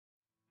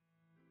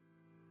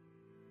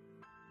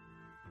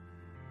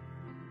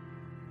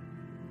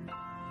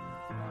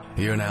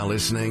You're now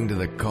listening to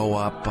the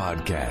Co-op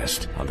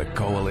Podcast on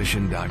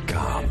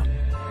thecoalition.com.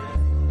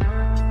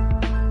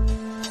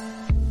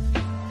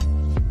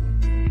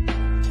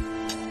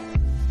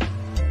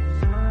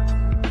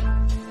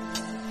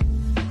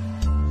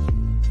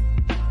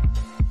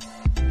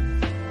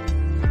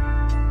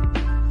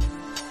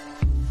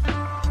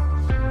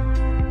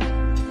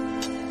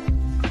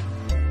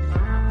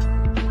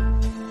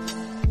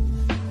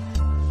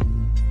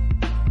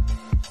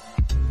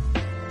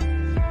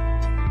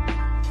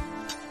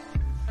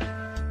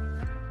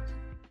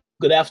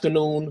 Good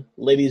afternoon,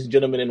 ladies and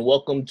gentlemen, and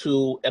welcome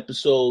to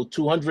episode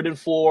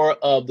 204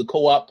 of the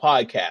Co-op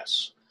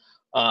Podcast.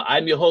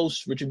 I'm your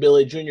host, Richard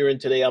Bailey Jr., and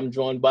today I'm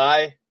joined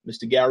by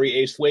Mr. Gary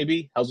A.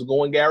 Swaby. How's it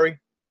going, Gary?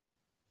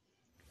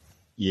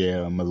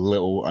 Yeah, I'm a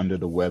little under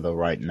the weather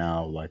right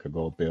now. Like I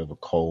got a bit of a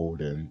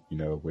cold, and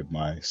with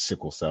my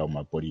sickle cell,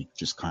 my body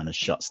just kind of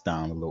shuts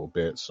down a little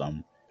bit. So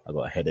I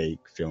got a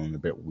headache, feeling a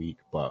bit weak,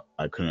 but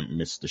I couldn't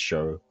miss the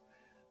show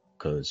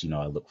because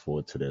I look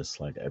forward to this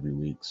like every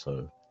week.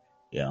 So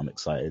yeah, I'm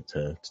excited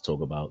to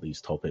talk about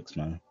these topics,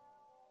 man.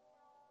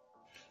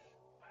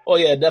 Oh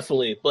yeah,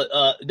 definitely. But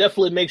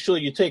definitely make sure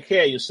you take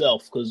care of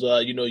yourself because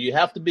you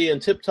have to be in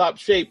tip-top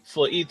shape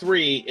for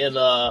E3 in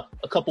a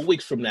couple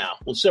weeks from now,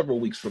 well, several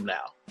weeks from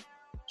now.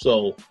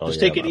 So just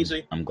take it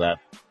easy. I'm glad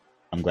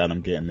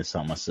I'm getting this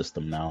out of my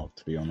system now,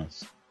 to be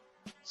honest.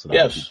 So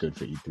that would be good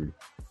for E3.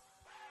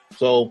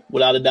 So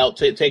without a doubt,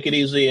 take it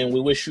easy, and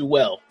we wish you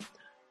well.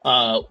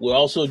 We're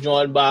also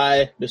joined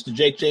by Mr.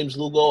 Jake James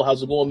Lugo.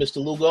 How's it going, Mr.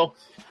 Lugo?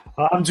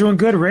 I'm doing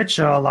good, Rich.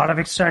 A lot of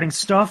exciting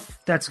stuff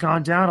that's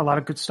gone down, a lot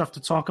of good stuff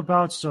to talk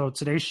about. So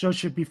today's show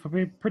should be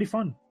pretty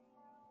fun.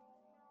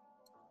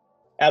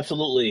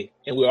 Absolutely.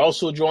 And we're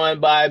also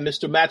joined by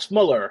Mr. Max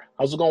Muller.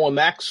 How's it going,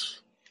 Max?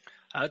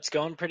 It's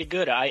going pretty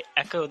good. I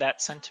echo that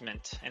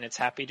sentiment, and it's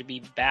happy to be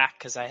back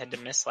because I had to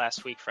miss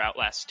last week for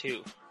Outlast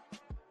 2.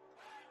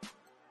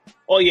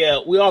 Oh, yeah,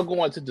 we are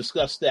going to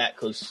discuss that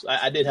because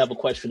I did have a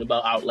question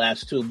about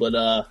Outlast 2.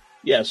 But,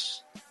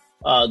 yes,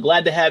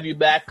 glad to have you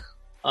back.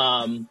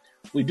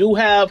 We do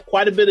have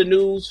quite a bit of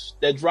news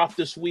that dropped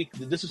this week.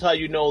 This is how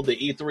you know the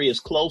E3 is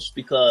close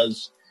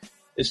because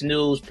it's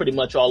news pretty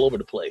much all over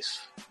the place.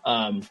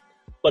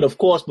 But, of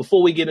course,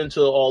 before we get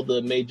into all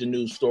the major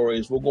news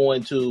stories, we're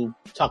going to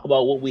talk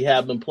about what we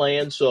have been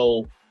playing.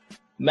 So,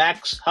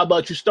 Max, how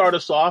about you start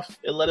us off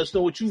and let us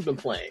know what you've been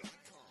playing?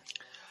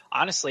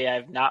 Honestly,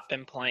 I've not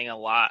been playing a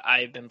lot.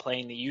 I've been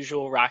playing the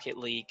usual Rocket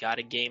League, got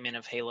a game in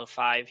of Halo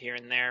 5 here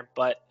and there,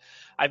 but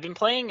I've been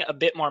playing a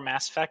bit more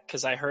Mass Effect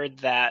because I heard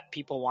that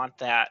people want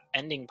that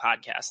ending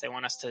podcast. They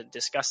want us to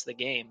discuss the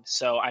game.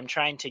 So I'm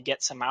trying to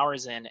get some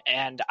hours in,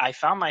 and I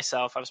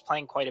was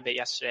playing quite a bit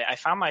yesterday. I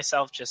found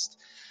myself just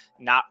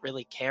not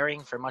really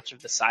caring for much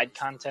of the side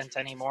content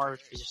anymore,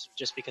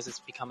 just because it's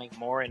becoming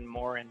more and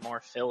more and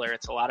more filler.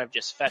 It's a lot of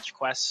just fetch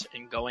quests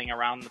and going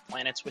around the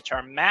planets, which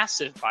are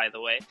massive, by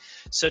the way.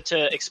 So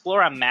to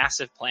explore a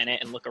massive planet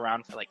and look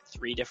around for like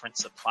 3 different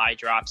supply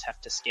drops, have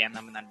to scan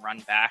them and then run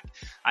back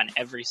on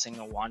every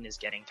single one is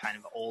getting kind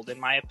of old in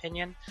my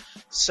opinion.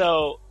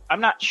 So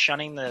I'm not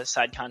shunning the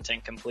side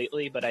content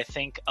completely, but I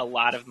think a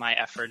lot of my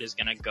effort is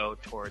going to go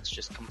towards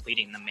just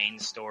completing the main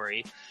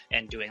story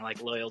and doing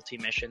like loyalty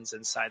missions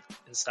inside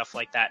and stuff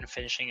like that and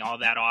finishing all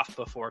that off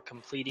before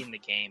completing the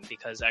game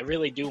because I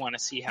really do want to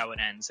see how it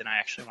ends and I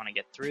actually want to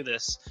get through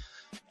this.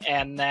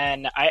 And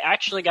then I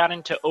actually got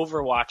into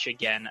Overwatch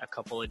again a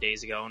couple of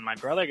days ago and my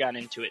brother got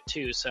into it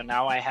too. So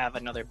now I have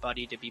another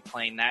buddy to be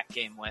playing that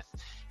game with.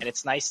 And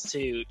it's nice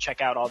to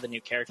check out all the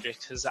new characters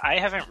because I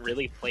haven't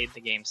really played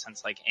the game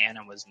since like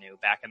Anna was new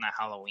back in the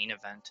Halloween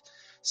event.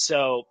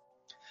 So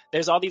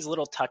there's all these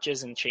little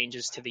touches and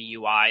changes to the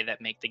UI that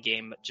make the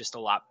game just a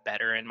lot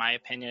better in my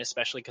opinion,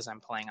 especially because I'm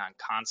playing on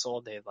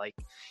console.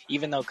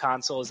 Even though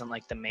console isn't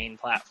like the main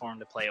platform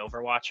to play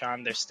Overwatch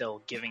on, they're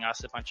still giving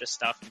us a bunch of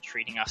stuff and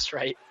treating us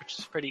right, which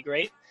is pretty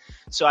great.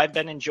 So I've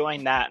been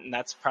enjoying that, and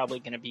that's probably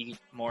going to be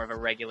more of a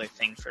regular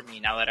thing for me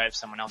now that I have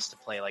someone else to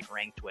play like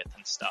ranked with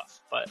and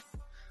stuff. But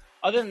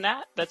other than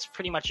that, that's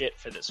pretty much it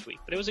for this week.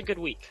 But it was a good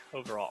week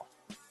overall.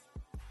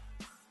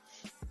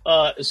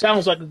 It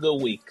sounds like a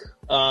good week.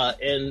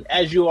 And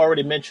as you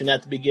already mentioned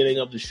at the beginning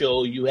of the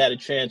show, you had a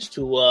chance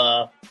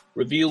to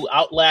review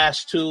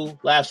Outlast 2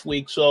 last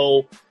week.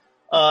 So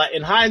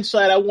in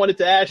hindsight, I wanted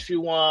to ask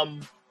you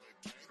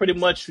pretty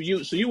much for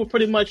you. So you were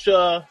pretty much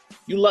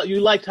you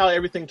liked how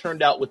everything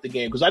turned out with the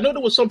game because I know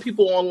there was some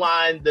people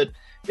online that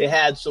they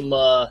had some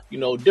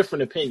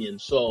different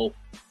opinions. So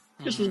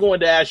just was going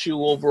to ask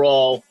you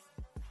overall,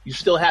 you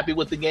still happy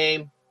with the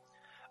game?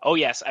 Oh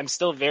yes, I'm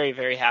still very,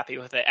 very happy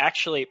with it.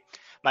 Actually,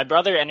 my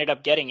brother ended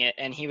up getting it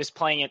and he was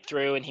playing it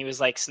through and he was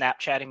like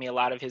Snapchatting me a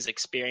lot of his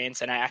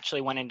experience. And I actually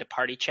went into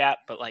party chat,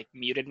 but like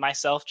muted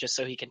myself just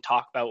so he can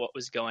talk about what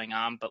was going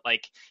on. But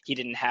like he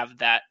didn't have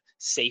that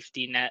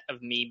safety net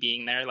of me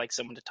being there, like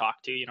someone to talk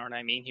to, you know what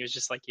I mean? He was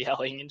just like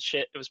yelling and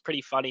shit. It was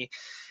pretty funny.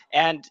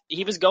 And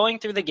he was going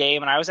through the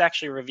game and I was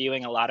actually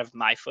reviewing a lot of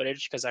my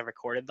footage because I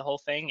recorded the whole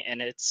thing.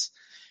 And it's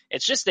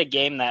just a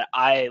game that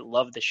I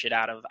love the shit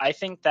out of. I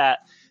think that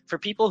for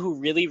people who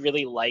really,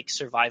 really like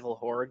survival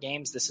horror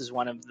games, this is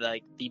one of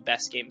the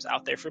best games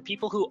out there. For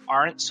people who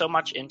aren't so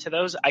much into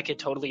those, I could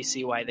totally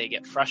see why they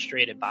get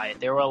frustrated by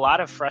it. There were a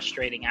lot of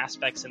frustrating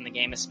aspects in the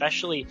game,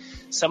 especially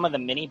some of the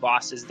mini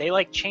bosses. They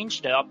like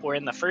changed it up, where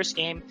in the first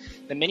game,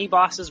 the mini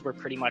bosses were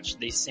pretty much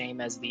the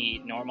same as the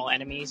normal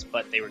enemies,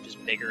 but they were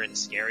just bigger and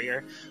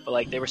scarier. But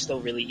like, they were still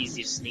really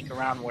easy to sneak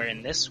around, where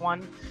in this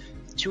one,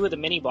 2 of the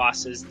mini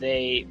bosses,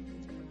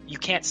 you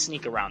can't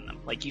sneak around them.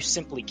 Like, you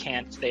simply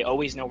can't. They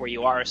always know where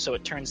you are, so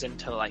it turns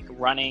into like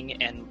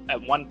running, and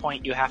at one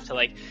point you have to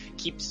like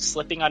keep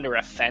slipping under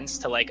a fence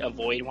to like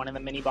avoid one of the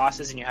mini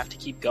bosses, and you have to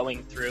keep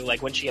going through.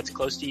 Like, when she gets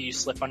close to you, you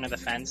slip under the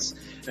fence,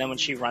 and then when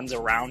she runs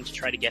around to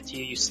try to get to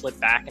you, you slip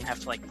back and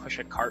have to like push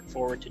a cart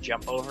forward to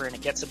jump over, and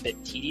it gets a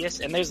bit tedious.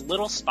 And there's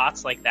little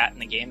spots like that in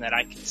the game that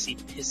I can see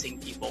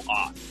pissing people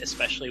off,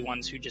 especially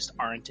ones who just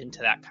aren't into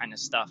that kind of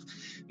stuff.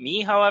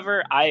 Me,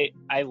 however, I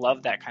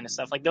love that kind of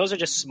stuff. Like, those are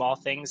just small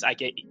things. I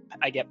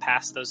get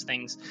past those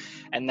things,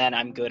 and then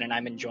I'm good, and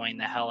I'm enjoying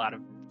the hell out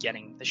of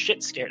getting the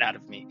shit scared out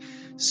of me.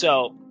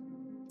 So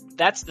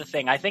that's the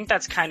thing. I think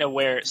that's kind of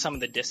where some of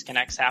the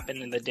disconnects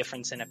happen, and the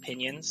difference in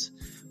opinions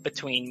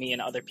between me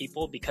and other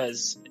people,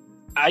 because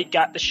I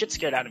got the shit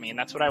scared out of me, and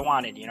that's what I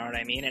wanted, you know what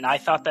I mean? And I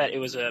thought that it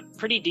was a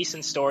pretty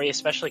decent story,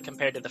 especially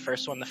compared to the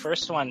first one. The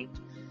first one,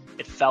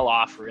 it fell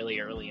off really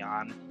early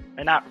on.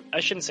 Or not,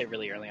 I shouldn't say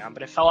really early on,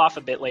 but it fell off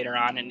a bit later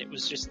on, and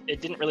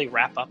it didn't really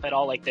wrap up at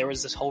all. Like, there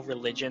was this whole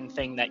religion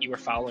thing that you were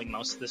following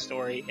most of the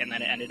story, and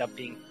then it ended up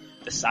being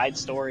the side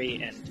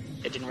story, and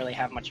it didn't really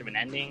have much of an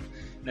ending.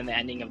 And then the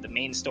ending of the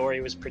main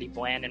story was pretty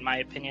bland, in my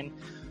opinion.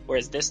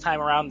 Whereas this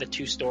time around, the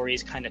 2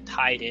 stories kind of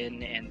tied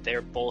in, and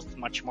they're both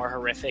much more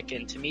horrific.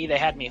 And to me, they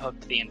had me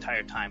hooked the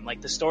entire time. Like,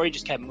 the story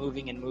just kept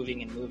moving and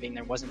moving and moving.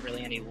 There wasn't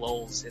really any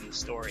lulls in the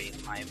story,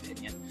 in my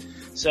opinion.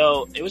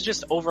 So it was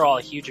just overall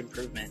a huge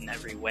improvement in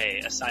every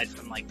way, aside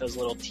from like those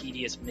little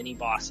tedious mini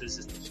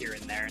bosses here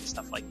and there and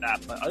stuff like that.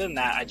 But other than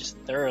that, I just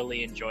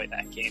thoroughly enjoyed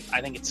that game.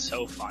 I think it's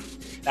so fun.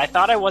 And I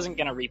thought I wasn't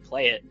going to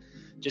replay it,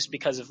 just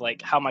because of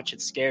like how much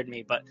it scared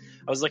me, but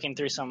I was looking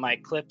through some of my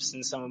clips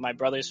and some of my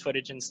brother's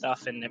footage and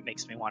stuff, and it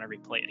makes me want to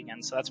replay it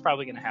again. So that's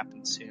probably going to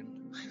happen soon.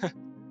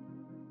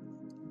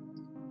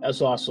 That's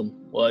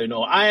awesome. Well, you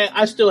know,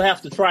 I still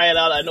have to try it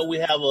out. I know we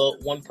have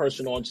one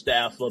person on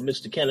staff,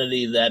 Mr.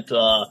 Kennedy, that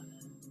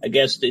I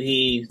guess that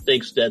he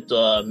thinks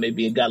that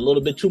maybe it got a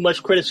little bit too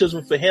much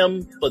criticism for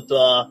him, but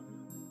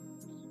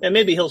and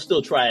maybe he'll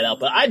still try it out.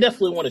 But I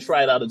definitely want to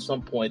try it out at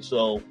some point.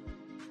 So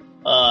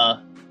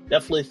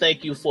definitely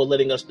thank you for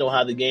letting us know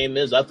how the game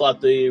is. I thought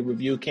the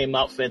review came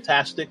out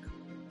fantastic.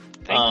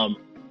 A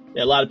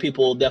lot of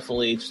people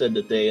definitely said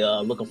that they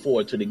looking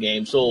forward to the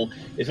game. So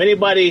if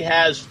anybody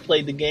has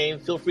played the game,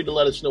 feel free to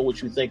let us know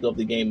what you think of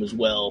the game as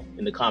well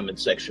in the comment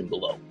section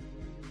below.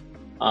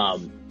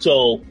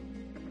 So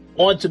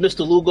on to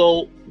Mr.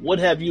 Lugo. What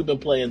have you been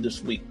playing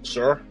this week,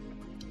 sir?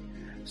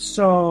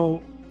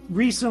 So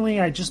recently,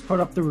 I just put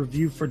up the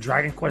review for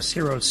Dragon Quest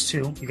Heroes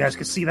 2. You guys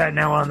can see that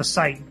now on the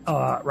site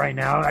right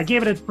now. I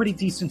gave it a pretty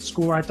decent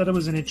score. I thought it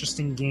was an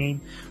interesting game,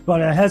 but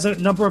it has a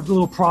number of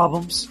little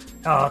problems,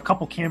 a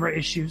couple camera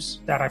issues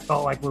that I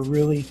felt like were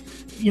really,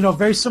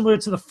 very similar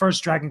to the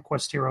first Dragon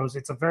Quest Heroes.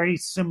 It's a very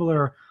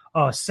similar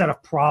set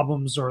of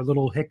problems or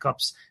little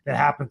hiccups that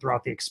happen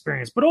throughout the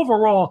experience. But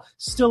overall,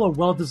 still a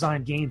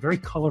well-designed game, very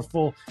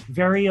colorful,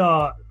 very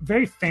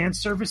fan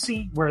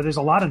servicey, where there's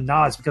a lot of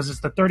nods because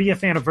it's the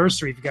 30th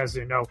anniversary, if you guys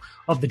didn't know,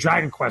 of the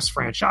Dragon Quest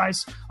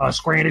franchise.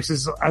 Square Enix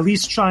is at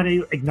least trying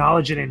to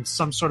acknowledge it in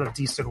some sort of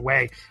decent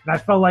way. And I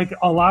felt like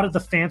a lot of the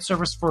fan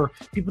service for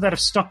people that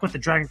have stuck with the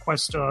Dragon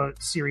Quest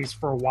series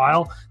for a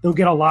while, they'll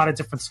get a lot of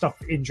different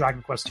stuff in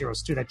Dragon Quest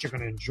Heroes 2 that you're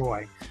going to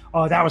enjoy.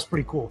 That was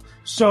pretty cool.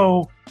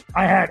 So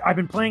I've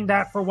been playing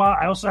that for a while.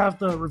 I also have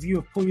the review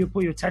of Puyo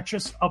Puyo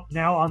Tetris up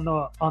now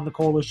on the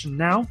Coalition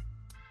now.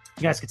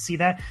 You guys can see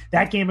that.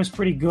 That game is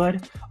pretty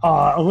good.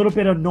 A little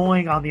bit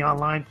annoying on the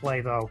online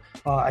play, though.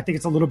 I think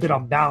it's a little bit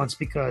unbalanced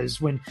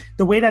because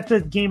the way that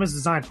the game is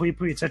designed, Puyo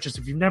Puyo Tetris,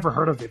 if you've never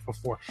heard of it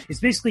before, it's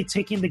basically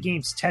taking the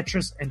games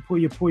Tetris and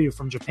Puyo Puyo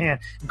from Japan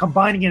and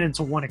combining it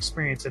into one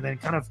experience, and then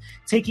kind of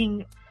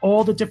taking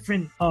all the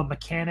different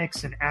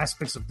mechanics and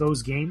aspects of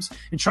those games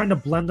and trying to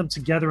blend them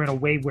together in a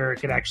way where it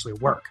could actually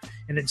work.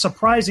 And then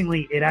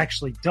surprisingly, it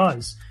actually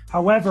does.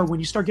 However, when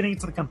you start getting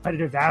into the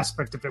competitive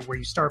aspect of it, where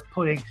you start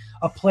putting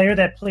a player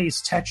that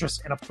plays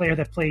Tetris and a player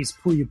that plays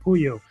Puyo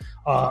Puyo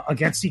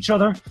against each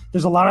other,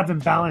 there's a lot of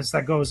imbalance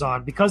that goes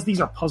on. Because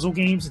these are puzzle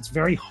games, it's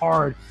very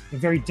hard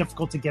and very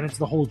difficult to get into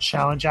the whole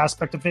challenge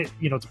aspect of it,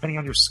 depending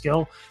on your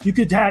skill. You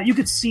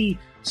could see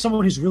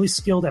someone who's really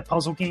skilled at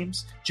puzzle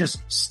games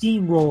just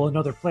steamroll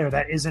another player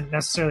that isn't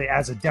necessarily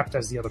as adept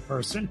as the other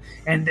person.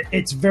 And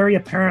it's very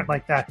apparent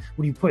like that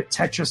when you put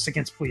Tetris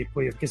against Puyo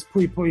Puyo, because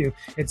Puyo Puyo,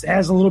 it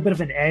has a little bit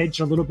of an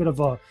edge, a little bit of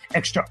a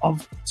extra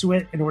oomph to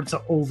it in order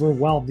to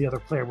overwhelm the other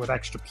player with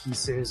extra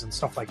pieces and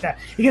stuff like that.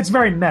 It gets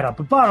very meta,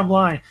 but bottom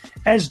line,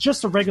 as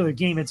just a regular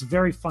game, it's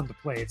very fun to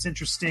play. It's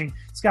interesting.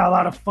 It's got a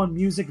lot of fun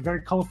music,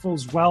 very colorful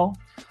as well.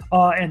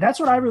 And that's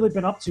what I've really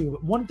been up to.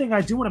 One thing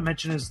I do want to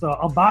mention is the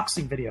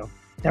unboxing video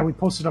that we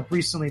posted up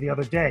recently the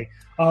other day.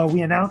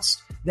 We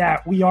announced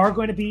that we are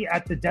going to be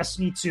at the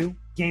Destiny 2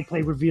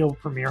 gameplay reveal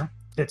premiere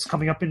that's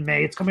coming up in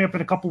May. It's coming up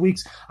in a couple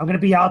weeks. I'm going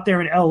to be out there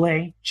in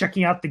LA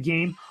checking out the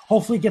game.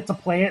 Hopefully get to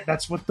play it.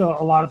 That's what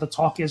a lot of the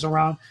talk is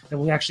around, that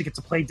we'll actually get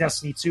to play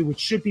Destiny 2, which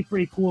should be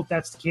pretty cool if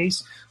that's the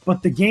case.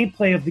 But the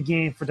gameplay of the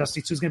game for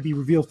Destiny 2 is going to be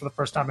revealed for the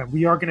first time, and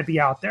we are going to be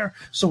out there.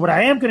 So what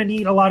I am going to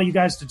need a lot of you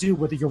guys to do,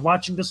 whether you're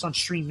watching this on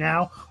stream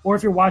now or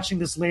if you're watching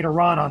this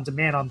later on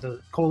demand on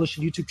the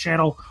Coalition YouTube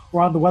channel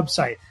or on the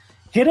website,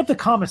 hit up the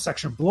comment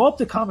section, blow up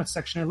the comment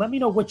section, and let me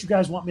know what you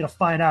guys want me to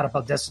find out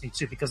about Destiny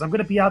 2, because I'm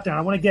going to be out there and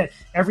I want to get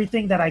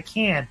everything that I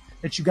can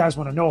that you guys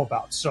want to know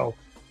about. So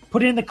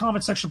put it in the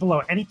comment section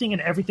below, anything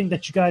and everything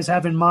that you guys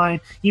have in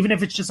mind, even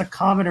if it's just a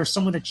comment or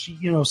someone that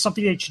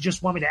something that you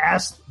just want me to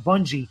ask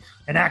Bungie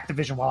and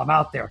Activision while I'm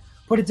out there.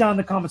 Put it down in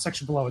the comment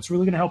section below. It's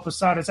really going to help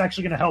us out. It's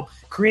actually going to help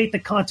create the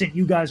content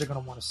you guys are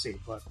going to want to see.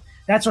 But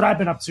that's what I've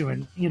been up to.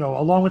 And,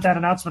 along with that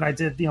announcement, I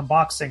did the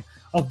unboxing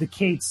of the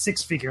Cade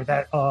 6-figure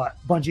that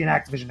Bungie and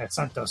Activision had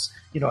sent us,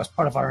 as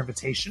part of our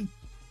invitation.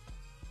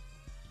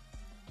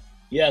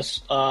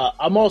 Yes.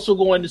 I'm also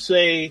going to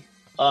say,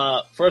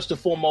 first and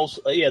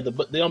foremost, the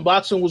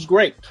unboxing was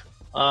great.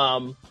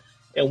 And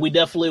we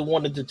definitely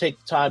wanted to take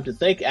the time to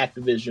thank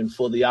Activision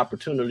for the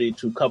opportunity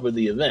to cover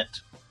the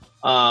event.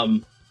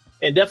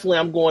 And definitely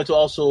I'm going to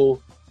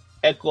also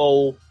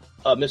echo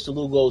Mr.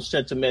 Lugo's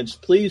sentiments.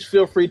 Please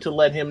feel free to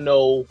let him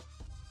know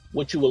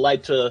what you would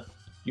like to,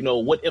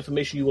 what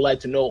information you would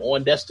like to know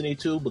on Destiny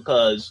 2,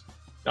 because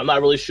I'm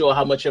not really sure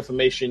how much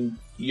information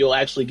you'll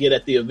actually get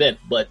at the event,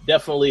 but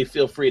definitely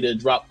feel free to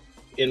drop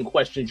in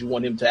questions you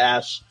want him to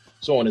ask,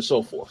 so on and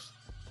so forth.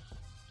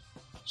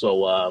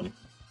 So,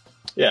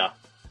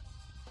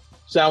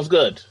 sounds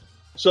good.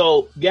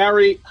 So,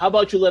 Gary, how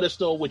about you let us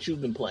know what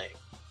you've been playing?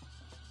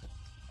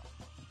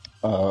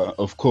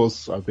 Of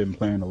course, I've been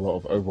playing a lot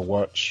of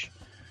Overwatch,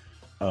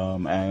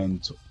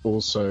 and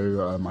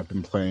also I've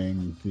been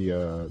playing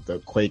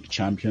the Quake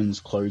Champions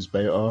closed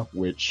beta,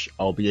 which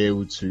I'll be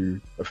able to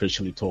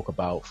officially talk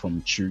about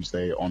from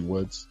Tuesday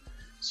onwards.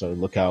 So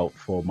look out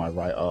for my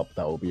write-up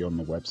that will be on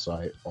the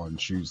website on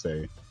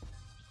Tuesday.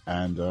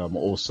 And I've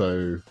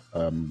also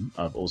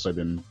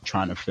been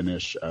trying to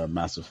finish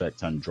Mass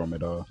Effect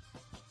Andromeda.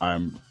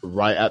 I'm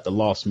right at the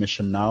last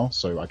mission now,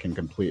 so I can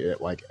complete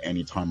it like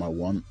anytime I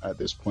want at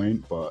this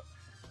point, but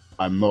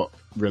I'm not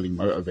really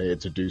motivated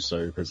to do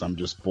so because I'm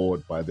just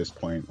bored by this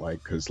point.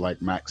 Because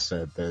like Max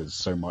said, there's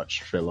so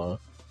much filler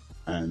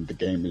and the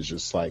game is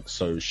just like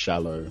so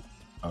shallow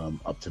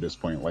up to this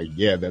point.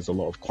 There's a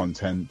lot of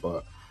content,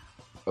 but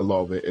a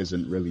lot of it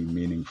isn't really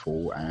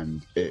meaningful,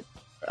 and it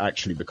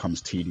actually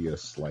becomes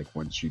tedious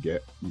once you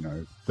get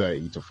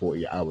 30 to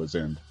 40 hours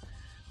in.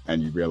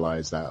 And you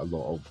realize that a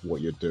lot of what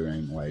you're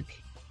doing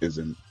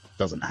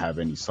doesn't have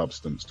any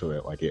substance to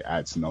it. It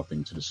adds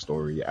nothing to the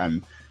story,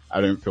 and I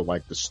don't feel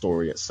like the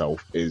story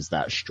itself is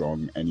that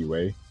strong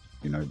anyway.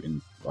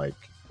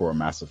 For a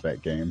Mass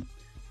Effect game,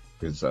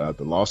 because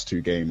the last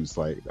 3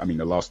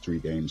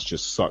 games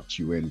just sucked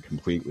you in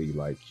completely.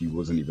 You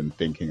wasn't even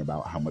thinking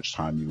about how much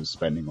time you was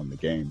spending on the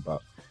game.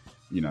 But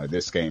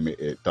this game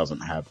it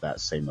doesn't have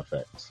that same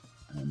effect,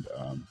 and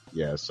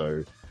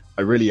so.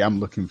 I really am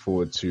looking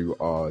forward to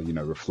our,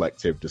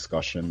 reflective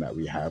discussion that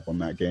we have on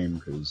that game,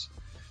 because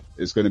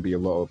there's going to be a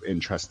lot of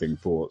interesting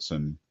thoughts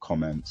and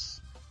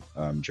comments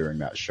during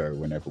that show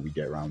whenever we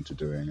get around to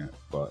doing it.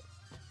 But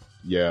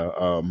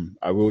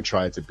I will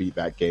try to beat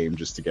that game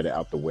just to get it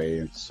out the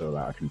way so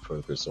that I can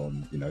focus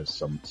on,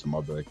 some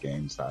other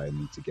games that I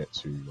need to get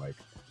to, like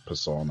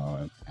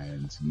Persona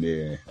and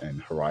Nier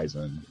and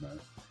Horizon,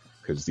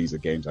 because these are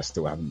games I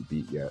still haven't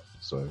beat yet.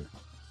 So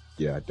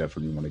I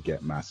definitely want to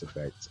get Mass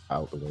Effect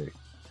out the way.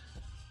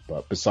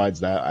 But besides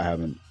that, I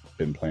haven't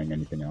been playing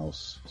anything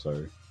else.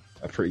 So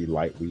a pretty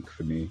light week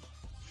for me,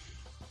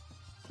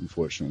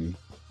 unfortunately.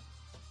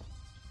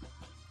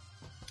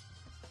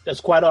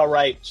 That's quite all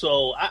right.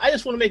 So I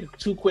just want to make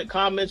 2 quick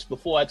comments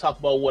before I talk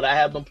about what I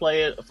have been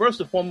playing. First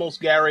and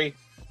foremost, Gary,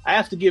 I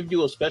have to give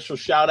you a special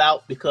shout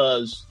out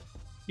because,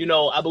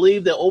 I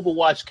believe that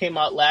Overwatch came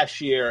out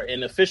last year,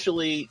 and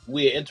officially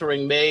we're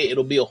entering May.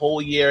 It'll be a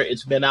whole year.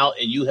 It's been out,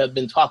 and you have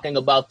been talking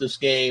about this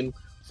game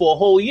for a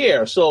whole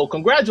year. So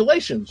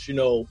congratulations.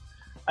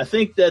 I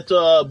think that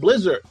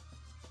Blizzard,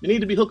 they need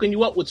to be hooking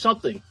you up with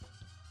something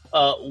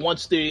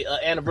once the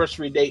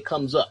anniversary date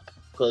comes up.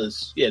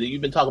 Because,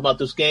 you've been talking about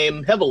this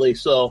game heavily,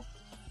 so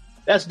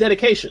that's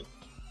dedication.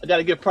 I got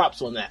to give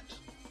props on that.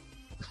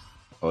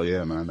 Oh,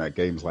 yeah, man, that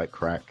game's like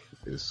crack.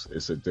 It's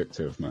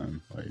addictive,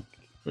 man,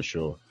 for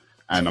sure.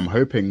 And I'm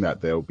hoping that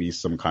there'll be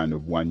some kind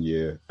of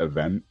 1-year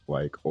event,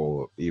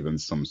 or even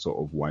some sort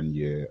of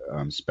 1-year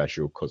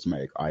special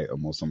cosmetic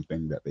item or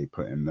something that they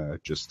put in there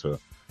just to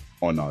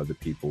honor the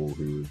people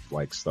who've,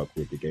 stuck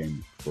with the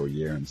game for a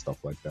year and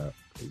stuff like that.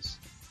 Because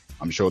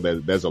I'm sure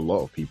there's a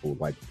lot of people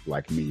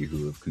like me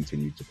who have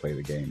continued to play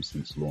the game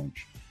since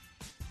launch.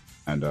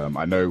 And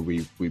I know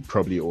we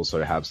probably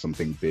also have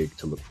something big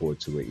to look forward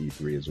to at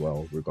E3 as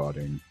well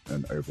regarding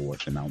an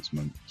Overwatch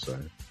announcement. So,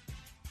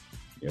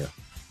 yeah,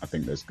 I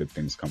think there's good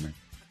things coming.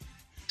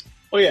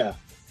 Oh, yeah,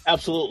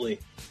 absolutely.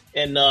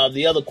 And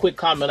the other quick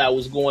comment I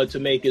was going to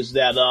make is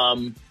that,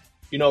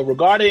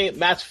 regarding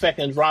Mass Effect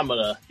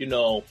Andromeda,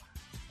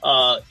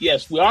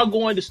 yes, we are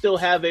going to still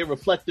have a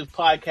reflective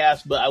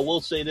podcast, but I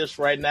will say this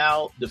right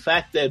now. The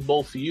fact that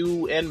both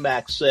you and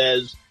Max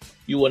says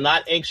you were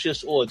not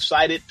anxious or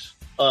excited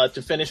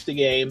to finish the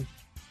game,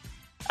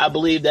 I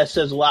believe that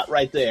says a lot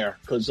right there.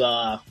 Because,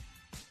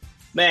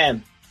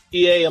 man,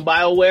 EA and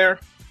BioWare,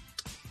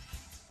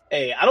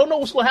 hey, I don't know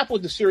what's going to happen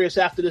with the series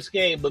after this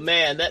game, but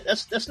man,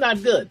 that's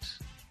not good.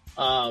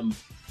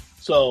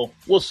 So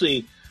we'll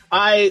see.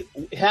 I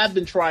have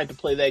been trying to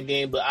play that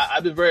game, but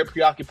I've been very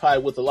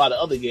preoccupied with a lot of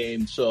other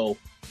games. So,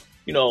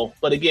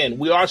 but again,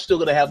 we are still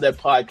going to have that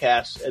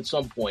podcast at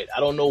some point. I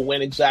don't know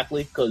when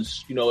exactly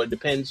because, it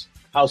depends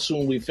how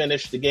soon we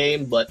finish the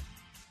game, but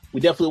we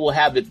definitely will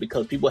have it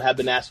because people have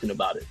been asking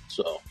about it.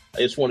 So I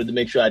just wanted to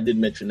make sure I did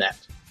mention that.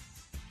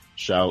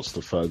 Shouts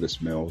to Fergus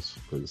Mills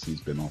because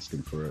he's been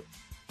asking for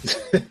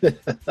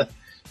it.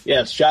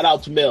 Yes, shout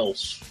out to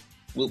Mills.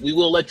 We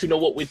will let you know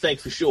what we think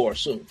for sure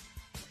soon.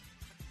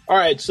 All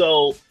right,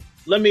 so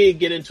let me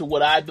get into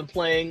what I've been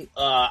playing.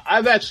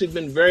 I've actually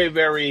been very,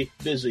 very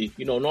busy.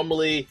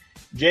 Normally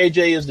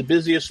JJ is the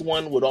busiest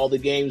one with all the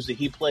games that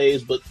he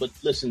plays, but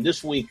listen,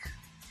 this week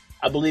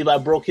I believe I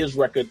broke his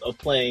record of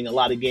playing a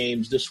lot of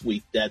games this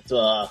week. That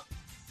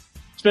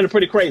it's been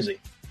pretty crazy.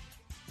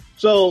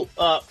 So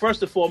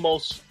first and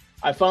foremost,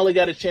 I finally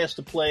got a chance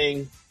to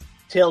playing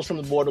Tales from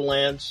the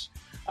Borderlands.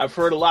 I've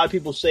heard a lot of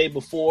people say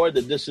before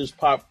that this is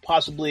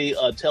possibly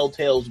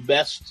Telltale's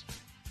best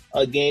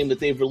game that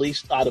they've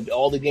released out of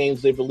all the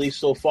games they've released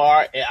so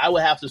far. And I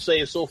would have to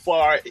say so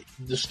far,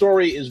 the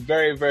story is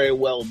very, very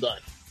well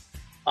done.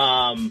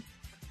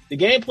 The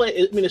gameplay,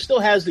 it still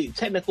has the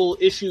technical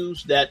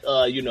issues that,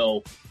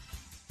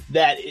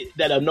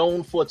 that are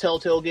known for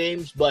Telltale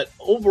games. But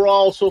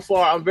overall, so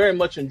far, I'm very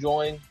much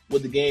enjoying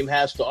what the game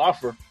has to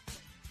offer.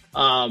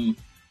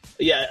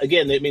 Yeah,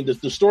 again,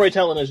 the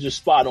storytelling is just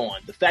spot on.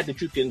 The fact that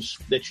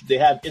they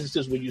have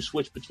instances where you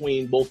switch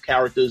between both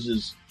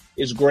characters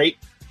is great.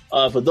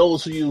 For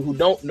those of you who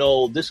don't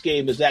know, this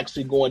game is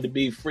actually going to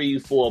be free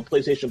for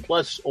PlayStation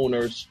Plus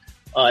owners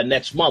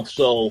next month.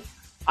 So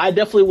I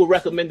definitely would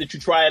recommend that you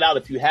try it out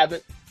if you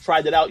haven't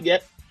tried it out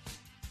yet.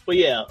 But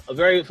yeah,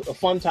 a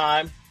fun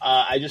time.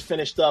 I just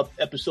finished up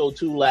episode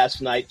 2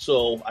 last night,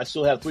 so I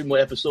still have 3 more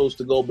episodes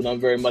to go, but I'm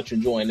very much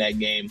enjoying that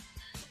game.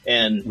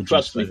 And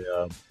trust me.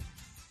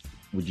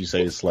 Would you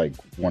say it's like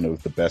one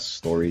of the best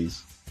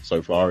stories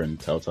so far in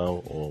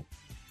Telltale, or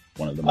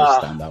one of the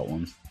most standout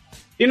ones?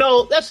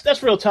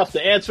 That's real tough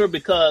to answer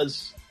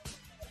because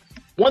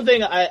one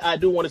thing I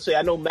do want to say,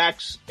 I know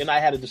Max and I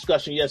had a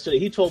discussion yesterday.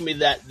 He told me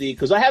that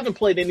because I haven't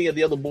played any of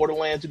the other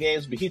Borderlands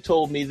games, but he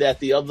told me that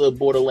the other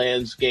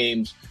Borderlands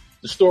games,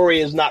 the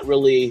story is not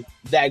really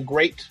that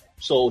great.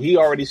 So he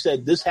already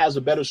said this has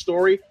a better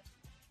story.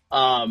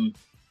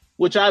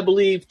 Which I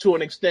believe to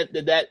an extent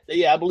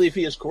I believe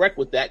he is correct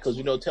with that because,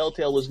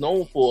 Telltale is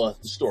known for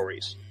the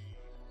stories.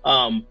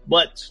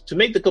 But to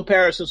make the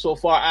comparison so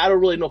far, I don't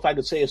really know if I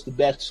could say it's the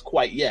best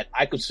quite yet.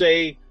 I could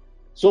say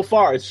so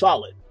far it's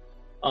solid,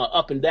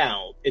 up and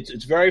down.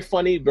 It's very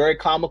funny, very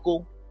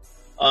comical,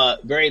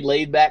 very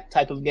laid back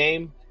type of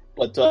game.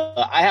 But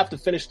I have to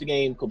finish the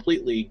game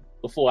completely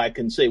before I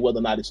can say whether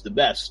or not it's the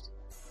best.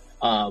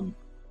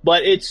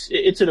 But it's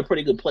in a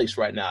pretty good place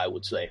right now, I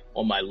would say,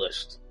 on my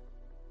list.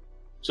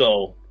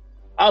 So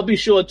I'll be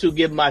sure to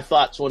give my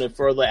thoughts on it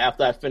further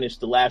after I finish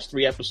the last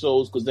 3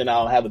 episodes, because then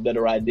I'll have a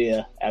better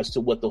idea as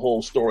to what the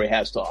whole story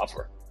has to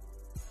offer.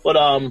 But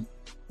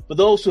for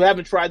those who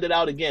haven't tried it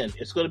out, again,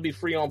 it's going to be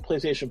free on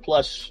PlayStation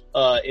Plus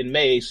in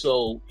May,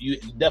 so you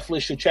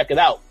definitely should check it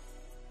out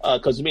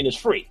because, it's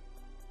free.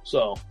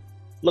 So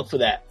look for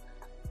that.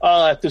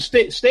 To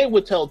stay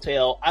with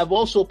Telltale, I've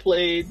also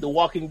played The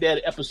Walking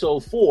Dead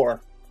Episode 4,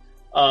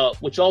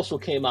 which also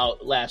came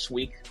out last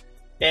week.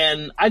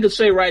 And I could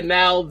say right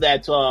now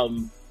that,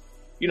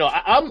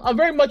 I'm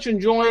very much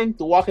enjoying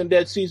The Walking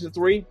Dead Season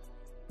 3.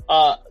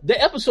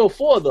 The Episode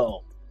 4,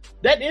 though,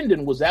 that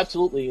ending was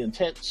absolutely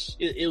intense.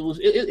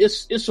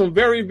 It's some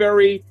very,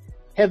 very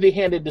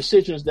heavy-handed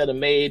decisions that are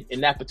made in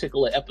that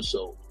particular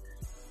episode.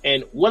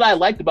 And what I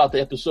liked about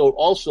the episode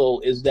also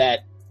is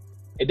that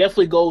it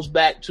definitely goes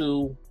back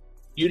to,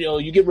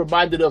 you get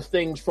reminded of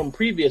things from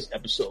previous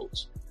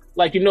episodes.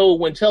 Like,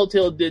 when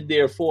Telltale did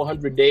their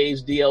 400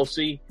 Days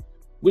DLC,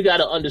 we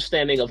got an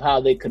understanding of how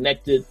they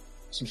connected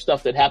some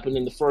stuff that happened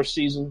in the first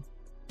season.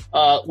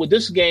 With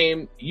this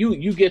game,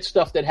 you get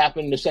stuff that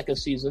happened in the second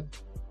season.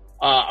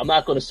 I'm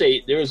not going to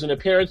say there is an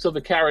appearance of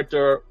a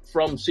character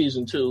from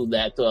season 2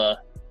 that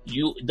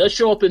does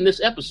show up in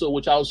this episode,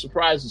 which I was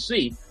surprised to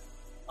see.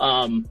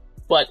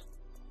 But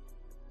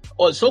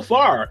so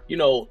far,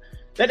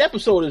 that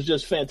episode is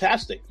just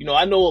fantastic.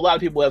 I know a lot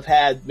of people have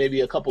had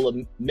maybe a couple of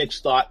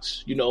mixed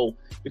thoughts,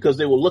 because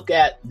they will look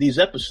at these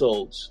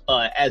episodes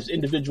as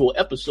individual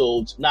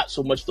episodes, not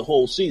so much the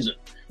whole season.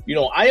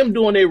 I am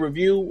doing a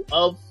review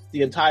of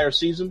the entire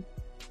season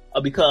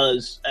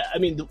because,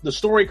 the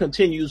story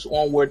continues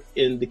onward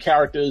in the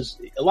characters.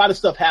 A lot of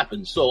stuff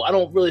happens. So I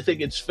don't really think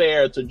it's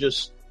fair to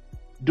just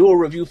do a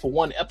review for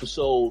one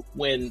episode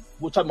when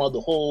we're talking about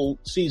the whole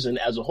season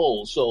as a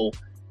whole. So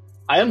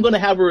I am going to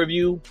have a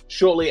review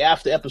shortly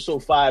after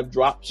episode 5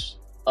 drops,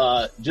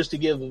 just to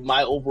give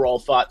my overall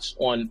thoughts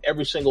on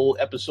every single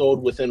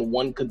episode within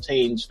one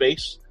contained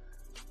space.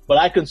 But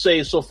I can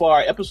say so far,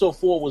 episode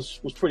 4 was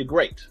pretty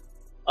great.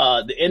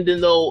 The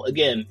ending, though,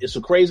 again, it's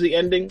a crazy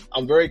ending.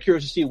 I'm very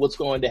curious to see what's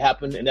going to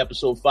happen in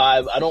episode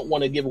 5. I don't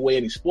want to give away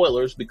any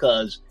spoilers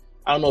because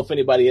I don't know if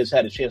anybody has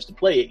had a chance to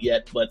play it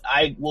yet. But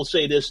I will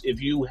say this,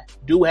 if you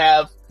do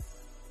have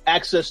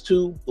access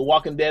to The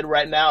Walking Dead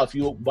right now, if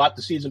you bought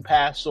the season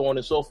pass, so on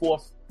and so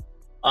forth,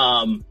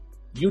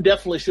 you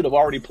definitely should have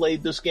already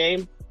played this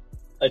game.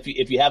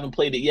 If you haven't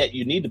played it yet,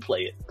 you need to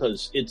play it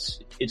because it's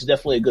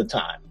definitely a good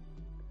time.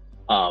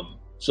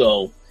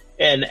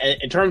 And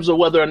in terms of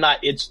whether or not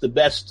it's the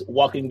best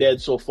Walking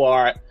Dead so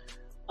far,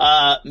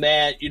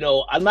 man,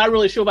 I'm not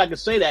really sure if I can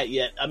say that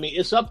yet.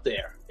 It's up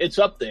there. It's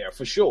up there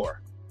for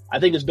sure. I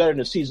think it's better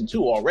than season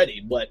 2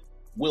 already, but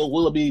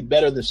will it be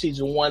better than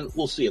season 1?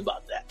 We'll see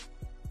about that.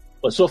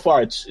 But so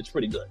far, it's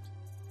pretty good.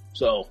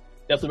 So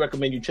definitely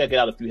recommend you check it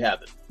out if you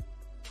haven't.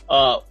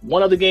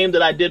 One other game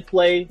that I did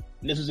play,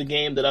 and this is a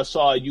game that I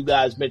saw you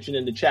guys mention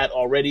in the chat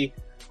already.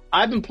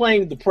 I've been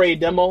playing the Prey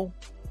demo,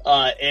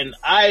 and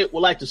I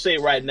would like to say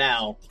right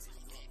now,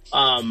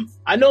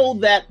 I know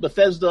that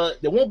Bethesda,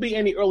 there won't be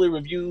any early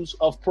reviews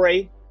of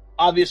Prey.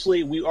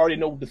 Obviously, we already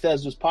know what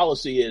Bethesda's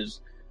policy is,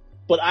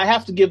 but I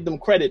have to give them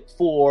credit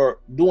for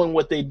doing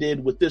what they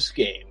did with this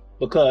game.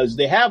 Because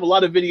they have a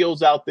lot of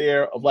videos out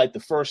there of like the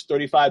first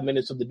 35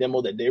 minutes of the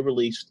demo that they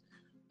released.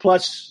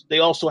 Plus, they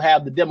also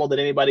have the demo that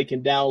anybody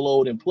can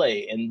download and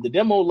play. And the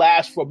demo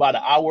lasts for about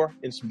an hour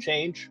and some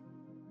change,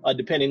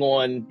 depending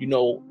on,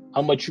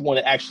 how much you want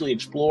to actually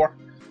explore.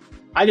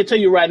 I can tell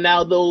you right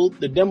now, though,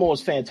 the demo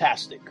is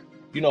fantastic.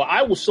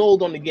 I was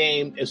sold on the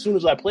game as soon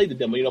as I played the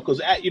demo,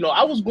 because, I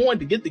was going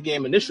to get the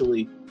game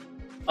initially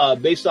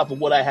based off of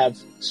what I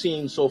have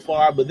seen so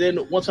far. But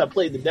then once I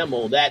played the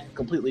demo, that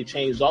completely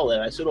changed all that.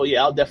 I said, oh,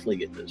 yeah, I'll definitely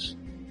get this.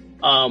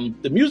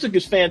 The music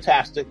is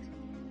fantastic.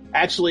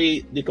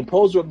 Actually, the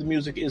composer of the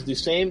music is the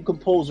same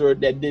composer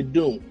that did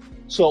Doom.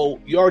 So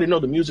you already know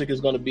the music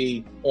is going to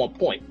be on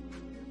point.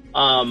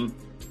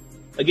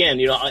 Again,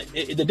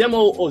 the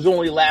demo was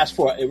only last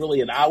for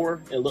really an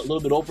hour, a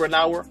little bit over an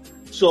hour.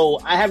 So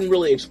I haven't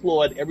really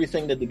explored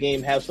everything that the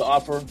game has to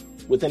offer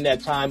within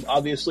that time,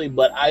 obviously,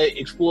 but I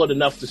explored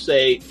enough to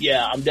say,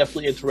 yeah, I'm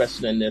definitely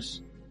interested in this.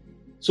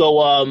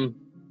 So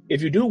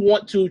if you do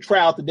want to try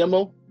out the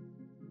demo,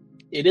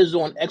 it is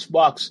on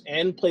Xbox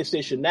and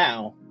PlayStation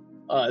now.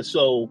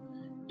 So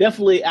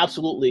definitely,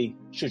 absolutely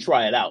should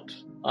try it out.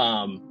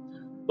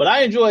 But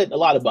I enjoyed a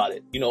lot about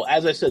it.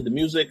 As I said, the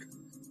music,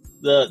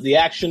 the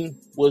action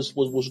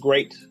was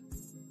great.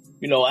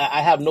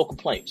 I have no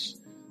complaints.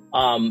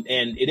 And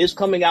it is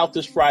coming out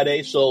this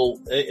Friday. So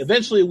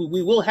eventually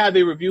we will have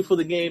a review for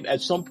the game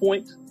at some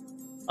point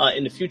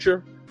in the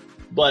future.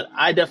 But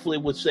I definitely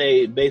would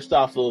say, based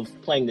off of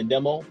playing the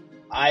demo,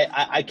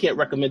 I can't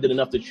recommend it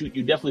enough that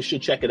you definitely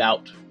should check it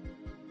out.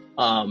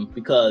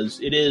 Because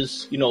it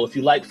is, if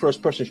you like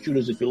first person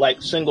shooters, if you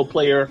like single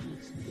player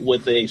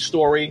with a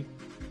story,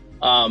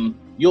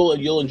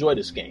 you'll enjoy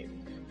this game.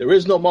 There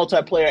is no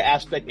multiplayer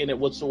aspect in it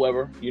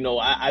whatsoever.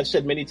 I've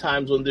said many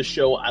times on this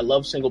show, I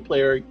love single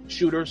player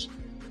shooters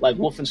like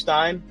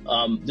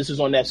Wolfenstein. This is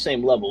on that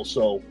same level.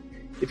 So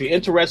if you're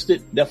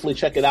interested, definitely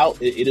check it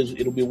out.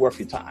 It'll be worth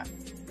your time.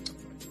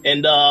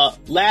 And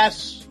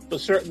last, but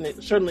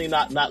certainly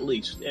not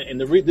least, and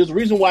there's a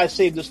reason why I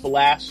saved this for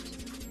last.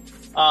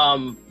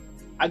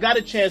 I got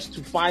a chance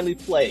to finally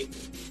play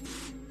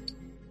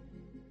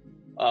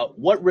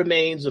What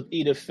Remains of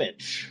Edith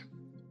Finch.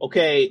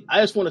 Okay,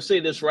 I just want to say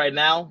this right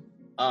now.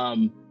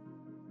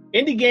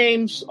 Indie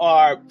games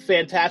are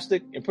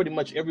fantastic in pretty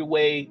much every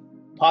way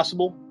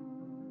possible.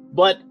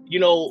 But,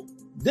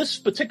 this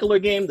particular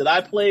game that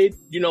I played,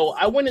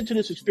 I went into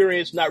this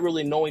experience not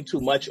really knowing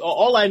too much.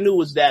 All I knew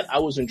was that I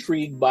was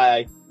intrigued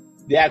by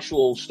the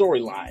actual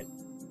storyline.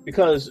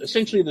 Because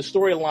essentially the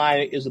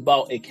storyline is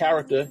about a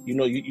character.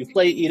 You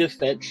play Edith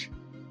Finch,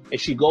 and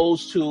she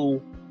goes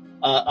to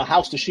a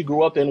house that she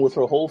grew up in with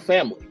her whole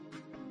family.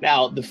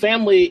 Now, the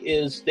family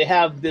they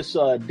have this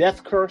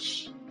death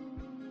curse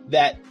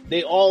that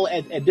they all,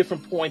 at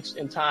different points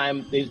in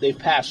time, they've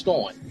passed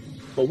on.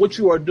 But what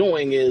you are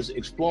doing is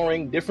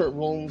exploring different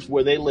rooms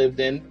where they lived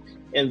in,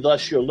 and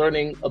thus you're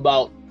learning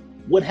about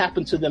what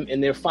happened to them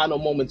in their final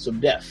moments of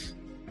death.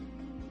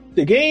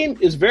 The game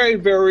is very,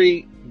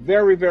 very,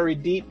 very, very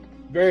deep,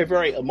 very,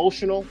 very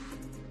emotional.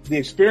 The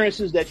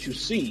experiences that you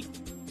see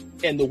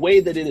and the way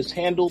that it is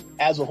handled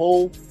as a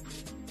whole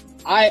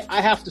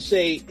I have to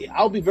say,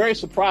 I'll be very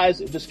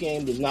surprised if this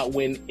game does not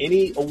win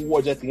any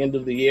awards at the end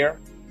of the year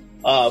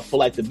for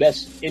like the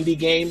best indie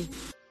game.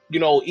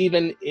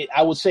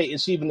 I would say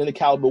it's even in the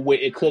caliber where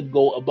it could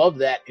go above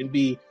that and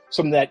be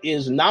something that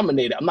is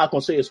nominated. I'm not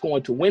going to say it's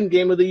going to win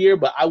Game of the Year,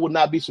 but I would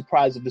not be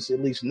surprised if it's at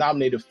least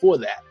nominated for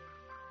that.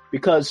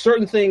 Because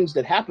certain things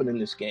that happen in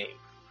this game,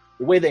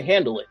 the way they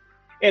handle it,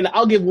 and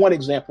I'll give one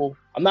example.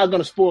 I'm not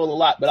going to spoil a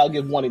lot, but I'll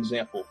give one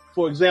example.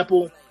 For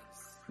example,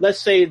 let's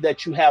say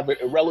that you have a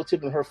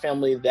relative in her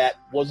family that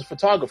was a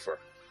photographer,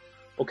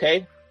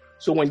 okay?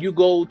 So when you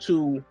go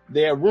to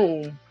their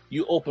room,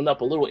 you open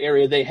up a little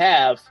area they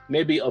have,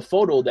 maybe a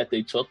photo that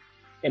they took,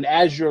 and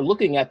as you're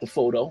looking at the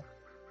photo,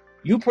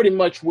 you pretty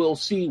much will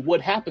see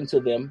what happened to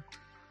them,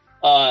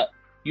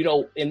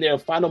 in their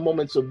final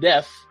moments of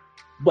death,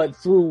 but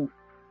through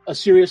a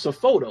series of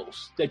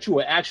photos that you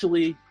are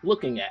actually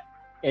looking at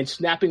and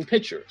snapping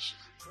pictures.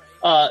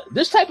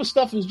 This type of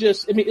stuff is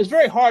it's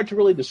very hard to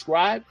really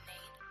describe,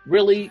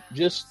 really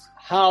just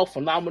how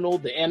phenomenal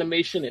the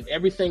animation and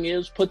everything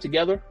is put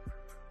together.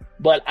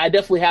 But I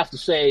definitely have to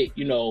say,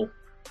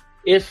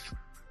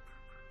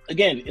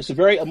 it's a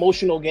very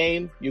emotional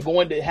game. You're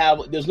going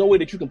to there's no way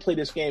that you can play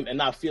this game and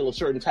not feel a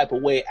certain type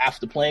of way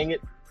after playing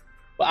it.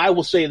 But I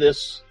will say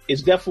this,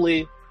 it's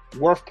definitely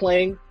worth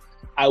playing.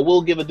 I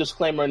will give a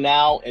disclaimer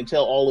now and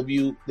tell all of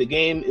you, the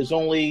game is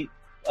only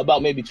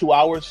about maybe 2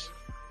 hours,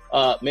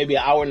 maybe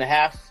an hour and a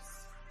half.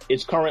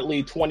 It's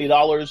currently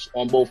 $20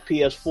 on both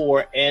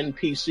PS4 and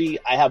PC.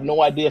 I have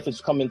no idea if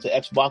it's coming to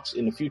Xbox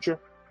in the future.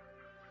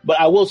 But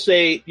I will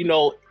say,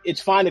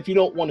 it's fine if you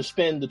don't want to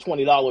spend the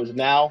 $20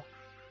 now.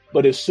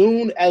 But as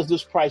soon as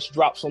this price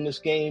drops on this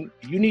game,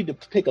 you need to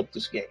pick up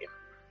this game.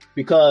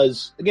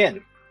 Because,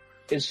 again,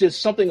 it's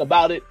just something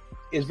about it.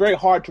 It's very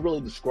hard to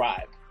really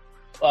describe.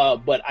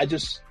 But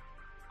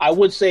I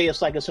would say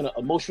it's an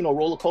emotional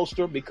roller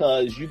coaster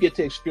because you get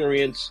to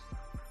experience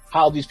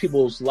how these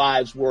people's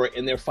lives were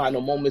in their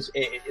final moments.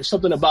 It's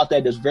something about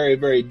that that's very,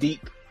 very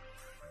deep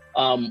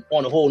on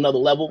a whole nother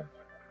level.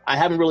 I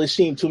haven't really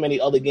seen too many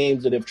other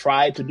games that have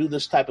tried to do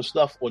this type of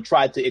stuff or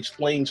tried to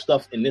explain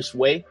stuff in this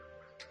way.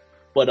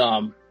 But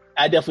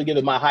I definitely give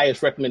it my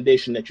highest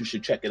recommendation that you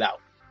should check it out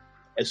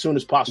as soon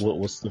as possible.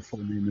 What's the full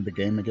name of the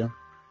game again?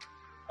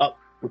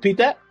 Repeat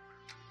that?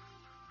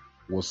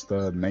 What's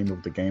the name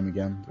of the game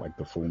again? Like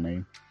the full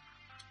name?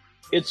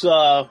 It's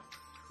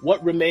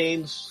What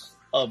Remains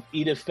of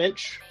Edith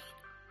Finch.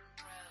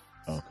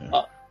 Okay.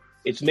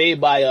 It's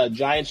made by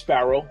Giant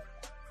Sparrow.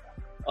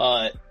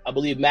 I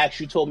believe, Max,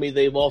 you told me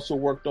they've also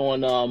worked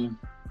on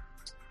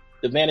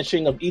The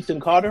Vanishing of Ethan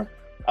Carter,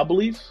 I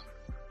believe.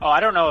 Oh, I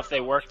don't know if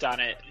they worked on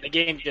it. The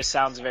game just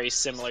sounds very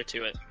similar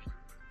to it.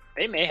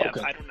 They may have.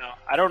 Okay. I don't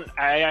know.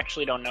 I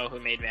actually don't know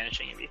who made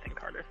Vanishing of Ethan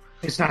Carter.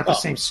 It's not the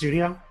same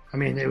studio? I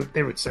mean,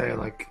 they would say, in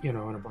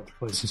a bunch of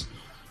places.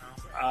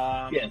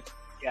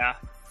 Yeah,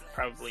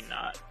 probably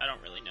not. I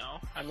don't really know.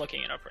 I'm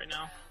looking it up right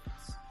now.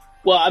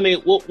 Well, I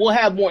mean, we'll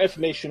have more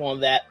information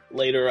on that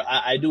later.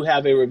 I do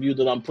have a review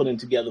that I'm putting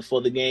together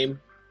for the game.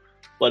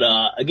 But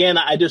again,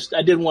 I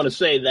did want to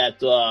say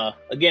that,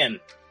 again,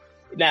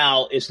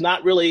 now it's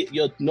not really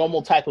your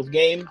normal type of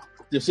game.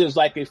 This is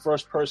like a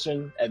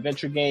first-person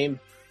adventure game.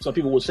 Some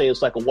people would say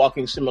it's like a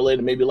walking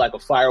simulator, maybe like a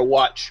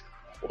Firewatch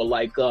or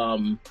like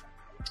Gone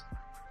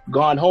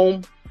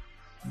Home.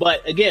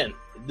 But again,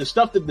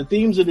 the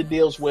themes that it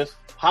deals with,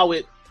 how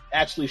it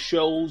actually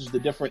shows the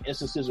different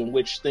instances in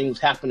which things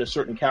happen to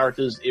certain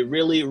characters, it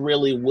really,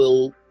 really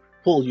will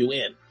pull you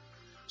in.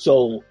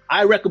 So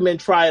I recommend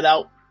try it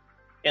out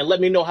and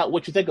let me know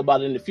what you think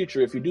about it in the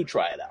future if you do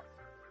try it out.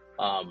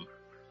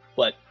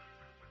 But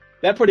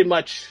that pretty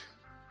much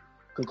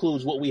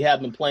concludes what we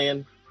have been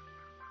playing.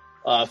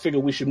 I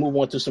figured we should move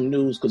on to some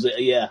news because,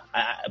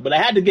 but I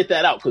had to get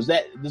that out because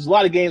there's a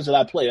lot of games that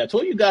I played. I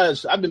told you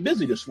guys I've been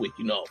busy this week.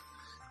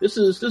 This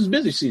is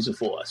busy season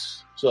for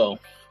us. So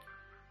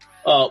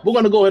we're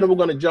going to go ahead and we're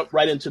going to jump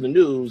right into the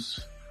news.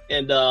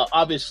 And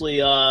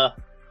obviously, right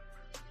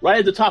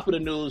at the top of the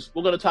news,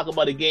 we're going to talk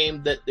about a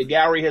game that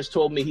Gary has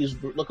told me he's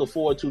looking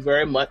forward to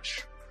very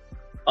much.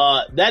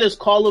 That is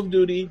Call of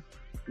Duty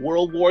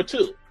World War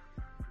II.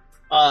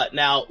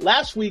 Now,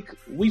 last week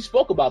we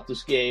spoke about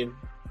this game,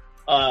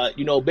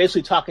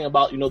 basically talking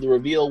about, the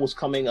reveal was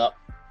coming up,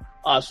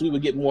 so we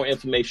would get more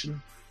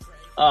information.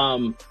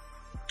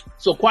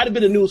 So quite a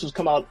bit of news has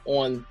come out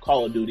on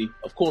Call of Duty.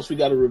 Of course, we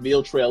got a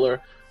reveal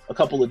trailer a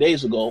couple of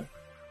days ago.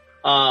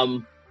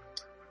 What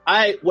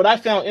I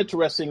found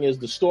interesting is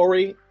the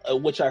story,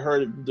 which I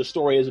heard the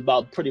story is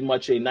about pretty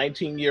much a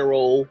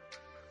 19-year-old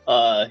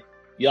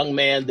young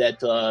man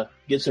that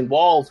gets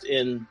involved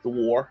in the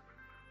war.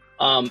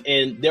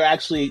 And they're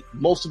actually,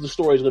 most of the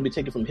story is going to be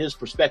taken from his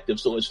perspective.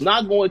 So it's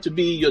not going to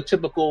be your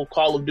typical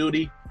Call of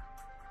Duty,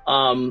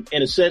 in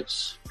a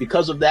sense,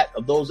 because of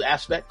those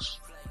aspects.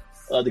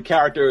 The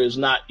character is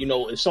not,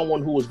 is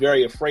someone who was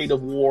very afraid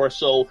of war.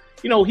 So,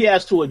 he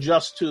has to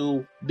adjust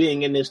to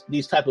being in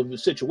these type of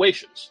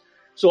situations.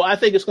 So I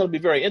think it's going to be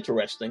very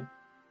interesting.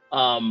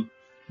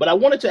 But I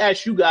wanted to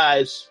ask you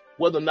guys,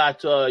 whether or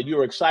not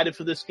you're excited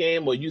for this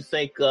game, or you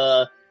think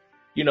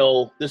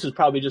this is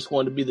probably just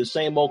going to be the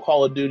same old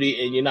Call of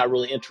Duty and you're not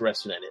really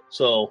interested in it.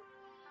 So,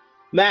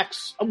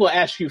 Max, I'm going to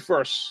ask you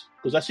first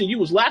because I see you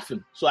was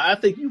laughing. So I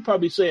think you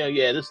probably saying,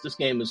 yeah, this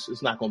game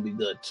is not going to be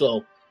good.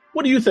 So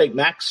what do you think,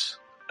 Max?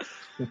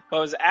 Well, I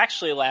was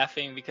actually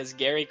laughing because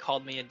Gary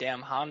called me a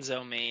damn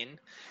Hanzo main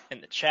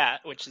in the chat,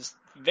 which is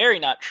very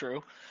not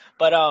true.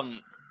 But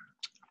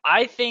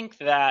I think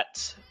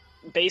that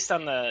based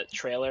on the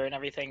trailer and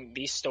everything,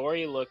 the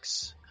story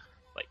looks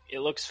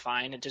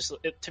fine.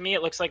 To me,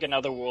 it looks like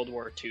another World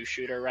War II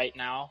shooter right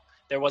now.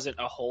 There wasn't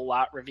a whole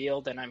lot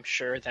revealed, and I'm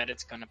sure that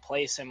it's going to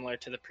play similar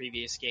to the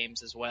previous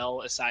games as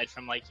well, aside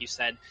from, like you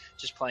said,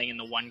 just playing in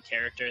the one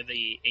character,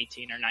 the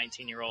 18 or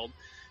 19-year-old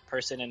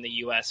person in the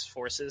U.S.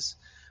 forces.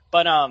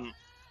 But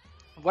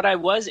what I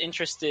was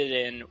interested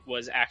in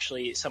was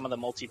actually some of the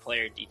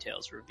multiplayer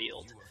details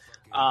revealed.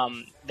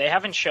 They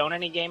haven't shown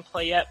any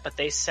gameplay yet, but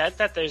they said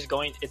that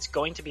it's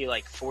going to be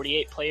like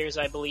 48 players,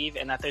 I believe,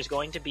 and that there's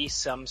going to be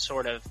some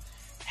sort of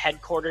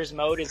headquarters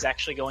mode is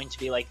actually going to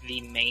be like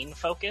the main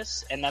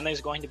focus, and then there's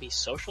going to be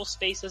social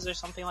spaces or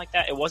something like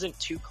that. It wasn't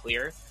too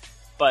clear,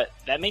 but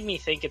that made me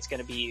think it's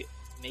going to be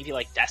maybe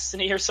like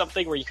Destiny or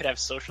something where you could have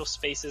social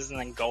spaces and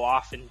then go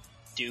off and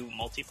do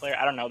multiplayer.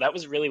 I don't know. That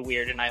was really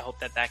weird, and I hope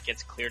that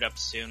gets cleared up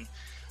soon.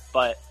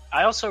 But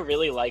I also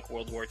really like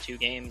World War II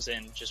games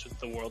and just with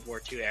the World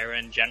War II era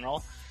in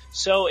general.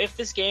 So if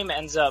this game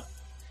ends up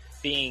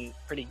being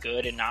pretty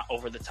good and not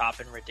over the top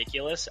and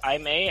ridiculous, I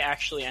may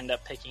actually end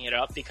up picking it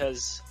up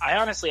because I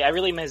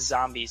really miss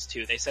zombies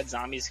too. They said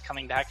zombies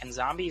coming back, and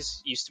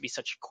zombies used to be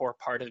such a core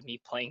part of me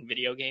playing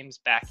video games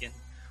back in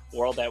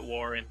World at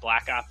War, and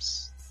Black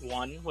Ops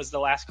 1 was the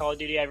last Call of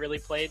Duty I really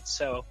played.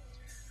 So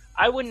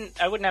I wouldn't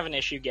have an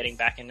issue getting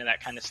back into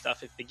that kind of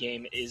stuff if the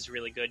game is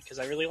really good, because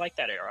I really like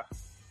that era.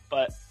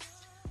 But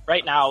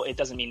right now, it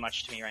doesn't mean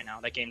much to me right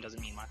now. That game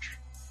doesn't mean much.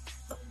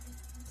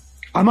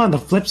 I'm on the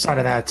flip side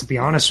of that, to be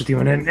honest with you,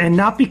 and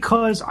not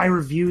because I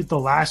reviewed the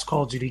last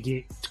Call of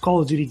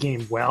Duty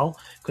game well,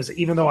 because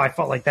even though I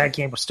felt like that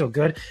game was still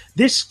good,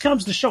 this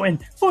comes to show.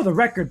 And for the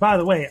record, by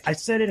the way, I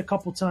said it a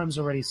couple times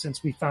already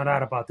since we found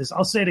out about this.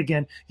 I'll say it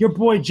again. Your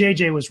boy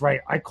JJ was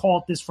right. I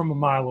called this from a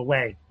mile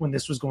away when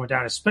this was going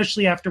down,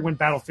 especially after when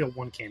Battlefield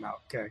 1 came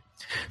out. Okay,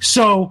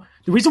 so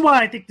the reason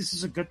why I think this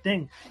is a good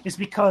thing is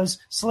because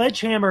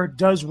Sledgehammer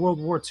does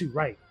World War II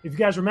right. If you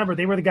guys remember,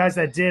 they were the guys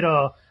that did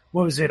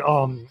was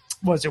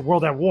it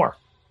World at War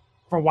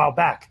for a while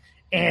back.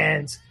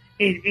 And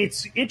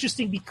it's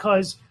interesting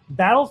because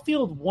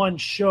Battlefield 1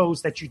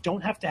 shows that you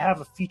don't have to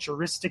have a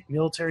futuristic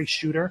military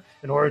shooter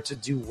in order to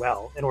do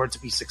well, in order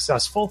to be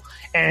successful.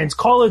 And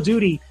Call of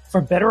Duty,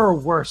 for better or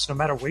worse, no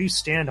matter where you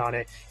stand on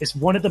it, is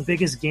one of the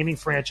biggest gaming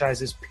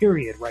franchises,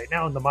 period, right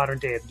now in the modern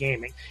day of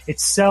gaming. It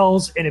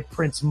sells and it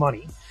prints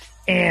money.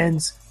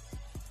 And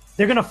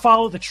they're going to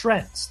follow the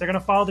trends. They're going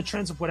to follow the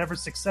trends of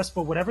whatever's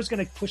successful, whatever's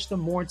going to push them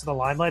more into the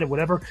limelight, and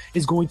whatever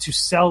is going to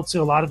sell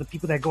to a lot of the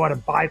people that go out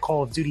and buy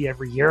Call of Duty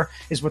every year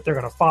is what they're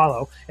going to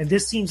follow. And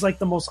this seems like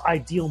the most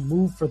ideal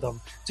move for them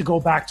to go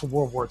back to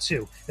World War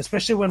II,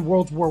 especially when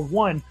World War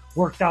I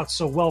worked out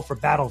so well for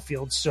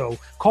Battlefield. So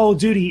Call of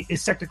Duty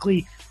is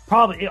technically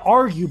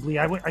arguably,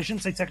 I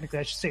shouldn't say technically,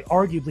 I should say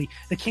arguably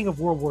the king of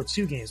World War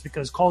II games,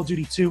 because Call of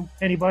Duty 2,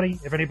 if anybody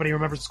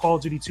remembers Call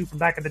of Duty 2 from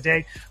back in the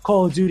day,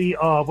 Call of Duty,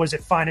 was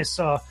it Finest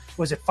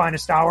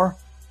Hour?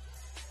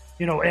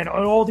 And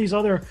all these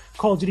other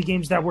Call of Duty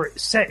games that were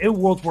set in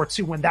World War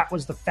II when that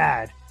was the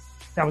fad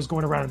that was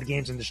going around in the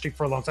games industry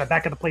for a long time,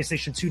 back in the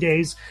PlayStation 2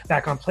 days,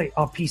 back on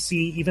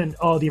PC, even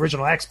the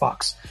original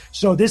Xbox.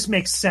 So this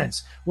makes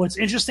sense. What's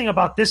interesting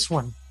about this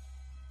one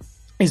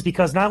is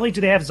because not only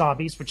do they have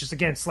zombies, which is,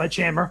 again,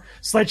 Sledgehammer.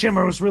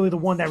 Sledgehammer was really the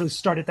one that really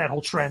started that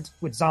whole trend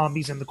with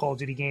zombies in the Call of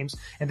Duty games,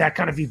 and that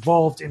kind of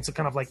evolved into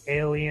kind of like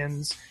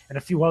Aliens and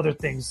a few other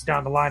things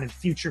down the line in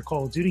future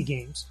Call of Duty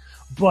games.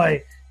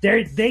 But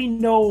they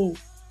know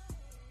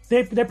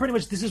they're pretty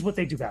much, this is what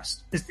they do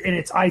best, and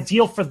it's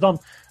ideal for them,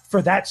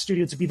 for that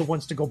studio to be the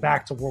ones to go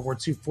back to World War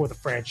II for the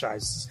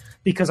franchises,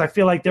 because I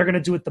feel like they're going to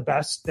do it the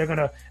best. They're going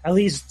to at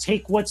least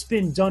take what's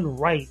been done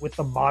right with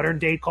the modern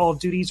day Call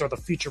of Duties or the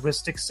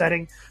futuristic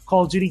setting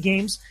Call of Duty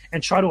games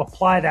and try to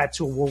apply that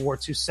to a World War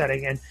II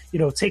setting, and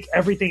take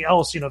everything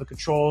else, the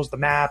controls, the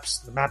maps,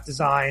 the map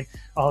design,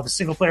 the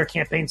single player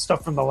campaign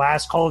stuff from the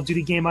last Call of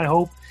Duty game, I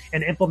hope,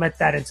 and implement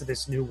that into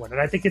this new one.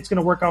 And I think it's going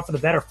to work out for the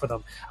better for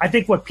them. I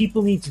think what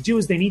people need to do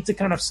is they need to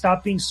kind of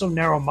stop being so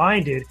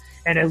narrow-minded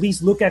and at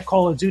least look at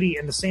Call of Duty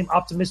in the same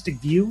optimistic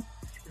view,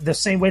 the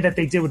same way that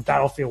they did with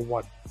Battlefield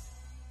 1.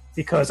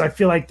 Because I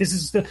feel like this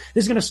is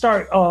going to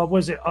start,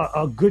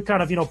 a good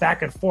kind of,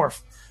 back and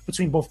forth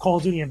between both Call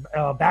of Duty and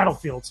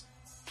Battlefields,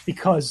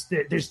 because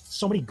there's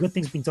so many good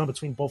things being done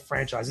between both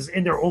franchises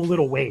in their own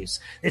little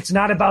ways. It's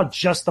not about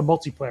just the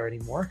multiplayer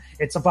anymore.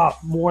 It's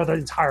about more the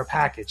entire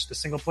package, the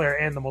single player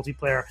and the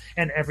multiplayer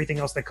and everything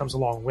else that comes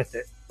along with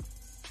it.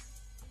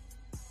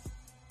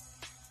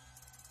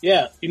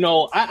 Yeah,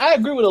 I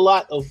agree with a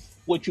lot of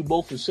what you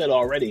both have said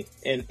already.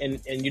 And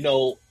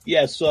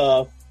yes,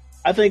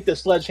 I think that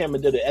Sledgehammer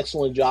did an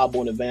excellent job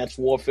on Advanced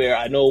Warfare.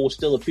 I know it was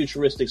still a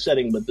futuristic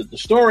setting, but the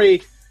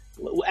story,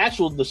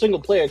 the single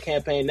player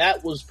campaign,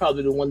 that was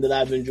probably the one that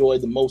I've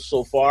enjoyed the most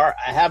so far.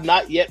 I have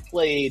not yet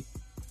played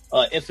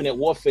Infinite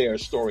Warfare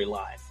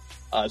storyline,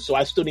 so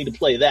I still need to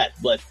play that.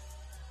 But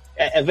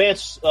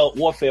Advanced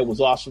Warfare was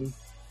awesome.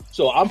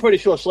 So I'm pretty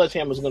sure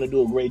Sledgehammer is going to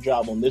do a great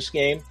job on this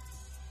game.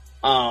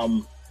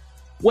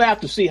 We'll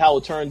have to see how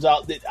it turns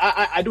out.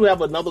 I do have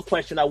another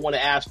question I want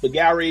to ask, but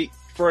Gary,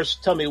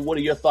 first, tell me, what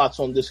are your thoughts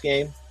on this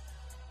game?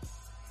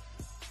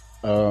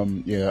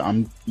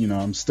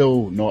 I'm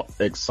still not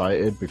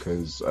excited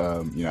because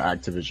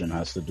Activision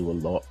has to do a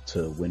lot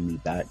to win me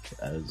back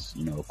as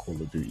a Call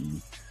of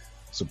Duty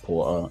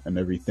supporter and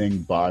everything.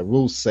 But I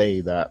will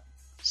say that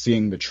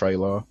seeing the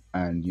trailer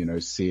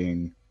and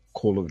seeing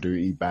Call of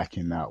Duty back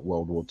in that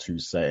World War II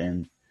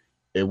setting,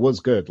 it was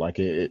good. Like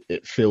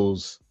it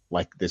feels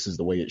like this is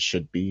the way it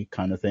should be,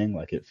 kind of thing.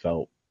 Like it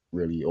felt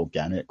really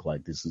organic.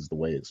 Like this is the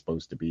way it's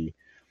supposed to be.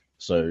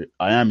 So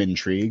I am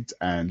intrigued,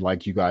 and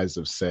like you guys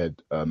have said,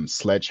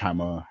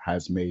 Sledgehammer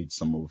has made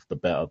some of the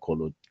better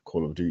Call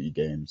of Duty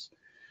games.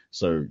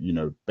 So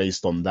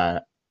based on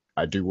that,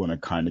 I do want to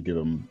kind of give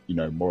them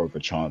more of a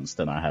chance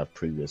than I have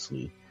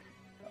previously.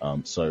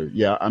 So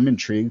yeah, I'm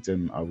intrigued,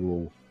 and I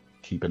will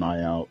keep an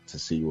eye out to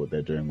see what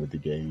they're doing with the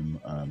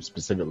game,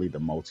 specifically the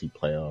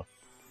multiplayer,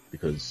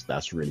 because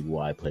that's really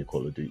what I play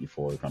Call of Duty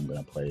for. If I'm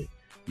going to play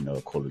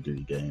a Call of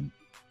Duty game,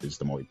 is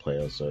the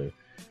multiplayer. So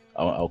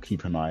I'll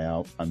keep an eye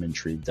out. I'm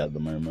intrigued at the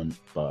moment,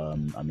 but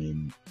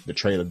the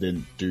trailer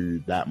didn't do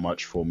that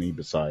much for me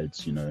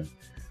besides,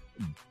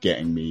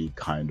 getting me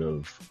kind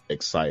of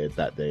excited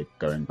that they're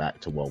going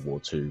back to World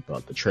War II.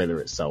 But the trailer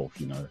itself,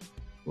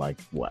 like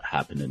what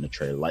happened in the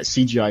trailer, like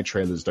CGI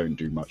trailers don't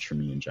do much for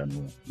me in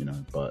general,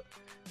 but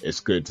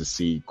it's good to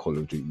see Call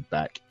of Duty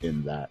back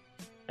in that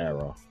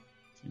era,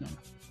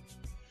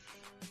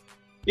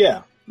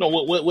 Yeah,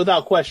 no,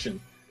 without question.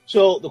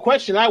 So the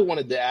question I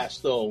wanted to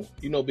ask, though,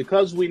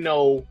 because we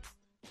know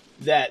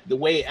that the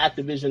way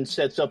Activision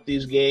sets up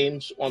these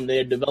games on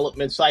their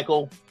development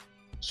cycle,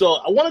 so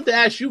I wanted to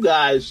ask you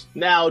guys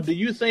now, do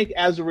you think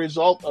as a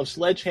result of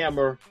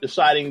Sledgehammer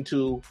deciding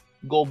to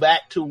go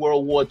back to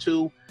World War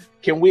II,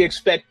 can we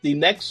expect the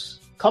next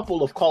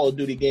couple of Call of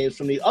Duty games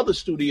from the other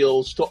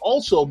studios to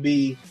also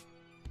be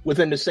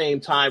within the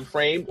same time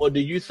frame? Or do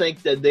you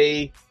think that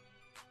they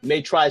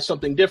may try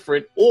something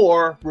different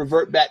or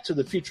revert back to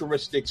the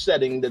futuristic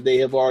setting that they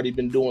have already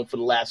been doing for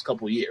the last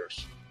couple of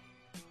years?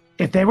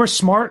 If they were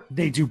smart,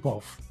 they do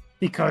both.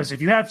 Because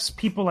if you have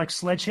people like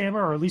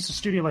Sledgehammer, or at least a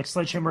studio like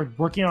Sledgehammer,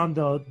 working on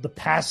the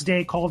past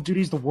day Call of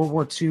Duties, the World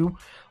War II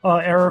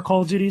era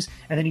Call of Duties,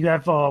 and then you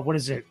have,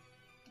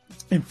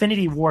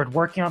 Infinity Ward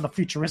working on the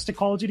futuristic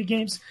Call of Duty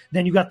games,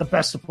 then you got the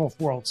best of both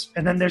worlds.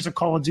 And then there's a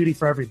Call of Duty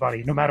for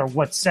everybody, no matter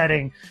what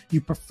setting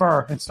you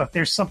prefer and stuff.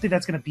 There's something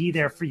that's going to be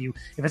there for you.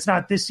 If it's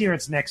not this year,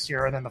 it's next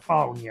year, and then the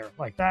following year.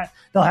 Like that,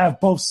 they'll have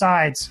both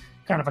sides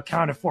kind of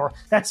accounted for.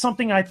 That's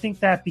something I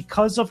think that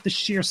because of the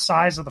sheer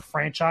size of the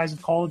franchise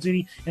of Call of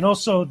Duty, and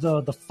also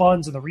the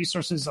funds and the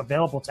resources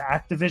available to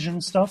Activision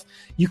and stuff,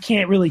 you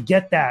can't really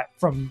get that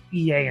from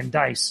EA and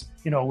DICE,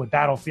 with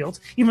Battlefield,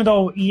 even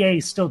though EA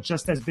is still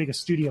just as big a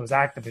studio as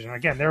Activision.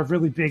 Again, they're a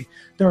really big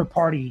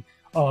third-party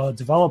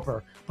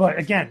developer. But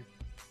again,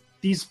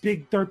 these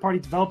big third-party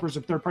developers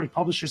or third-party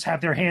publishers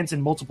have their hands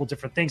in multiple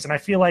different things. And I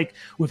feel like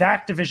with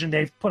Activision,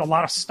 they've put a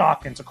lot of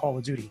stock into Call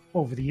of Duty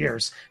over the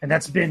years. And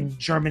that's been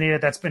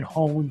germinated, that's been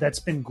honed, that's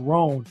been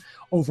grown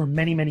over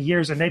many, many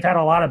years. And they've had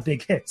a lot of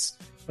big hits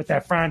with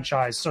that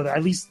franchise. So that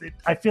at least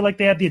I feel like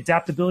they have the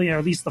adaptability, or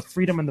at least the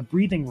freedom and the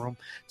breathing room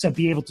to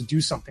be able to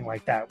do something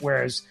like that,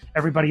 whereas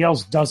everybody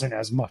else doesn't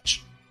as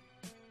much.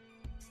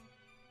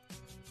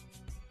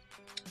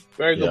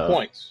 Very good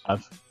points.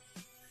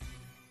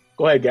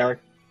 Go ahead, Gary.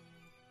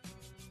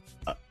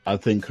 I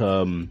think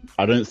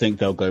I don't think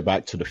they'll go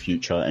back to the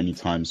future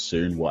anytime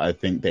soon. What I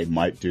think they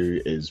might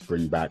do is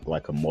bring back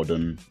like a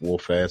modern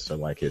warfare, so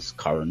like it's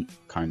current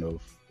kind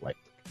of like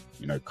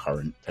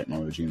current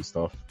technology and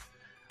stuff.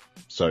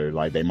 So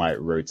like they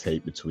might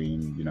rotate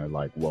between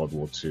like World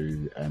War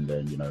II and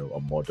then a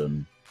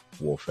modern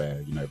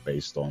warfare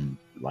based on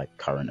like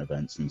current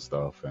events and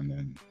stuff, and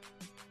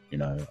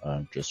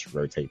then just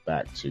rotate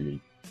back to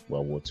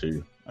World War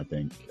II. I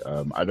think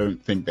I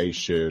don't think they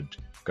should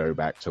go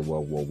back to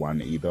World War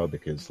One either,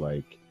 because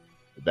like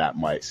that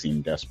might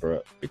seem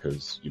desperate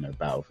because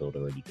Battlefield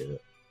already did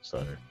it.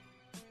 So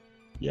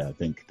yeah, I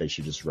think they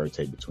should just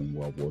rotate between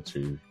World War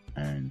II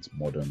and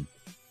modern.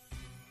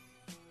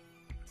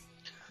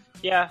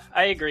 Yeah,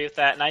 I agree with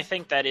that, and I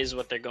think that is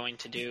what they're going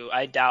to do.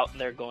 I doubt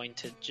they're going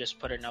to just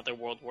put another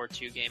World War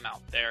II game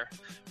out there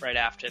right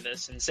after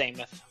this, and same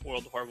with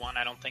World War I.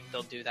 I don't think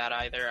they'll do that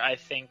either. I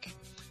think,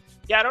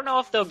 I don't know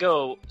if they'll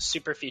go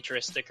super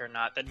futuristic or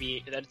not.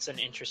 That's an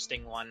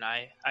interesting one.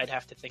 I'd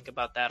have to think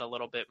about that a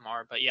little bit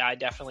more, but yeah, I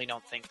definitely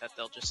don't think that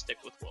they'll just stick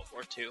with World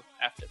War II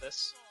after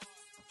this.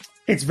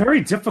 It's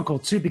very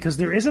difficult too, because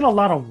there isn't a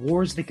lot of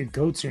wars they could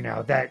go to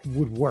now that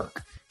would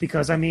work.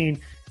 Because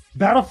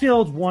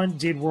Battlefield 1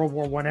 did World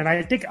War One, and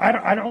I think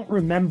I don't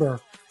remember,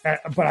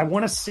 but I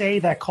want to say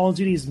that Call of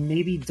Duty has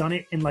maybe done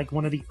it in like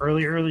one of the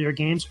earlier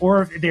games,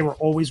 or if they were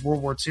always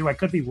World War II. I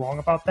could be wrong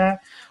about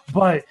that,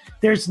 but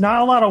there's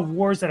not a lot of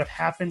wars that have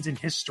happened in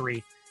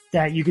history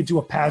that you could do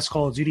a past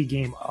Call of Duty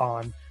game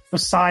on,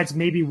 besides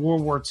maybe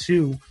World War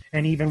II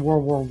and even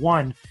World War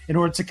One, in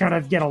order to kind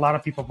of get a lot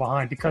of people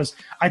behind. Because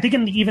I think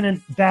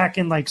back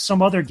in like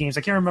some other games,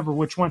 I can't remember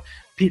which one,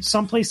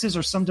 some places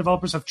or some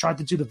developers have tried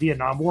to do the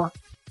Vietnam War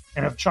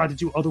and have tried to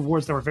do other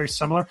wars that were very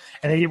similar,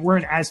 and they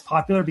weren't as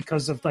popular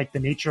because of like the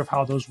nature of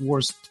how those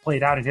wars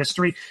played out in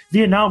history.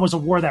 Vietnam was a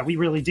war that we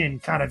really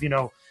didn't kind of,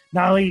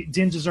 not only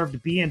didn't deserve to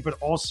be in, but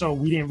also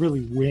we didn't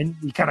really win.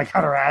 We kind of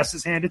got our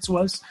asses handed to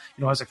us,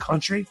 as a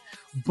country.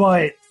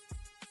 But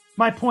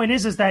my point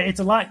is that it's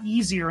a lot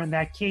easier in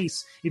that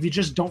case if you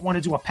just don't want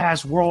to do a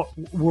past world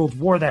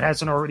war that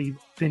hasn't already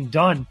been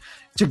done,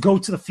 to go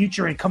to the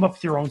future and come up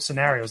with your own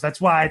scenarios.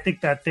 That's why I think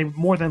that they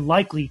more than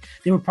likely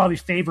they would probably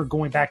favor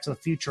going back to the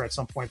future at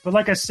some point. But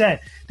like I said,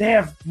 they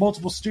have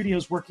multiple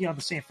studios working on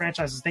the same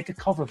franchises. They could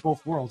cover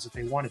both worlds if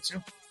they wanted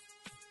to.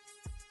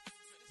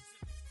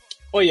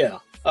 Oh yeah.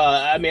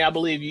 I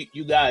believe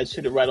you guys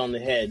hit it right on the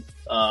head.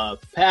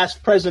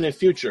 Past, present, and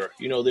future.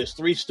 There's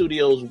 3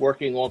 studios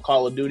working on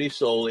Call of Duty.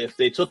 So if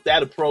they took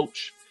that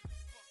approach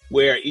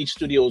where each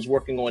studio is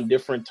working on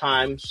different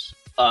times,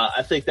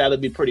 I think that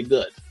would be pretty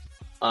good.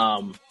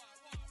 But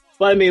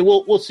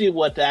we'll see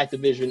what the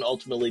Activision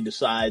ultimately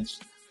decides.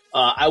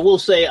 I will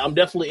say I'm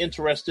definitely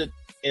interested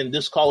in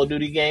this Call of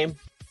Duty game,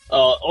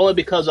 only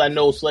because I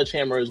know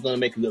Sledgehammer is going to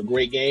make a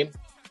great game.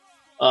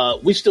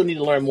 We still need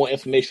to learn more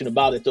information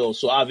about it, though.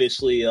 So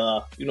obviously,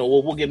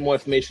 we'll get more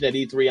information at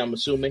E3, I'm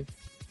assuming.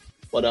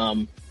 But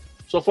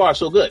so far,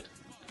 so good.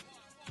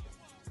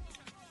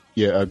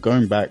 Yeah,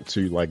 going back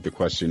to like the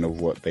question of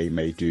what they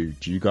may do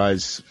you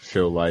guys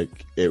feel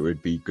like it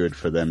would be good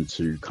for them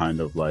to kind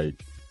of like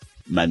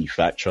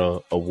manufacture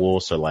a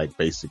war? So like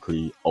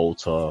basically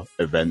alter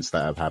events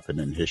that have happened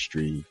in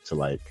history to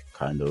like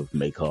kind of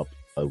make up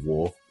a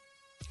war?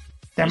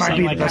 That might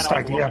be like the best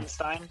kind of idea.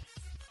 Wolfenstein?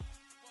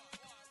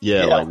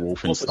 Yeah, like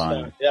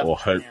Wolfenstein yeah. or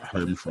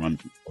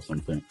Homefront or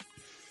something.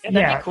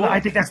 Yeah, cool.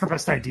 I think that's the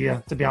best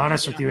idea, to be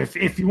honest with you.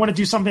 If you want to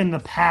do something in the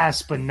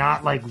past but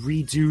not like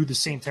redo the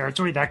same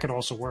territory, that could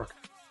also work.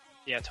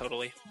 Yeah,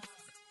 totally.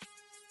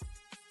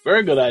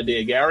 Very good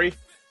idea, Gary.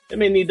 They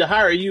may need to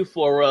hire you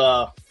for,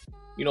 on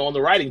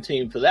the writing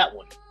team for that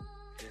one.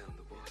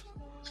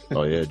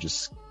 Oh yeah,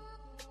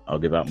 I'll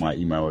give out my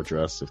email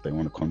address if they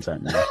want to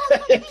contact me.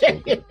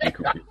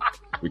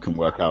 We can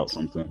work out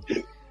something.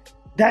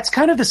 That's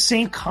kind of the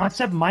same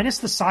concept, minus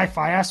the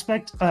sci-fi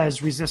aspect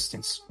as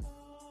Resistance,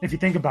 if you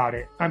think about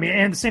it.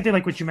 And the same thing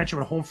like what you mentioned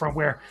with Homefront,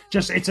 where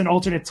just it's an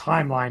alternate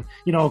timeline,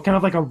 kind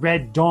of like a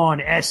Red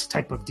Dawn-esque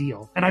type of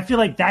deal. And I feel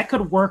like that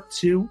could work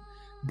too.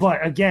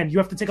 But again, you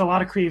have to take a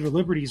lot of creative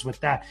liberties with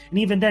that. And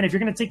even then, if you're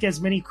going to take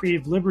as many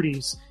creative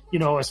liberties,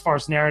 as far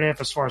as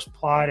narrative, as far as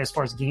plot, as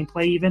far as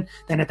gameplay even,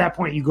 then at that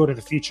point you go to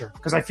the future.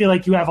 Because I feel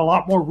like you have a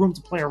lot more room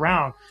to play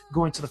around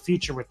going to the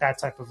future with that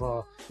type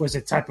of,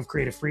 type of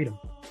creative freedom.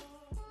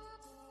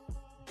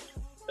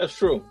 That's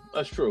true.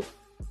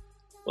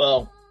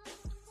 Well,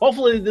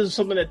 hopefully this is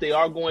something that they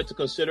are going to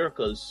consider,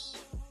 because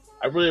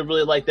I really,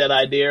 really like that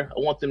idea. I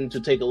want them to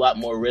take a lot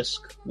more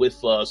risk with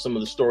some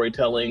of the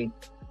storytelling,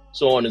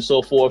 so on and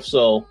so forth.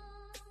 So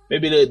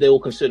maybe they will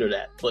consider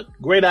that. But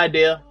great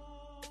idea.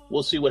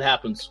 We'll see what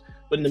happens.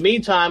 But in the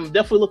meantime, I'm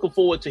definitely looking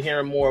forward to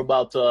hearing more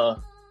about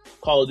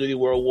Call of Duty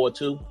World War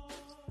II.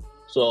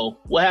 So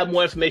we'll have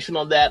more information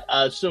on that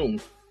soon.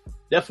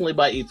 Definitely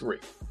by E3.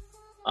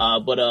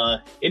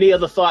 But any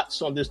other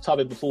thoughts on this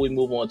topic before we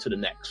move on to the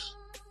next?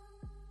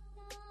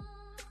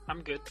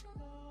 I'm good.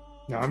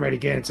 No, I'm ready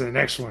to get into the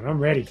next one. I'm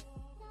ready.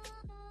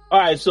 All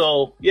right,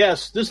 so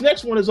yes, this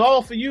next one is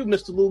all for you,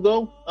 Mr.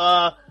 Lugo.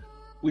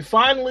 We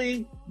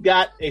finally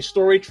got a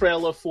story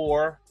trailer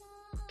for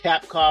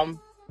Capcom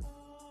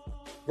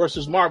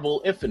versus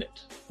Marvel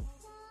Infinite,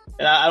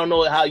 and I don't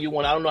know how you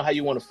want. I don't know how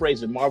you want to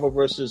phrase it: Marvel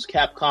versus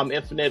Capcom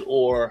Infinite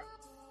or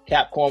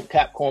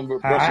Capcom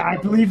versus. I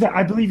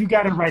believe you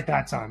got it right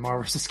that time.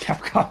 Marvel versus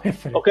Capcom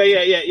Infinite.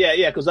 Okay,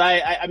 yeah. Because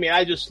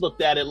I just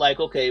looked at it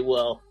like, okay,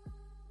 well,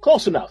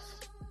 close enough.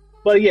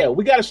 But yeah,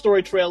 we got a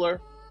story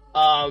trailer.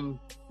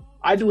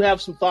 I do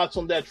have some thoughts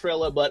on that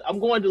trailer, but I'm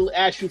going to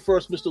ask you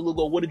first, Mr.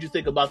 Lugo, what did you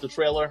think about the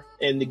trailer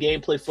and the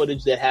gameplay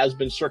footage that has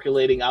been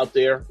circulating out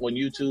there on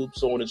YouTube,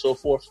 so on and so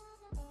forth?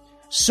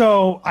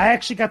 So I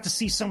actually got to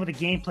see some of the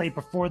gameplay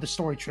before the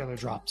story trailer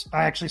dropped.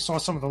 I actually saw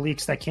some of the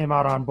leaks that came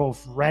out on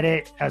both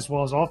Reddit as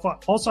well as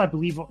also I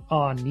believe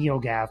on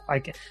NeoGAF. I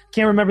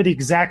can't remember the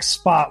exact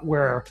spot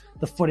where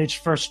the footage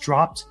first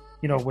dropped,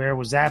 where it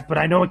was at, but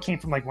I know it came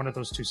from like one of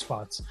those two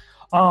spots.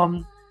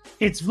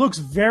 It looks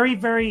very,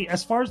 very,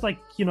 as far as like,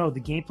 the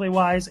gameplay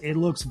wise, it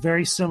looks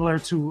very similar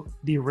to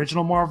the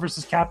original Marvel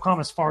vs. Capcom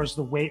as far as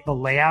the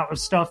layout of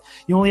stuff.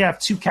 You only have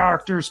 2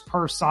 characters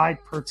per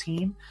side per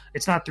team.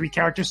 It's not 3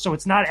 characters, so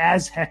it's not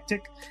as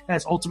hectic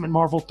as Ultimate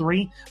Marvel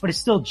 3, but it's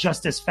still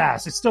just as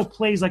fast. It still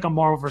plays like a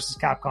Marvel vs.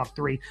 Capcom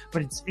 3,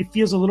 but it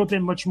feels a little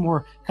bit much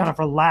more kind of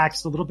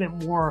relaxed, a little bit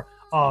more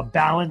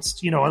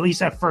balanced, at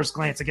least at first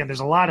glance. Again, there's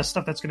a lot of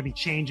stuff that's going to be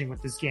changing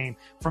with this game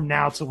from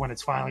now to when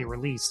it's finally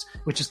released,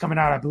 which is coming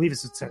out, I believe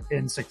it's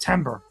in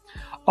September.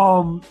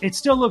 It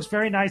still looks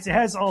very nice. It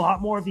has a lot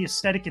more of the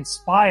aesthetic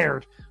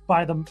inspired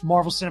by the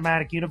Marvel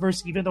Cinematic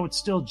Universe, even though it's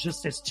still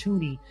just as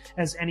toony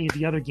as any of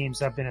the other games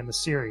that have been in the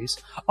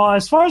series.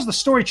 As far as the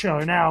story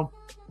trailer now,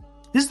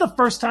 this is the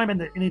first time in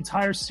the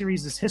entire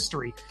series'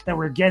 history that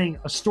we're getting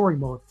a story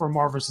mode for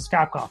Marvel vs.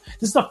 Capcom.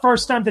 This is the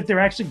first time that they're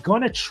actually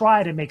going to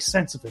try to make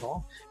sense of it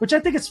all, which I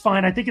think is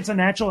fine. I think it's a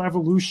natural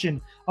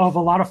evolution of a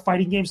lot of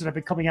fighting games that have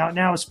been coming out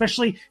now,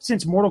 especially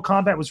since Mortal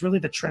Kombat was really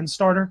the trend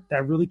starter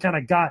that really kind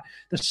of got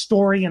the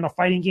story and the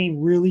fighting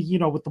game really,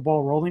 with the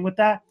ball rolling with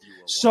that.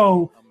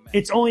 So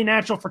it's only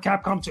natural for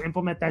Capcom to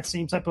implement that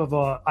same type of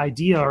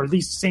idea, or at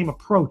least same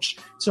approach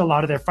to a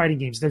lot of their fighting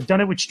games. They've done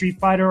it with Street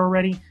Fighter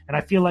already, and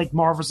I feel like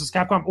Marvel vs.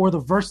 Capcom, or the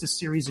Versus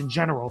series in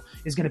general,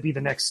 is going to be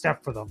the next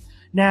step for them.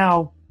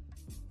 Now,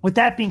 with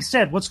that being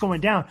said, what's going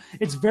down?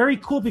 It's very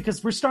cool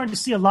because we're starting to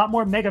see a lot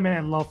more Mega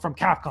Man love from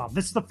Capcom.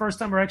 This is the first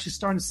time we're actually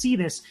starting to see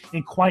this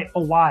in quite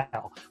a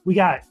while. We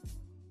got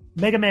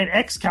Mega Man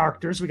X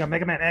characters. We got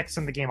Mega Man X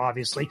in the game,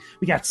 obviously.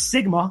 We got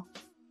Sigma,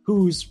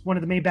 who's one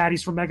of the main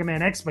baddies for Mega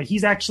Man X, but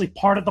he's actually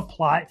part of the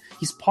plot.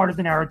 He's part of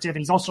the narrative, and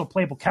he's also a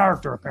playable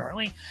character,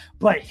 apparently.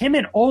 But him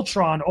and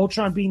Ultron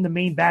being the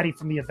main baddie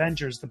from the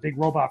Avengers, the big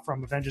robot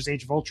from Avengers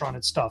Age of Ultron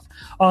and stuff,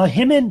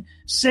 him and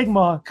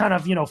Sigma kind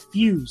of,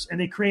 fuse, and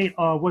they create,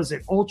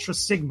 Ultra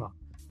Sigma.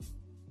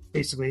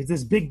 Basically, it's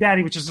this big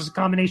baddie, which is just a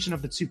combination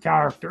of the 2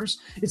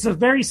 characters. It's the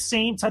very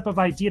same type of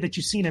idea that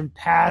you've seen in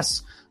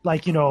past,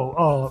 like,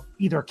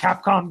 either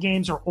Capcom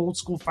games or old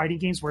school fighting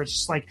games, where it's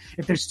just like,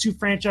 if there's 2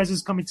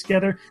 franchises coming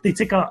together, they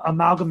take a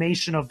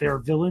amalgamation of their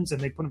villains and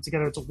they put them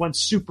together into one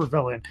super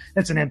villain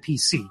that's an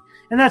NPC.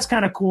 And that's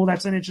kind of cool.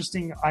 That's an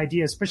interesting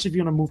idea, especially if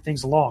you want to move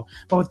things along.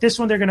 But with this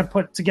one, they're going to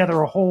put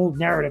together a whole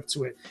narrative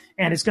to it.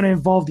 And it's going to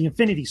involve the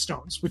Infinity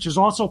Stones, which is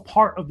also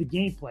part of the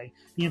gameplay.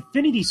 The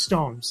Infinity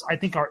Stones, I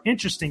think, are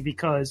interesting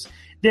because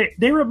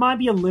they remind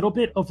me a little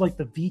bit of like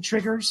the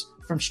V-triggers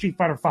from Street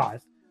Fighter V,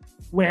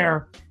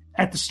 where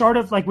at the start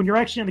of, like, when you're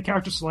actually on the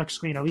character select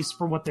screen, at least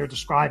from what they're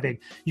describing,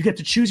 you get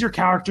to choose your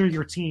character,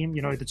 your team,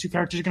 the 2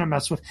 characters you're going to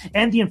mess with,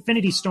 and the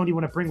Infinity Stone you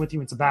want to bring with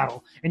you into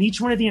battle. And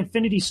each one of the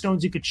Infinity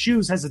Stones you could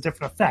choose has a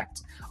different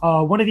effect.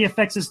 One of the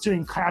effects is to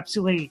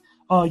encapsulate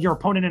your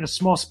opponent in a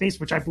small space,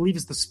 which I believe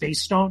is the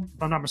Space Stone,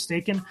 if I'm not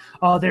mistaken.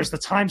 There's the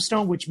Time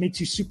Stone, which makes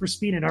you super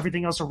speed and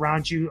everything else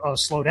around you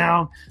slow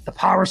down. The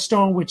Power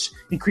Stone, which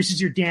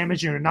increases your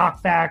damage and your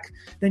knockback.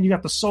 Then you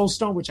got the Soul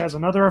Stone, which has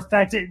another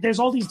effect. There's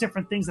all these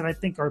different things that I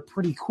think are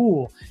pretty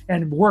cool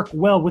and work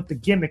well with the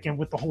gimmick and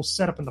with the whole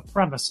setup and the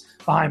premise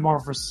behind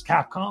Marvel vs.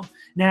 Capcom.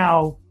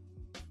 Now,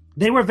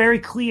 they were very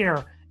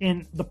clear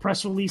in the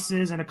press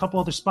releases and a couple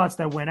other spots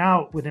that went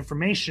out with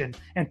information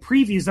and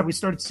previews that we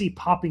started to see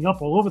popping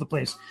up all over the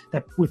place,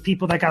 that with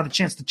people that got the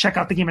chance to check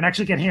out the game and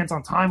actually get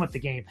hands-on time with the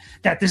game,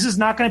 that this is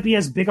not going to be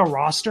as big a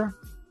roster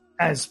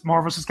as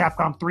Marvel vs.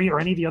 Capcom 3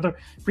 or any of the other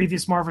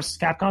previous Marvel vs.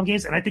 Capcom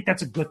games. And I think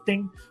that's a good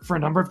thing for a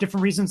number of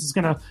different reasons. It's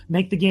going to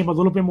make the game a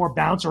little bit more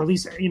balanced, or at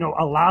least,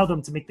 allow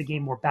them to make the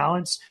game more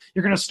balanced.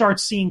 You're going to start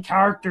seeing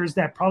characters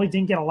that probably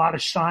didn't get a lot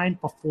of shine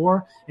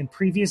before in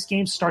previous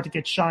games start to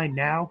get shine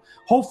now.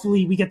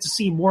 Hopefully we get to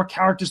see more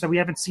characters that we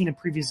haven't seen in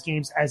previous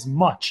games as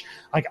much.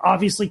 Like,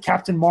 obviously,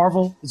 Captain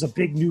Marvel is a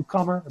big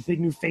newcomer, a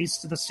big new face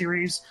to the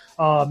series.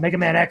 Mega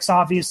Man X,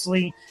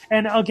 obviously.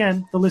 And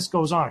again, the list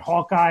goes on.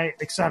 Hawkeye,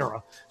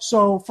 etc.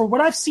 So for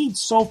what I've seen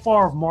so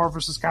far of Marvel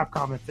vs.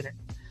 Capcom Infinite,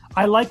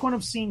 I like what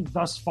I'm seeing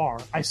thus far.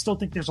 I still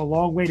think there's a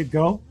long way to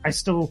go. I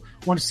still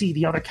want to see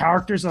the other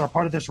characters that are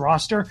part of this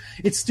roster.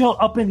 It's still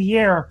up in the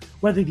air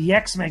whether the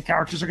X-Men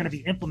characters are going to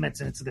be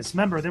implemented into this.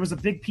 Remember, there was a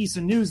big piece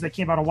of news that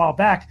came out a while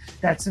back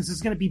that since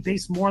it's going to be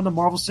based more on the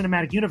Marvel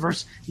Cinematic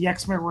Universe, the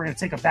X-Men were going to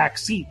take a back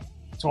seat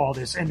to all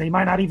this, and they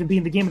might not even be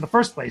in the game in the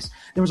first place.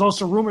 There was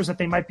also rumors that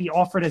they might be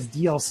offered as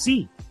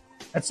DLC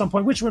at some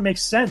point, which would make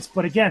sense.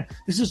 But again,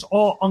 this is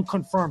all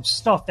unconfirmed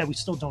stuff that we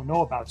still don't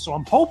know about. So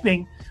I'm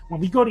hoping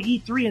when we go to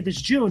E3 in this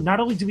June, not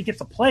only do we get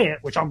to play it,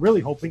 which I'm really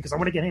hoping because I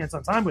want to get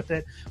hands-on time with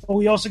it, but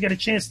we also get a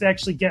chance to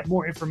actually get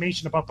more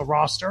information about the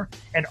roster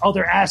and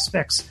other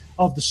aspects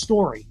of the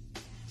story,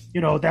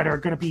 that are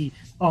going to be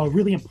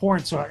really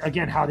important to,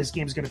 again, how this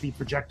game is going to be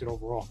projected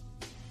overall.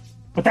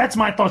 But that's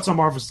my thoughts on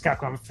Marvel vs.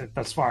 Capcom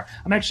thus far.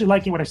 I'm actually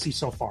liking what I see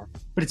so far,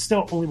 but it's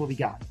still only what we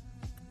got.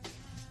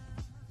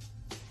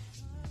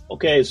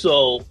 Okay,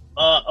 so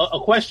a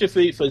question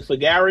for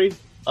Gary.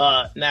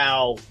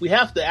 Now, we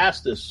have to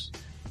ask this.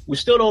 We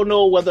still don't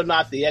know whether or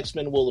not the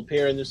X-Men will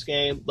appear in this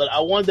game, but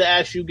I wanted to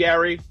ask you,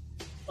 Gary,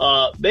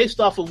 based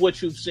off of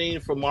what you've seen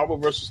from Marvel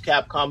vs.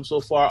 Capcom so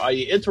far, are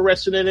you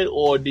interested in it,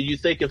 or do you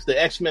think if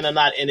the X-Men are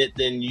not in it,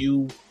 then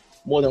you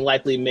more than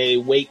likely may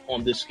wait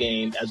on this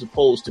game as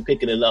opposed to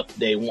picking it up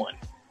day one?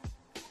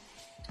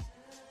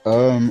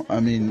 I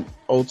mean,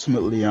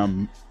 ultimately,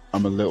 I'm a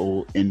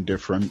little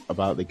indifferent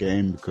about the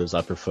game because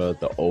I prefer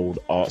the old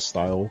art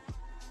style.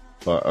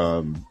 But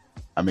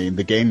I mean,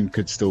 the game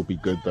could still be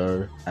good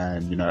though.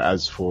 And you know,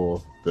 as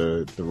for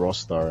the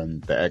roster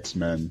and the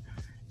X-Men,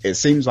 it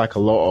seems like a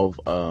lot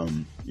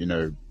of you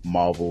know,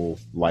 Marvel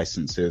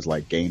licenses,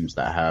 like games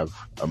that have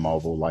a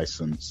Marvel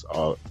license,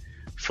 are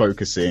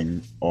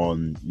focusing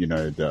on, you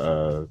know,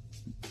 the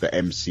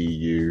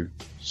MCU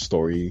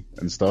story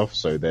and stuff.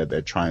 So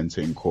they're trying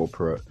to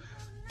incorporate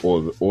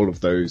all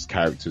of those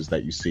characters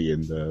that you see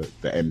in the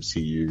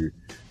MCU,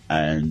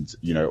 and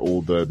you know,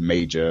 all the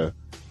major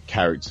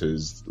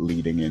characters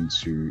leading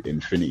into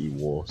Infinity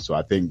War. So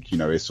I think, you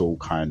know, it's all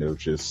kind of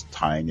just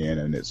tying in,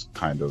 and it's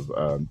kind of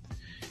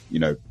you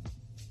know,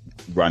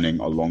 running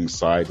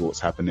alongside what's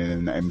happening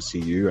in the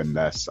MCU, and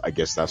I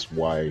guess that's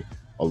why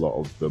a lot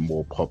of the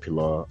more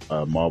popular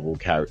Marvel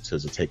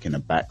characters are taking a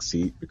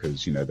backseat,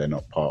 because, you know, they're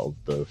not part of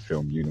the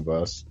film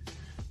universe,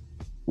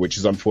 which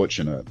is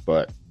unfortunate.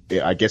 But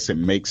I guess it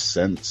makes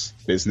sense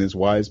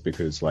business-wise,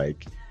 because,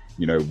 like,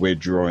 you know, we're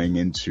drawing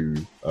into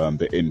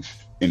the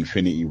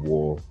Infinity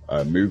War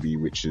movie,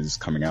 which is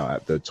coming out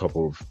at the top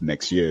of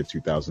next year,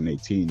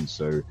 2018.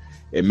 So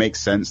it makes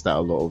sense that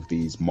a lot of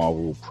these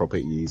Marvel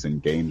properties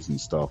and games and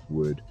stuff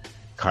would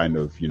kind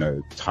of, you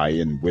know, tie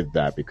in with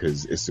that,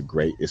 because it's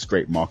great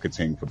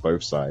marketing for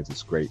both sides.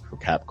 It's great for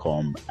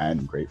Capcom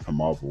and great for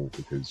Marvel,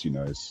 because, you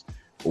know, it's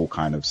all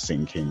kind of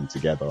syncing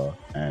together,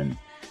 and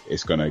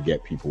it's going to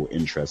get people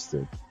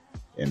interested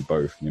in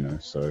both, you know.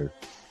 So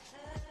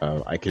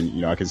I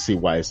can see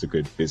why it's a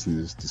good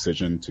business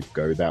decision to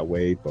go that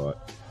way.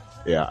 But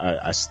yeah,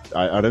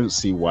 I don't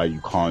see why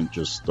you can't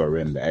just throw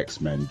in the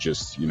X-Men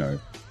just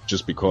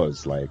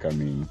because, like, I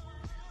mean,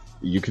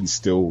 you can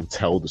still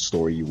tell the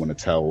story you want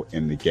to tell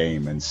in the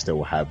game and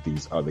still have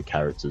these other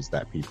characters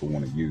that people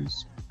want to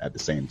use at the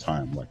same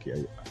time. Like,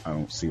 I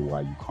don't see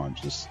why you can't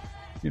just,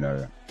 you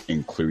know,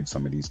 include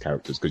some of these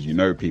characters, because, you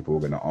know, people are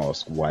going to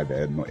ask why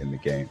they're not in the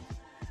game.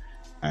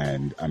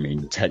 And I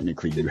mean,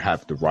 technically you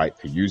have the right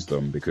to use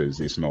them, because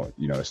it's not,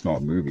 you know, it's not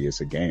a movie,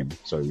 it's a game.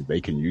 So they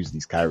can use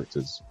these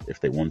characters if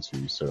they want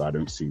to. So I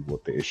don't see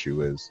what the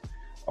issue is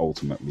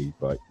ultimately.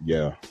 But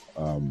yeah.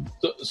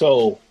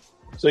 So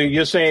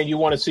you're saying you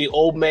want to see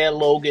Old Man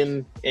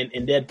Logan and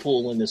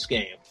Deadpool in this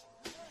game?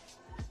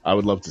 I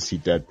would love to see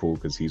Deadpool,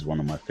 because he's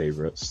one of my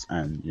favorites.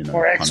 And, you know,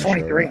 or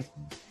X-23.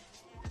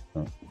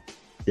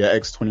 Yeah,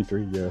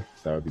 X-23. Yeah,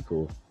 that would be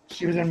cool.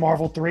 She was in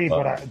Marvel 3,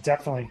 but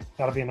definitely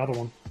that'll be another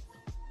one.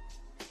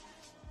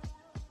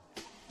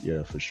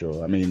 Yeah, for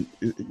sure. I mean,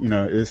 you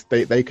know,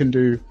 they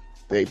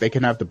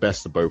can have the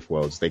best of both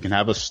worlds. They can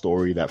have a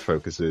story that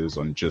focuses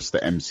on just the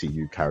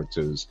MCU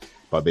characters,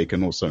 but they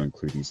can also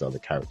include these other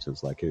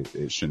characters. Like,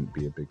 it shouldn't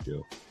be a big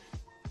deal.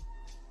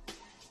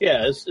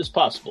 Yeah, it's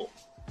possible.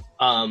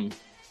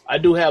 I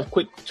do have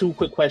two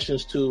quick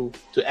questions to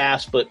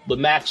ask, but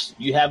Max,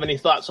 you have any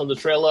thoughts on the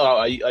trailer?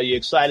 Are you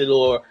excited,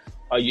 or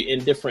are you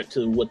indifferent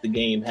to what the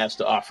game has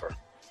to offer?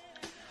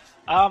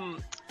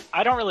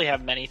 I don't really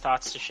have many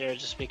thoughts to share,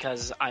 just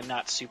because I'm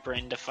not super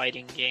into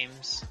fighting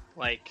games.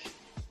 Like,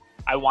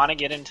 I want to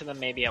get into them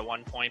maybe at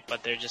one point,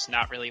 but they're just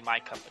not really my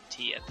cup of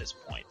tea at this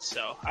point.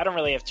 So I don't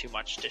really have too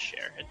much to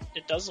share.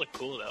 It does look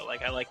cool though.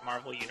 Like, I like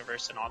Marvel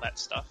Universe and all that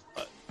stuff,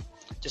 but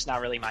just not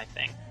really my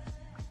thing.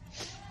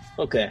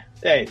 Okay.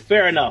 Hey,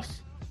 fair enough.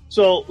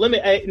 So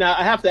now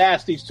I have to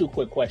ask these two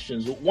quick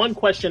questions. One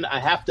question I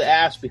have to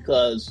ask,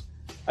 because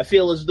I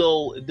feel as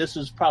though this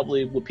is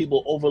probably what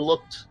people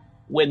overlooked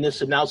when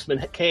this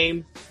announcement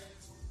came.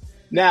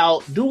 Now,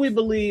 do we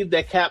believe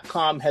that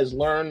Capcom has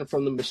learned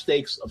from the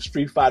mistakes of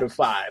Street Fighter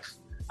V?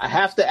 I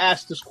have to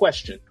ask this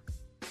question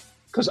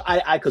because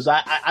I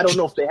don't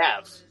know if they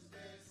have.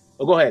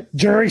 Oh, go ahead.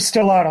 Jury's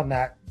still out on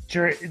that.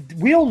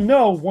 We'll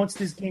know once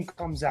this game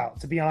comes out,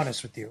 to be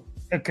honest with you,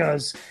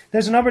 because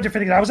there's a number of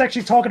different things. I was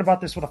actually talking about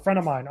this with a friend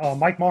of mine,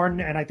 Mike Martin,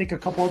 and I think a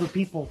couple other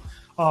people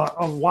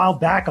a while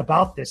back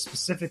about this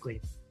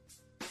specifically.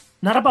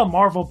 Not about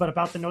Marvel, but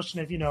about the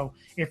notion of, you know,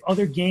 if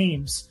other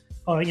games,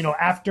 you know,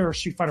 after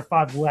Street Fighter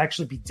V will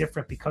actually be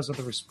different because of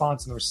the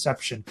response and the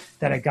reception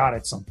that it got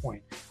at some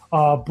point.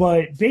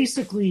 But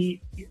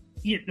basically,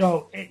 you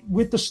know,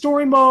 with the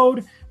story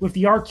mode, with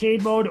the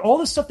arcade mode, all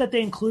the stuff that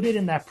they included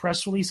in that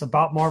press release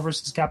about Marvel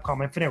vs.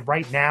 Capcom Infinite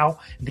right now,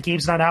 and the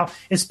game's not out,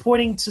 is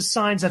pointing to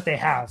signs that they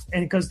have.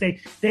 And because they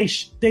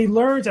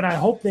learned, and I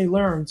hope they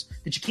learned,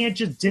 that you can't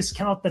just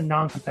discount the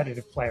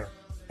non-competitive player.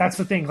 That's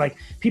the thing. Like,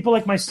 people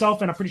like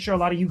myself, and I'm pretty sure a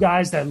lot of you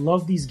guys that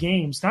love these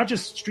games, not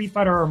just Street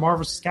Fighter or Marvel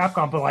vs.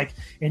 Capcom, but like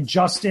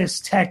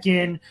Injustice,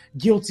 Tekken,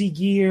 Guilty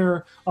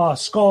Gear,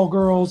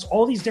 Skullgirls,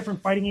 all these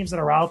different fighting games that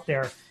are out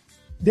there.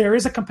 there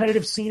is a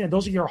competitive scene, and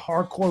those are your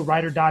hardcore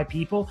ride or die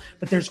people,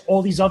 but there's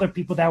all these other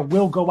people that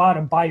will go out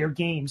and buy your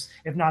games.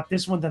 If not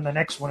this one, then the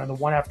next one and the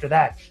one after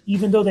that,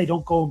 even though they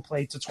don't go and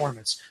play to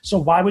tournaments. So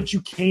why would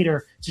you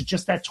cater to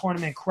just that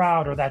tournament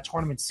crowd or that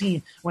tournament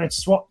scene when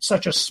it's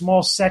such a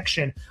small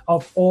section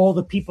of all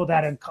the people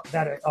that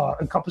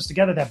encompass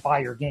together that buy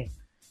your game?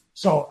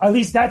 So at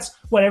least that's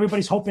what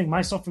everybody's hoping,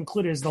 myself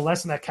included, is the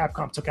lesson that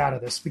Capcom took out of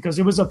this, because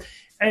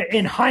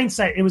in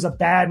hindsight, it was a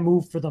bad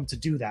move for them to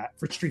do that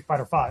for Street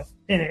Fighter V,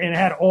 and it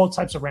had all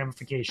types of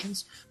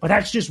ramifications. But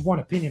that's just one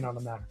opinion on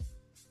the matter.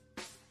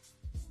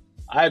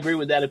 I agree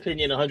with that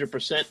opinion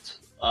 100%.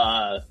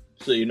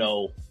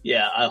 So,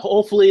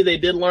 hopefully they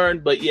did learn.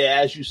 But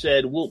yeah, as you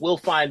said, we'll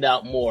find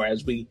out more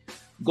as we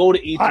go to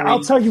E3. I'll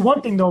tell you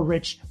one thing, though,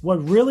 Rich.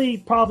 What really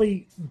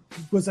probably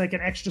was like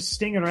an extra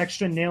sting or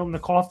extra nail in the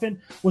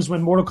coffin was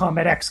when Mortal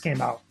Kombat X came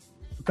out.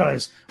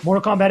 Because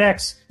Mortal Kombat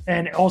X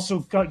and also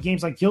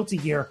games like Guilty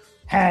Gear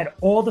had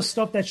all the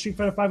stuff that Street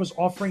Fighter V was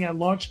offering at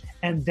launch,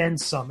 and then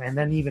some, and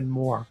then even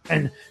more.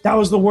 And that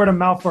was the word of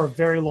mouth for a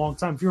very long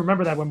time. If you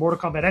remember that when Mortal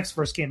Kombat X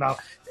first came out,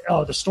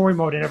 the story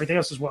mode and everything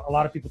else is what a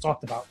lot of people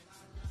talked about.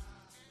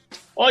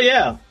 Oh,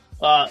 yeah.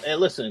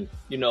 And listen,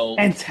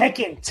 And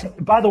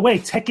Tekken, by the way,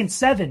 Tekken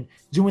 7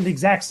 doing the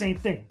exact same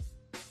thing.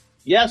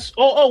 Yes.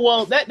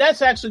 Well,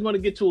 that's actually going to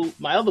get to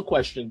my other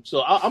question.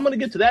 So I'm going to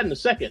get to that in a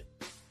second.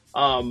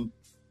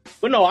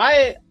 But no,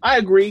 I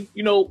agree.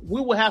 We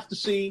will have to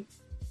see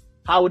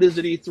how it is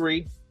at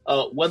E3,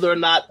 whether or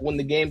not when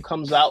the game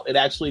comes out, it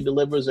actually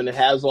delivers and it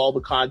has all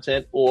the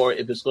content, or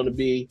if it's going to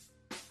be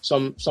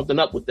something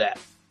up with that.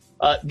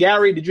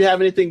 Gary, did you have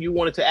anything you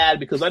wanted to add?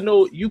 Because I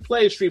know you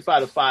played Street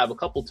Fighter V a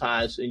couple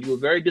times and you were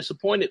very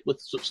disappointed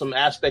with some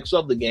aspects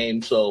of the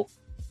game. So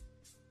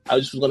I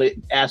just was going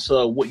to ask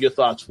what your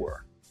thoughts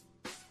were.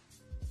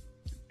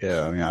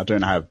 Yeah, I mean, I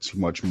don't have too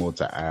much more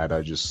to add.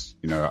 I just,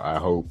 I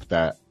hope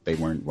that they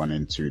won't run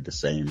into the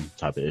same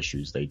type of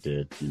issues they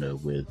did,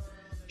 with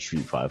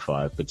Street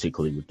Fighter V,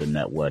 particularly with the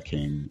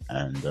networking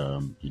and,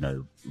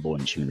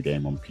 launching the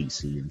game on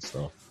PC and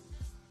stuff.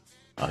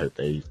 I hope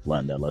they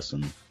learned their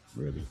lesson,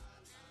 really.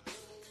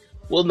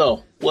 We'll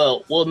know.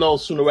 Well, we'll know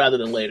sooner rather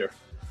than later.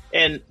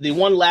 And the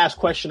one last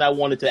question I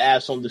wanted to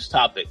ask on this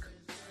topic.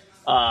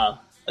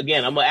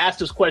 Again, I'm going to ask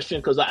this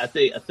question because I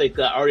think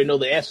I already know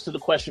the answer to the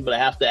question, but I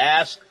have to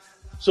ask.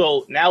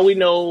 So now we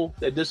know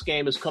that this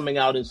game is coming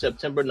out in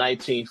September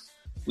 19th.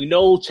 We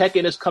know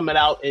Tekken is coming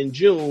out in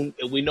June,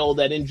 and we know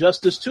that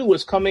Injustice 2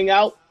 is coming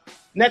out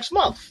next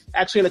month,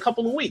 actually in a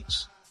couple of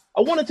weeks.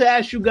 I wanted to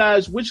ask you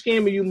guys, which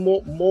game are you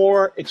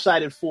more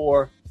excited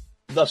for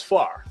thus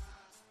far?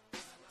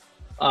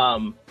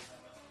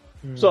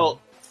 So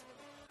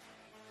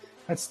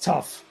that's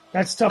tough.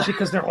 That's tough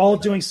because they're all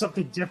doing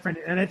something different,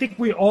 and I think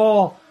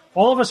all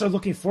of us are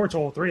looking forward to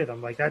all three of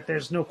them. Like that,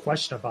 there's no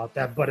question about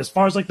that. But as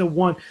far as like the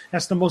one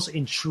that's the most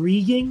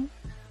intriguing,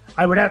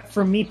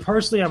 for me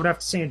personally, I would have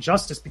to say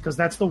Injustice, because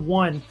that's the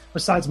one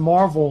besides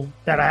Marvel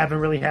that I haven't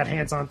really had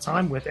hands-on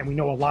time with, and we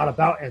know a lot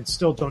about, and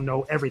still don't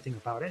know everything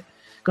about it.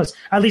 Because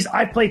at least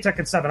I played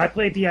Tekken 7. I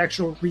played the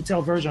actual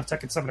retail version of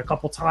Tekken 7 a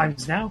couple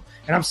times now,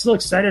 and I'm still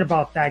excited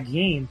about that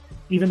game,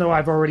 even though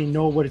I've already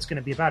know what it's going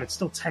to be about. It's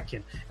still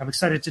Tekken. I'm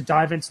excited to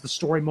dive into the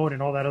story mode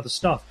and all that other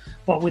stuff.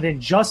 But with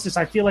Injustice,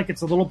 I feel like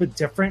it's a little bit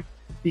different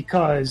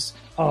because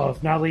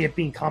of not only it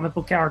being comic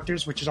book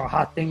characters, which is a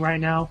hot thing right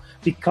now,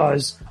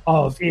 because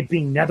of it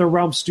being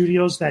NetherRealm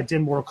Studios that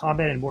did Mortal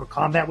Kombat, and Mortal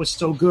Kombat was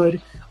so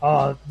good.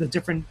 The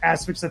different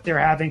aspects that they're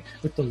having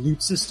with the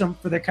loot system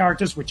for their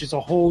characters, which is a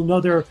whole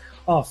nother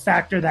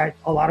factor that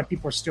a lot of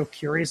people are still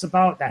curious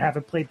about that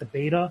haven't played the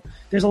beta.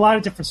 There's a lot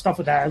of different stuff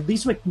with that. At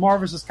least with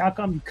Marvel vs.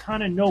 Capcom, you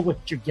kind of know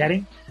what you're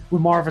getting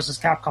with Marvel vs.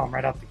 Capcom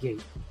right out the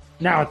gate.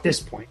 Now at this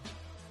point.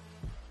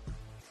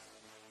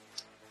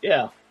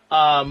 Yeah.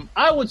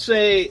 I would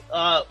say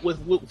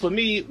for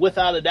me,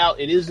 without a doubt,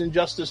 it is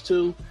Injustice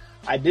 2.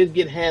 I did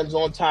get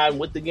hands-on time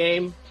with the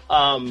game.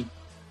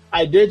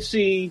 I did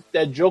see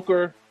that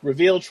Joker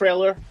reveal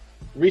trailer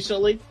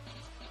recently,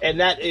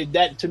 and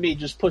that to me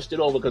just pushed it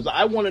over, because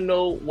I want to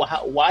know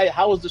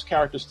how is this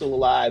character still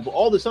alive?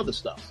 All this other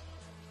stuff.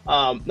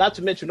 Not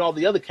to mention all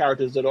the other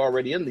characters that are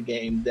already in the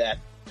game that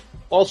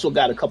also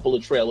got a couple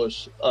of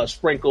trailers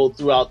sprinkled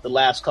throughout the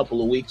last couple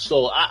of weeks.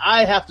 So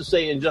I have to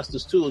say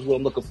Injustice 2 is what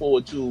I'm looking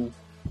forward to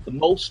the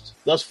most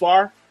thus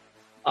far.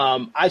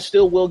 I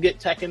still will get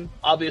Tekken,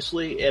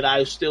 obviously, and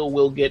I still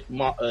will get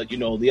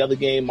the other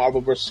game,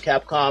 Marvel vs.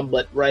 Capcom.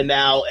 But right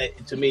now,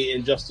 to me,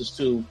 Injustice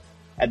 2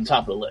 at the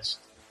top of the list.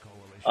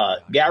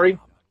 Gary?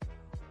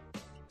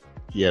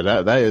 Yeah,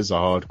 that is a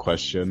hard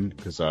question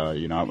because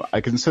I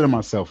consider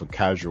myself a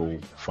casual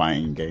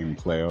fighting game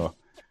player.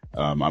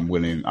 I'm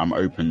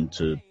open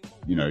to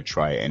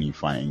try any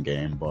fighting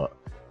game, but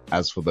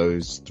as for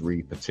those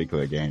three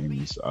particular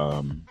games,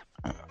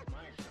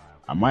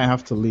 I might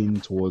have to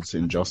lean towards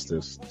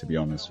Injustice, to be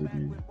honest with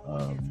you.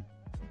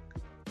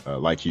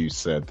 Like you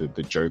said,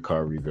 the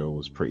Joker reveal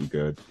was pretty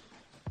good.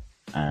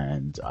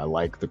 and I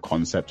like the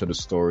concept of the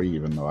story,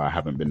 even though I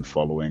haven't been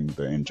following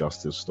the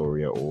Injustice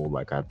story at all.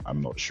 Like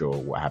I'm not sure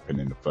what happened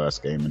in the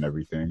first game and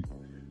everything.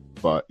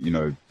 But, you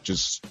know,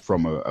 just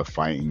from a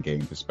fighting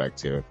game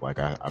perspective, like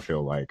I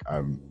feel like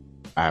I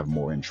have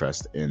more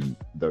interest in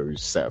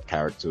those set of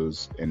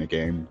characters in a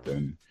game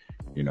than,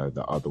 you know,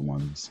 the other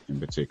ones in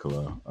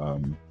particular.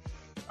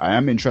 I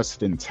am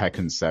interested in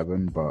Tekken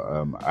 7, but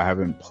I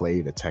haven't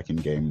played a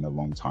Tekken game in a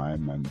long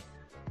time, and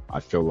I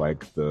feel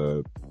like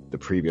the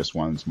previous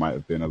ones might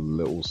have been a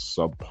little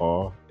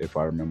subpar, if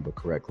I remember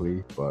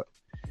correctly, but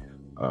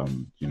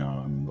you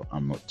know,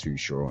 I'm not too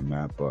sure on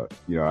that, but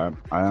you know,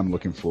 I am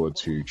looking forward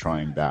to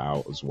trying that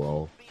out as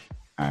well.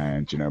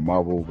 And you know,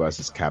 Marvel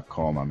vs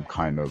Capcom, I'm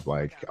kind of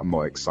like, I'm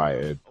not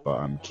excited, but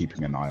I'm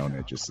keeping an eye on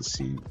it just to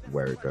see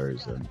where it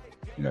goes and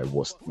you know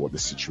what the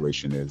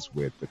situation is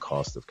with the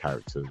cast of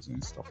characters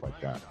and stuff like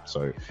that.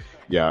 So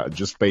yeah,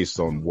 just based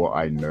on what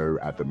I know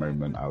at the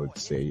moment, I would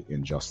say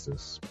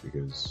Injustice,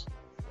 because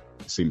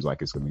it seems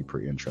like it's going to be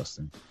pretty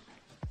interesting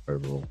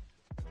overall.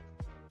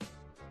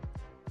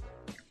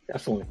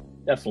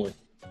 Definitely.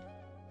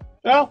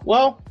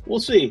 Well,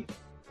 we'll see.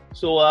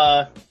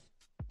 So,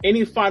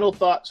 any final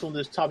thoughts on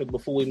this topic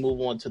before we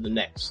move on to the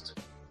next?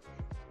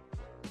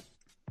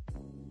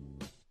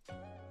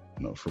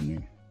 Not from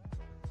me.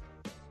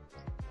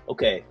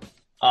 Okay.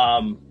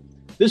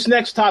 This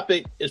next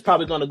topic is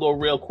probably going to go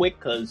real quick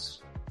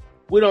because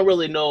we don't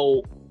really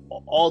know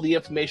all the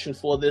information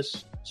for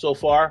this so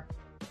far.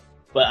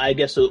 But I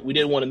guess we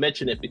didn't want to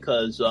mention it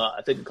because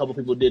I think a couple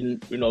people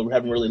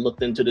haven't really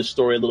looked into this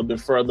story a little bit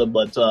further.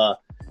 But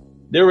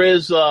there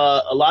is a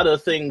lot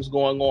of things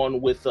going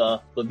on with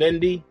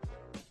Vivendi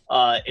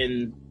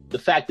and the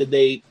fact that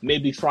they may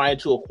be trying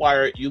to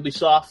acquire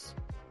Ubisoft.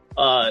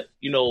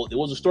 You know, there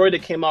was a story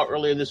that came out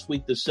earlier this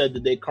week that said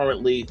that they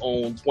currently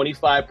own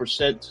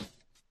 25%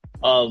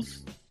 of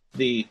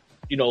the,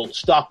 you know,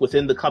 stock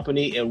within the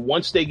company. And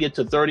once they get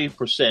to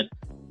 30%,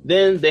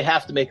 then they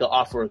have to make an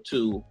offer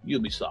to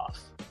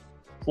Ubisoft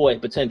for a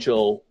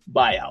potential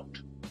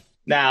buyout.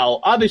 Now,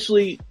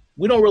 obviously,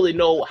 we don't really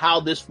know how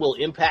this will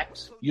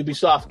impact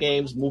Ubisoft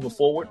games moving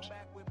forward.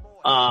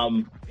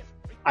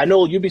 I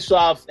know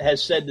Ubisoft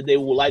has said that they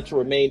would like to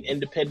remain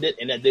independent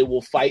and that they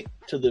will fight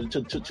to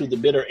the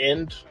bitter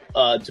end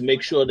to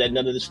make sure that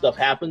none of this stuff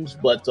happens.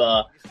 But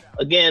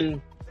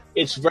again,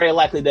 it's very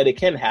likely that it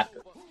can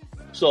happen.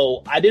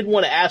 So I did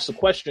want to ask the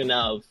question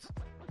of,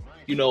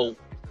 you know,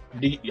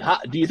 do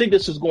you think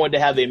this is going to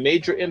have a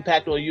major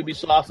impact on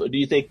Ubisoft, or do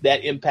you think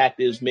that impact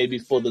is maybe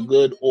for the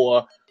good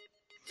or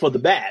for the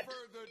bad?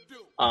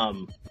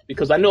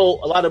 Because I know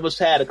a lot of us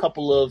had a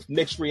couple of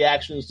mixed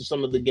reactions to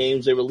some of the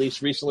games they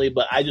released recently,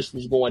 but I just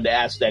was going to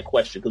ask that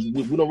question because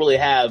we don't really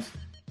have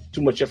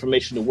too much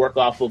information to work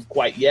off of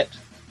quite yet.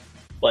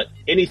 But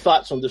any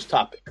thoughts on this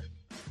topic?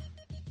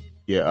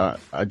 Yeah,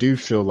 I do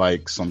feel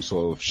like some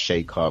sort of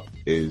shake-up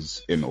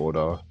is in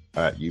order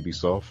at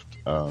Ubisoft.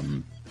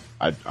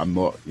 I'm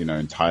not, you know,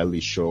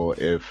 entirely sure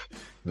if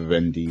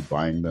Vivendi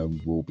buying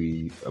them will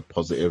be a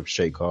positive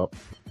shake-up,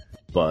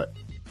 but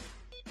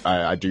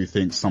I do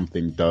think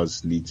something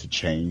does need to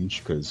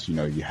change because, you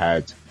know, you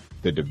had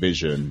The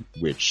Division,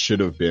 which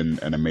should have been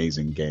an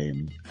amazing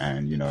game,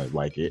 and, you know,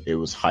 like it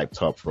was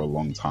hyped up for a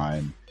long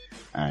time,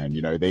 and,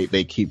 you know,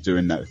 they keep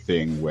doing that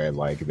thing where,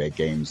 like, their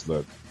games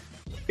look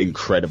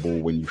incredible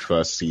when you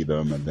first see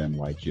them, and then,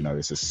 like, you know,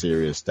 it's a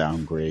serious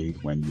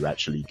downgrade when you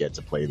actually get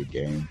to play the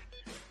game.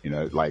 You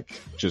know,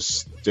 like,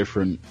 just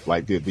different,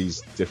 like,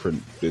 these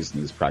different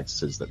business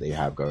practices that they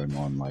have going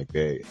on, like,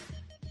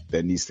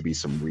 there needs to be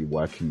some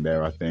reworking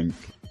there, I think.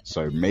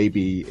 So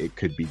maybe it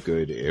could be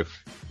good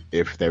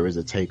if there is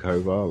a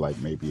takeover, like,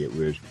 maybe it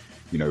would,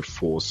 you know,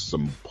 force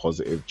some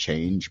positive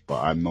change,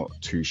 but I'm not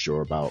too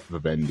sure about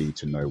Vivendi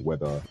to know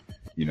whether,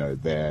 you know,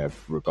 they're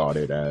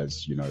regarded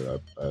as, you know,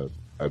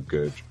 a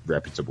good,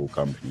 reputable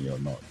company or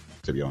not,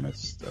 to be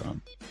honest.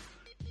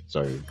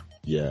 So,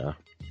 yeah.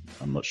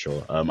 I'm not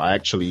sure. I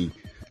actually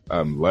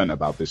learned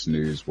about this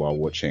news while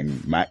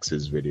watching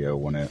Max's video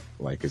on it,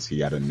 like, as he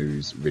had a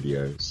news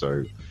video.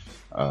 So,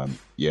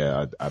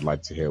 yeah, I'd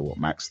like to hear what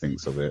Max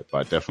thinks of it,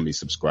 but definitely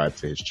subscribe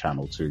to his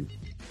channel too.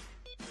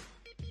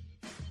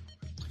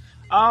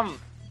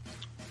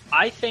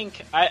 I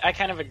think I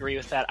kind of agree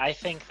with that. I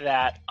think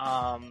that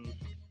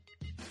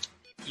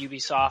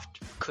Ubisoft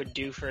could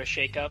do for a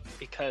shakeup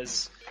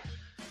because,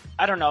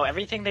 I don't know,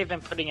 everything they've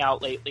been putting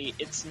out lately,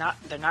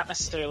 they're not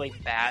necessarily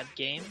bad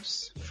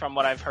games from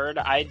what I've heard.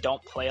 I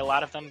don't play a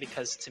lot of them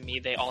because to me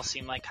they all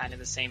seem like kind of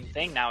the same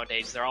thing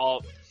nowadays. They're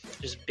all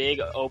just big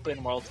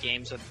open world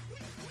games with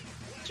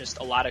just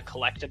a lot of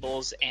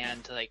collectibles,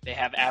 and like they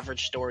have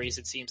average stories,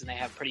 it seems, and they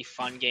have pretty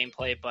fun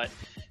gameplay, but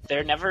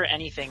they're never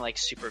anything like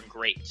super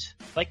great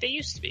like they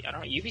used to be. I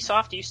don't know,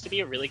 Ubisoft used to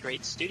be a really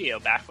great studio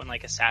back when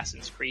like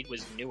Assassin's Creed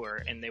was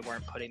newer and they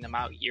weren't putting them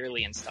out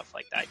yearly and stuff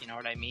like that, you know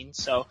what I mean?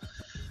 So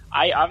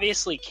I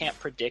obviously can't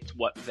predict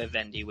what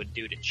Vivendi would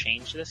do to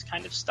change this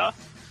kind of stuff,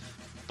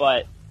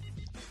 but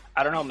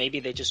I don't know, maybe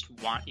they just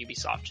want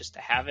Ubisoft just to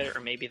have it, or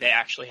maybe they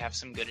actually have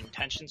some good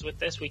intentions with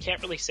this. We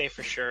can't really say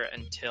for sure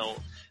until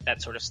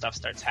that sort of stuff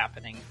starts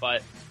happening,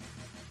 but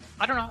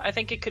I don't know. I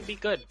think it could be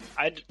good.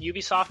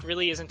 Ubisoft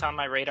really isn't on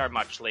my radar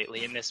much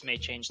lately, and this may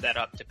change that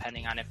up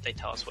depending on if they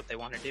tell us what they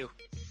want to do.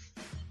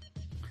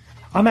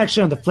 I'm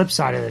actually on the flip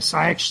side of this.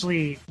 I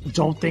actually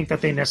don't think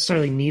that they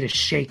necessarily need a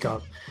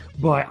shakeup,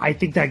 but I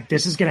think that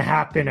this is going to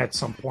happen at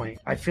some point.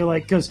 I feel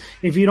like, because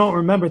if you don't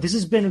remember, this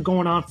has been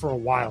going on for a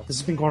while. This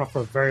has been going on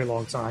for a very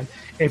long time.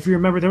 If you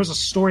remember, there was a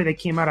story that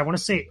came out, I want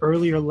to say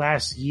earlier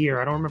last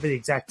year. I don't remember the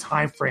exact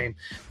time frame,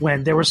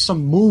 when there were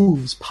some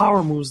moves,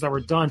 power moves that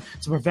were done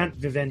to prevent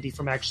Vivendi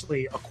from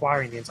actually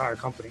acquiring the entire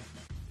company.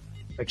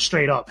 Like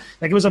straight up,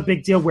 like it was a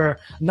big deal where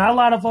not a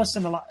lot of us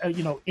in and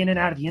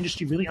out of the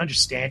industry really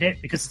understand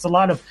it, because it's a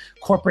lot of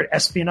corporate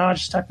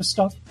espionage type of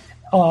stuff.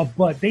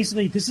 But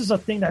basically, this is a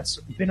thing that's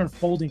been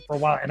unfolding for a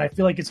while, and I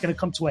feel like it's going to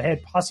come to a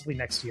head possibly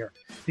next year,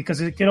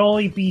 because it can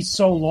only be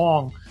so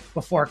long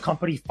before a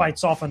company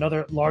fights off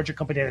another larger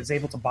company that is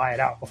able to buy it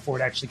out before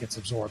it actually gets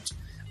absorbed.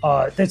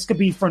 This could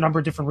be for a number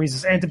of different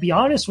reasons. And to be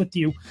honest with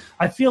you,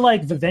 I feel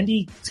like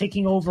Vivendi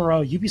taking over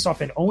Ubisoft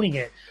and owning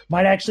it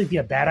might actually be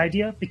a bad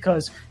idea,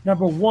 because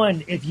number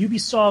one, if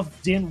Ubisoft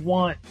didn't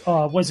want,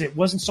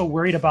 wasn't so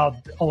worried about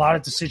a lot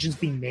of decisions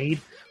being made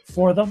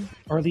for them,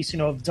 or at least,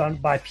 done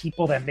by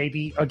people that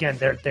maybe, again,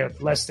 they're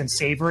less than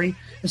savory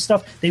and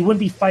stuff, they wouldn't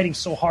be fighting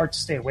so hard to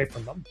stay away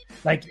from them.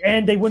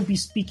 And they wouldn't be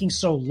speaking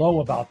so low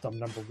about them,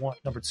 number one.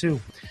 Number two,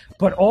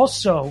 but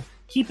also,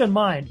 keep in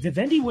mind,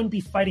 Vivendi wouldn't be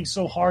fighting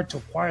so hard to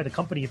acquire the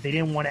company if they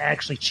didn't want to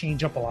actually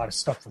change up a lot of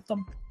stuff with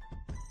them.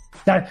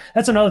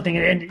 That's another thing.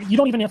 And you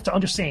don't even have to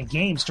understand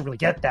games to really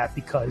get that,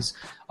 because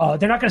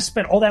they're not going to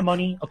spend all that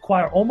money,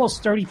 acquire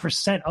almost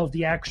 30% of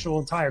the actual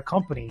entire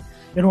company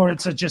in order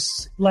to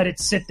just let it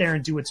sit there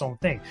and do its own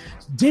thing.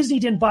 Disney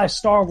didn't buy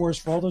Star Wars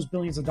for all those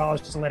billions of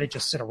dollars just to let it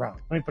just sit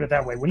around. Let me put it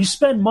that way. When you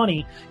spend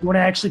money, you want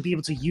to actually be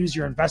able to use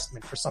your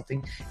investment for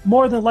something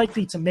more than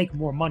likely to make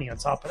more money on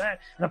top of that.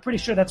 And I'm pretty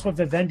sure that's what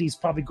Vivendi is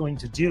probably going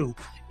to do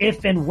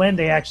if and when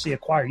they actually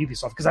acquire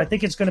Ubisoft, because I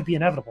think it's going to be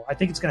inevitable. I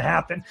think it's going to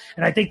happen.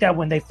 And I think that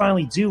when they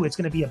finally do, it's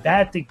going to be a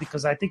bad thing,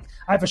 because I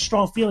have a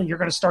strong feeling you're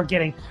going to start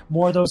getting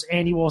more of those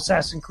annual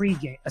Assassin's Creed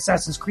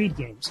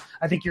games.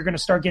 I think you're going to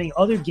start getting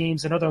other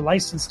games and other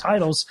licensed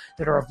titles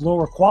that are of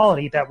lower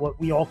quality that what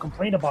we all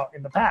complained about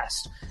in the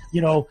past.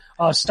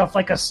 Stuff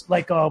like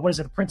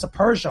Prince of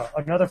Persia,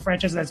 another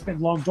franchise that's been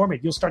long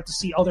dormant. You'll start to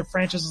see other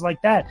franchises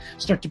like that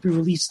start to be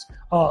released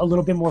a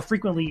little bit more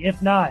frequently,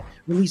 if not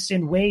released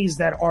in ways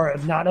that are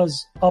not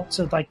as up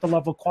to the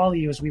level of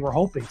quality as we were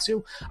hoping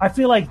to. I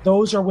feel like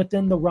those are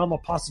within the realm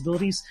of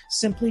possibilities,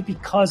 simply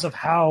because of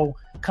how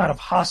kind of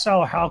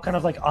hostile, how kind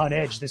of on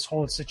edge this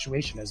whole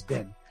situation has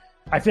been.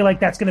 I feel like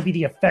that's going to be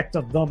the effect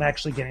of them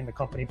actually getting the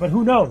company, but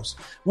who knows?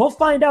 We'll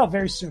find out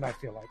very soon, I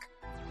feel like.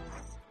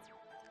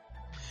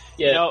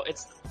 Yeah.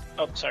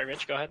 Sorry,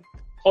 Rich, go ahead.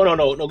 Oh,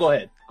 no, go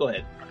ahead.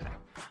 Okay.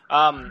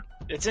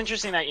 It's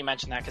interesting that you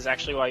mentioned that, because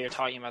actually while you're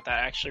talking about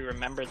that, I actually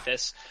remembered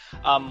this.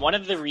 One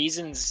of the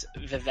reasons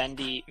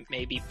Vivendi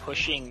may be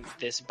pushing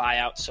this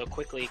buyout so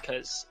quickly,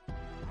 because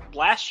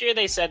last year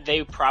they said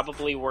they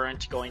probably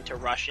weren't going to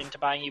rush into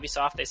buying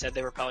Ubisoft. They said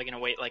they were probably going to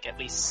wait at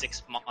least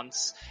 6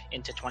 months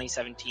into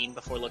 2017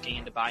 before looking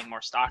into buying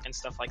more stock and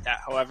stuff like that.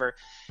 However,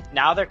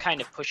 now they're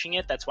kind of pushing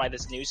it. That's why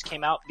this news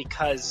came out,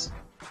 because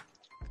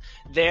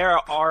there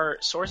are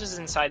sources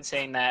inside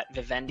saying that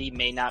Vivendi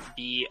may not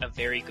be a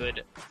very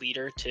good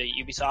leader to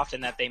Ubisoft,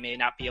 and that they may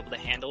not be able to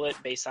handle it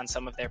based on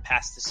some of their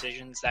past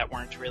decisions that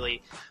weren't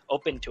really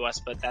open to us,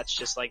 but that's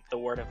just the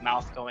word of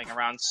mouth going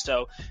around.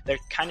 So they're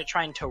kind of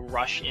trying to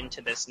rush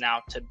into this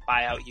now to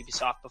buy out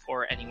Ubisoft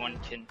before anyone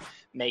can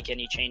make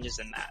any changes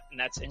in that. And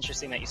that's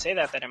interesting that you say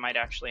that it might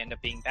actually end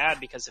up being bad,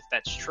 because if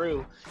that's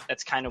true,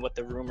 that's kind of what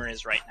the rumor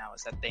is right now,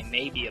 is that they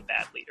may be a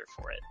bad leader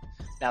for it.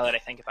 Now that I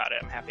think about it,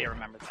 I'm happy I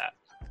remembered that.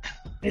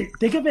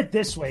 Think of it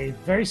this way,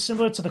 very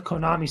similar to the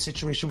Konami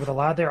situation with a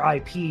lot of their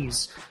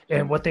IPs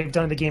and what they've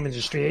done in the game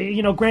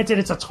industry. Granted,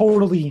 it's a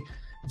totally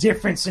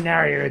different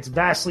scenario. It's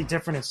vastly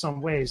different in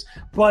some ways.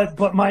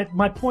 But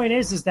my point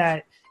is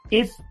that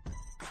if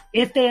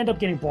they end up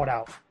getting bought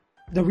out,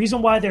 the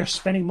reason why they're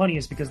spending money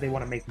is because they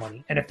want to make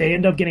money. And if they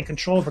end up getting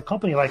control of a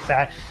company like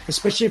that,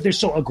 especially if they're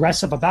so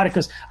aggressive about it,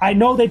 because I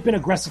know they've been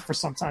aggressive for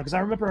some time, because I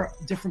remember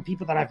different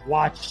people that I've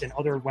watched and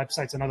other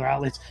websites and other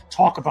outlets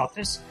talk about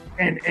this.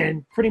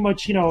 And pretty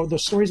much, the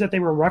stories that they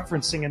were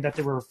referencing and that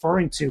they were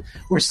referring to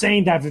were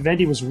saying that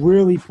Vivendi was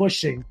really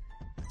pushing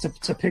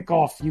to pick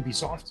off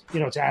Ubisoft,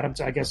 to add them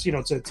to, I guess,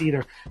 to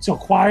either to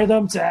acquire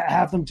them, to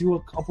have them do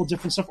a couple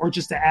different stuff, or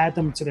just to add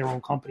them to their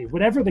own company.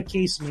 Whatever the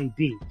case may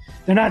be,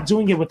 they're not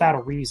doing it without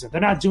a reason.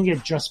 They're not doing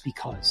it just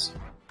because.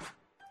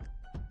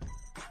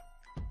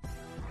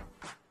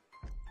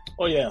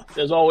 Oh yeah,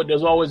 there's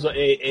always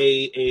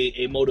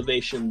a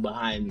motivation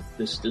behind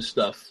this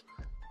stuff.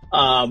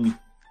 I'm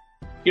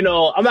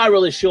not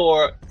really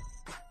sure.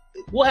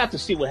 We'll have to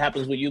see what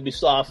happens with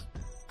Ubisoft.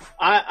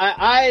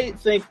 I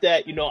think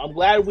that, I'm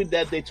glad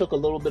that they took a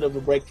little bit of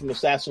a break from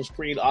Assassin's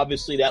Creed.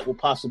 Obviously, that will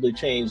possibly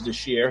change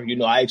this year.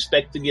 I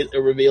expect to get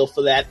a reveal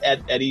for that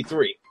at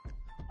E3.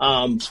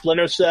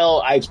 Splinter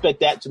Cell, I expect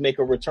that to make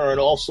a return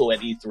also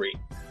at E3.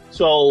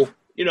 So,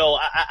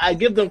 I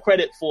give them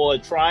credit for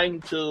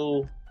trying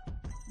to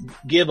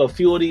give a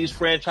few of these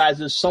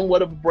franchises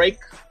somewhat of a break.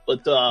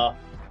 But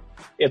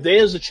if there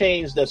is a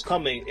change that's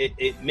coming,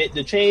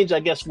 the change, I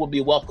guess, will be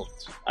welcomed.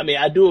 I mean,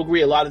 I do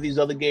agree a lot of these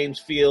other games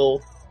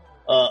feel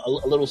a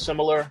little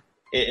similar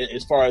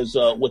as far as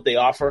what they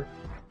offer.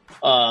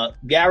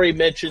 Gary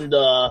mentioned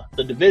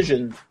the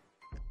Division,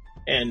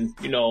 and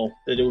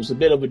that it was a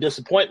bit of a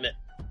disappointment.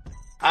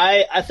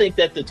 I think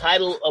that the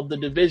title of the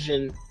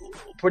Division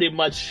pretty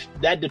much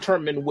that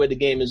determined where the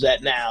game is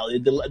at now.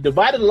 It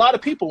divided a lot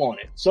of people on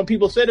it. Some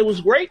people said it was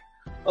great.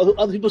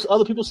 Other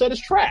people said it's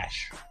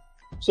trash.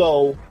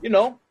 So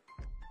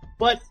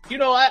but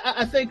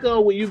I think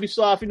with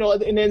Ubisoft,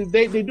 and then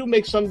they do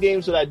make some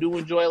games that I do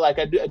enjoy. Like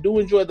I do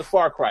enjoy the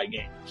Far Cry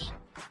games.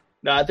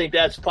 Now I think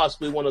that's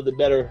possibly one of the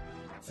better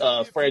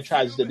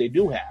franchises that they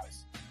do have.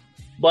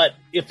 But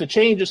if the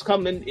change is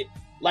coming,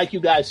 like you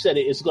guys said,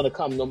 it's going to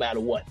come no matter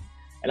what.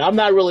 And I'm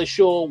not really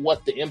sure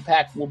what the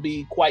impact will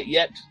be quite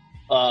yet.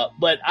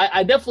 But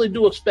I definitely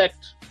do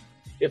expect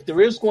if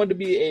there is going to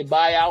be a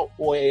buyout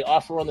or a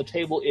offer on the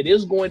table, it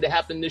is going to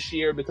happen this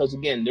year because,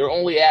 again, they're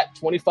only at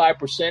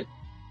 25%.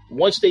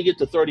 Once they get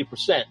to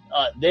 30%,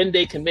 then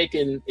they can make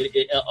an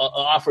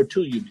offer to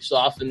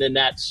Ubisoft, and then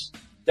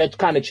that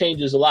kind of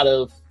changes a lot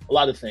of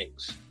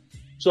things.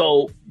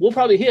 So we'll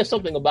probably hear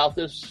something about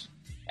this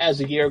as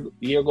the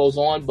year goes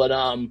on, but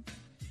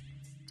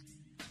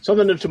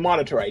something to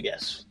monitor, I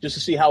guess, just to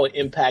see how it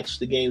impacts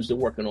the games they're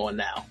working on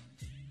now.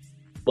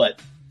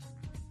 But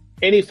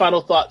any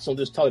final thoughts on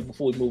this topic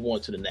before we move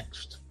on to the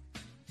next?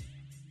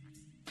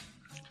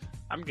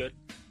 I'm good.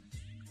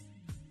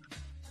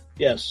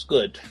 Yes,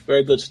 good.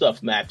 Very good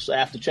stuff, Max. I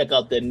have to check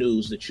out that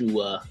news that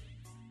you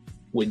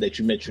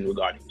mentioned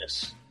regarding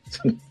this.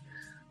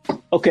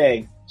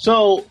 Okay,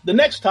 so the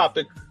next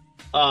topic,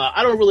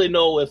 I don't really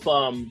know if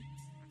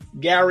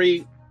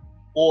Gary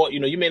or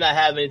you may not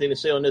have anything to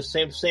say on this.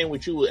 Same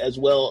with you as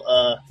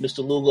well,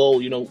 Mr. Lugo.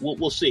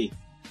 We'll see.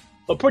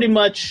 But pretty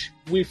much,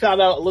 we found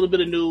out a little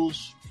bit of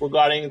news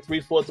regarding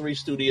 343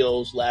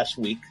 Studios last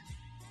week.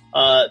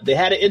 They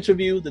had an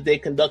interview that they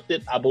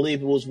conducted. I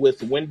believe it was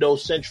with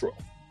Windows Central.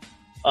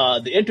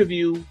 The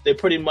interview, they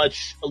pretty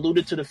much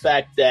alluded to the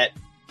fact that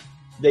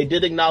they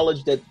did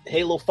acknowledge that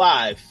Halo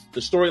 5,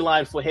 the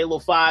storyline for Halo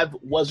 5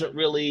 wasn't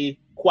really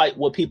quite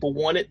what people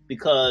wanted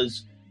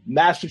because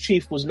Master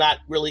Chief was not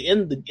really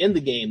in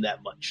the game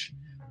that much.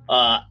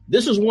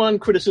 This is one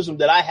criticism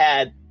that I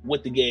had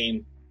with the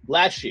game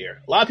last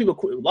year. A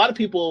lot of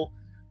people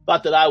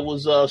thought that I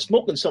was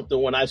smoking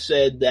something when I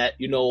said that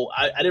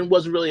I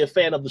wasn't really a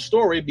fan of the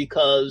story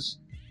because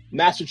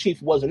Master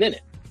Chief wasn't in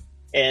it.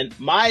 And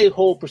my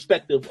whole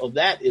perspective of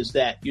that is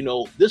that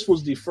this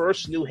was the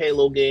first new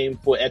Halo game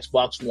for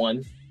Xbox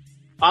One.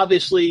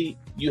 Obviously,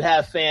 you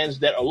have fans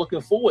that are looking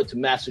forward to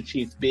Master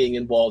Chief being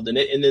involved in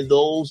it. And then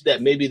those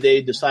that maybe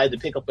they decide to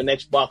pick up an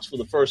Xbox for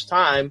the first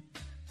time,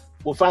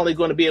 we're finally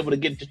going to be able to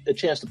get a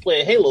chance to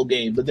play a Halo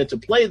game. But then to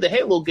play the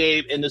Halo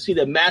game and to see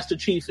that Master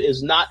Chief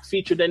is not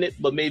featured in it,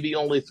 but maybe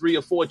only 3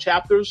 or 4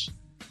 chapters.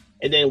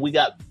 And then we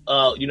got,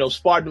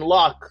 Spartan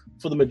Locke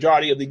for the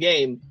majority of the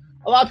game.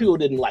 A lot of people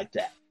didn't like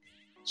that.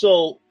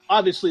 So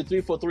obviously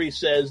 343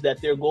 says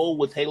that their goal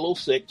with Halo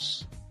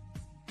 6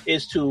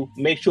 is to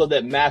make sure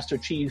that Master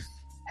Chief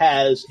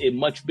has a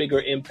much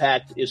bigger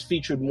impact, is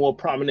featured more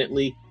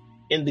prominently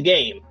in the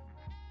game.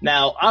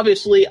 Now,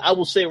 obviously, I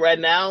will say right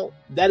now,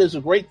 that is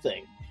a great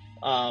thing.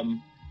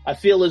 I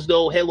feel as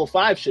though Halo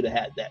 5 should have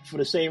had that for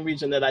the same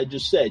reason that I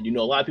just said.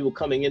 A lot of people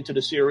coming into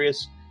the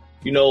series,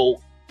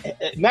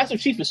 Master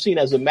Chief is seen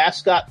as a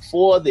mascot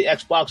for the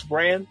Xbox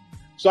brand.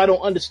 So I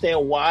don't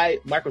understand why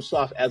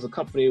Microsoft as a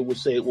company would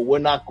say, well, we're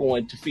not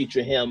going to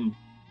feature him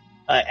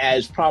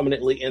as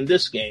prominently in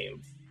this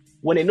game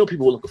when they know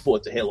people are looking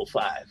forward to Halo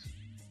 5.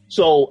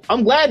 So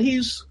I'm glad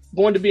he's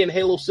going to be in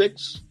Halo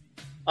 6.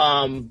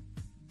 But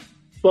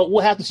we'll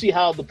have to see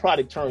how the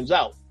product turns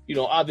out.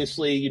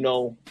 Obviously,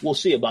 we'll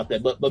see about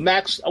that. But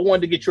Max, I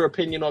wanted to get your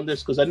opinion on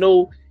this because I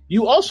know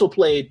you also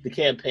played the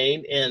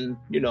campaign and,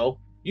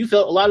 you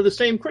felt a lot of the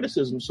same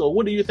criticism. So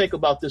what do you think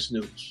about this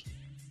news?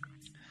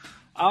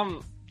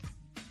 I'm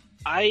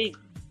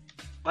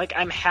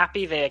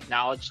happy they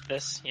acknowledged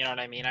this, you know what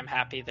I mean? I'm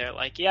happy they're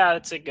like, yeah,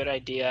 it's a good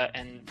idea,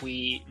 and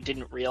we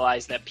didn't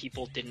realize that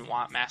people didn't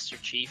want Master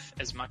Chief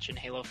as much in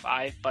Halo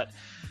 5, but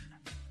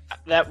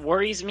that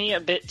worries me a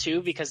bit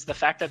too, because the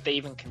fact that they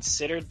even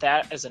considered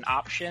that as an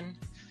option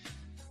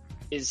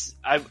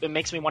it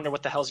makes me wonder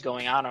what the hell's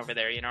going on over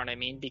there, you know what I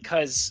mean?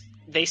 Because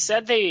they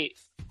said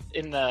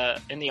in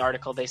the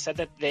article, they said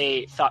that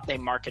they thought they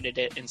marketed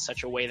it in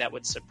such a way that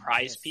would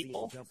surprise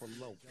people.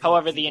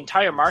 However, the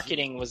entire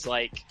marketing was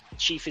like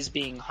Chief is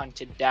being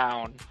hunted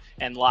down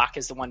and Locke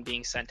is the one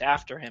being sent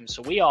after him.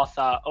 So we all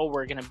thought, oh,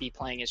 we're going to be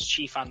playing as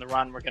Chief on the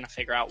run. We're going to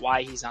figure out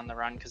why he's on the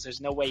run, because there's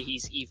no way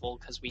he's evil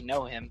because we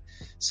know him.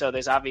 So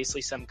there's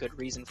obviously some good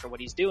reason for what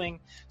he's doing.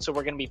 So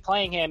we're going to be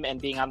playing him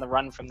and being on the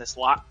run from this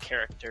Locke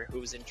character who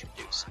was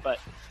introduced. But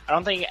I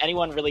don't think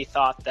anyone really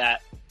thought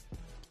that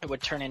it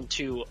would turn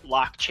into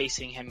Locke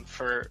chasing him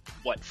for,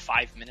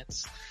 5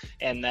 minutes?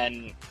 And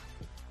then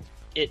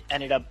it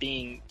ended up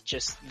being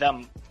just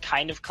them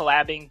kind of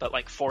collabing, but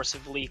like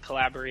forcibly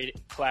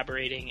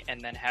collaborating,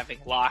 and then having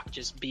Locke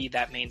just be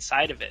that main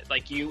side of it.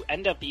 Like you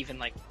end up even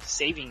like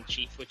saving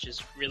Chief, which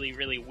is really,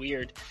 really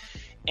weird.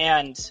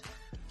 And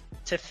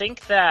to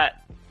think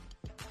that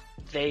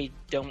they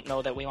don't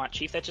know that we want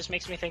Chief, that just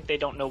makes me think they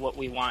don't know what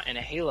we want in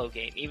a Halo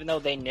game. Even though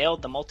they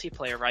nailed the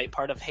multiplayer right,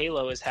 part of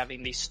Halo is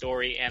having the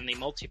story and the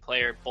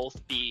multiplayer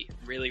both be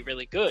really,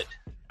 really good.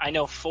 I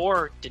know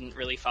 4 didn't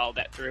really follow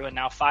that through, and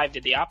now 5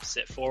 did the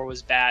opposite. 4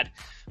 was bad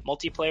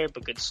multiplayer,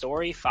 but good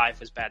story. 5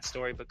 was bad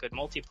story, but good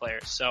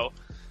multiplayer. So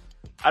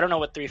I don't know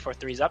what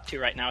 343 is up to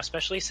right now,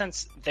 especially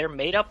since they're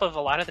made up of a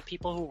lot of the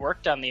people who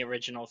worked on the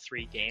original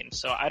 3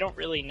 games. So I don't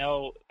really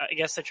know. I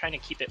guess they're trying to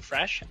keep it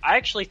fresh. I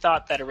actually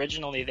thought that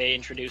originally they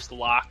introduced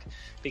Locke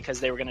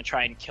because they were going to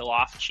try and kill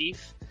off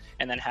Chief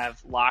and then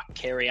have Locke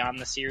carry on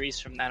the series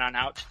from then on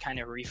out to kind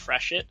of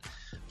refresh it.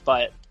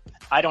 But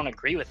I don't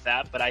agree with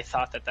that, but I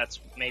thought that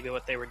that's maybe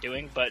what they were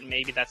doing, but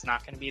maybe that's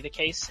not going to be the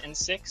case in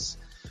 6.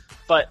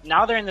 But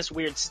now they're in this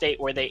weird state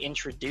where they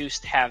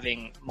introduced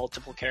having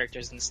multiple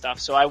characters and stuff.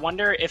 So I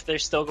wonder if they're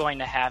still going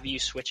to have you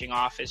switching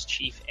off as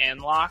Chief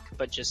and Locke,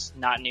 but just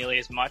not nearly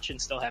as much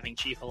and still having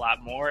Chief a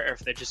lot more, or if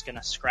they're just going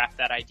to scrap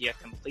that idea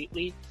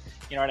completely.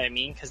 You know what I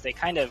mean? Because they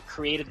kind of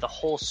created the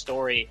whole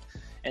story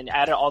and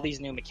added all these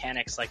new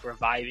mechanics like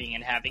reviving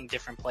and having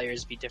different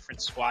players be different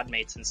squad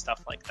mates and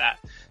stuff like that.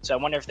 So I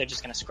wonder if they're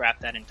just going to scrap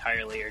that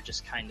entirely or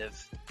just kind of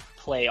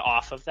play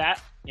off of that.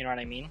 You know what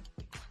I mean?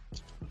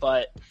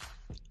 But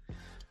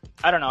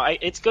I don't know.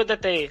 It's good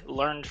that they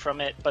learned from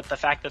it, but the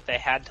fact that they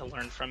had to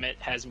learn from it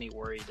has me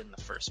worried in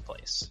the first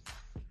place.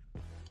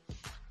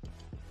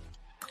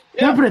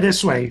 Yeah. I'll put it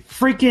this way.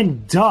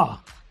 Freaking duh.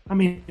 I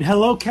mean,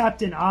 hello,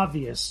 Captain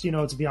Obvious,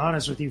 to be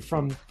honest with you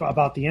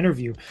about the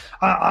interview.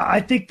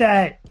 I think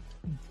that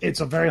it's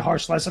a very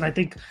harsh lesson. I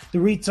think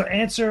to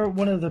answer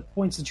one of the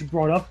points that you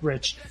brought up,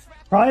 Rich,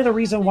 probably the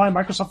reason why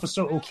Microsoft was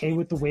so okay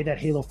with the way that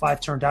Halo 5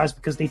 turned out is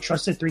because they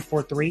trusted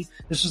 343.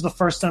 This was the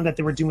first time that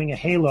they were doing a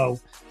Halo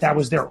that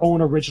was their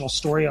own original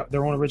story,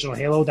 their own original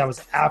Halo that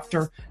was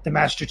after the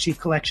Master Chief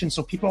Collection.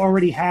 So people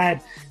already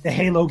had the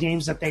Halo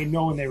games that they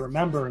know and they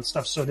remember and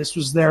stuff. So this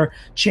was their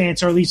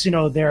chance, or at least,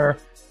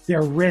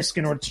 their risk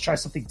in order to try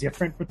something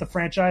different with the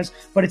franchise.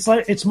 But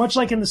it's much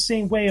like in the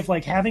same way of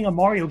like having a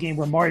Mario game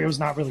where Mario's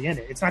not really in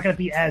it. It's not going to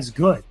be as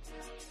good.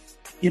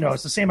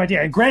 It's the same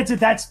idea. And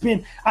granted,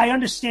 I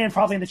understand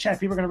probably in the chat,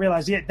 people are going to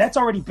realize, yeah, that's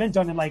already been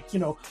done in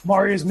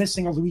Mario's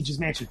Missing or Luigi's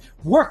Mansion.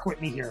 Work with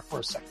me here for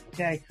a second,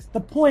 okay? The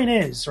point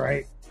is,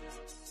 right,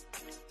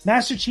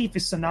 Master Chief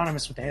is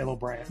synonymous with the Halo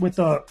brand, with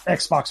the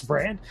Xbox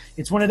brand.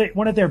 It's one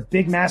of their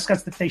big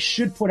mascots that they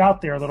should put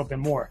out there a little bit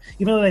more.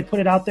 Even though they put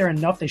it out there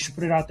enough, they should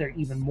put it out there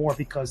even more,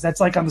 because that's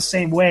like on the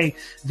same way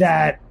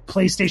that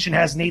PlayStation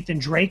has Nathan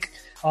Drake,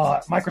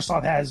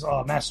 Microsoft has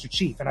Master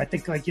Chief, and I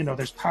think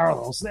there's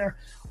parallels there.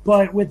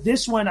 But with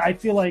this one, I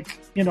feel like,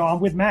 I'm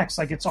with Max.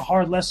 Like, it's a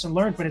hard lesson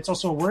learned, but it's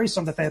also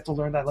worrisome that they have to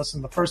learn that lesson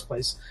in the first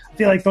place. I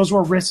feel like those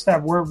were risks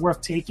that were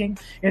worth taking.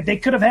 If they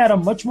could have had a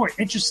much more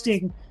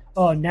interesting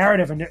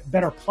narrative and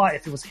better plot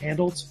if it was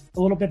handled a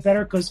little bit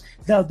better, because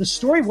the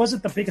story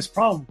wasn't the biggest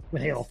problem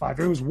with Halo 5.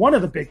 It was one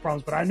of the big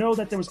problems, but I know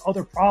that there was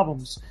other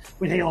problems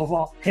with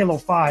Halo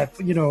 5,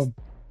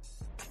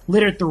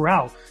 littered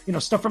throughout.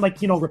 Stuff from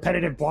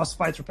repetitive boss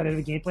fights,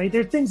 repetitive gameplay.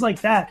 There are things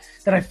like that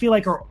I feel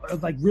like are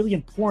like really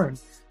important,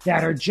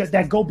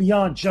 that go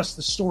beyond just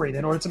the story,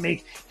 in order to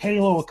make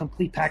Halo a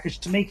complete package,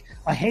 to make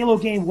a Halo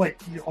game what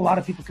a lot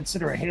of people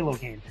consider a Halo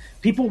game.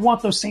 People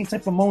want those same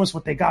type of moments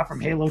what they got from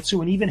Halo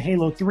 2 and even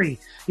Halo 3,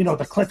 the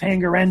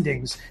cliffhanger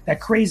endings,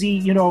 that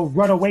crazy,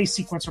 runaway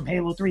sequence from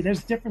Halo 3.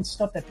 There's different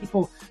stuff that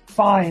people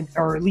find,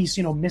 or at least,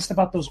 missed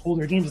about those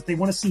older games that they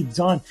want to see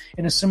done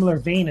in a similar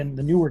vein in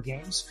the newer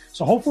games.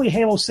 So hopefully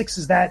Halo 6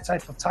 is that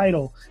type of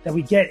title that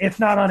we get, if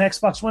not on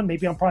Xbox One,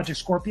 maybe on Project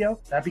Scorpio.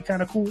 That'd be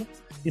kind of cool.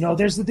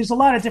 There's a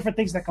lot of different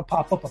things that could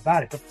pop up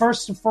about it. But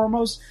first and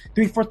foremost,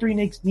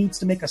 343 needs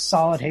to make a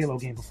solid Halo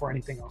game before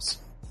anything else.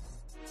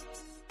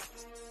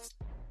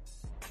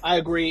 I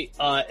agree.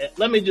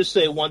 Let me just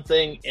say one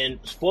thing, and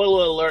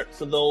spoiler alert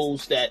for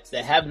those that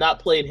have not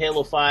played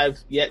Halo 5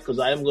 yet, because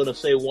I am going to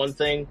say one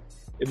thing.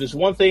 If there's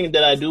one thing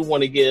that I do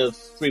want to give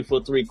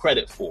 343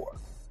 credit for,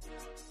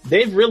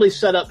 they've really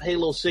set up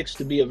Halo 6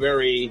 to be a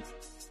very,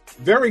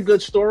 very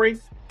good story,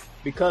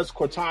 because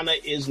Cortana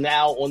is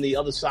now on the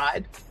other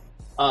side.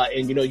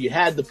 And you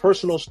had the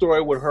personal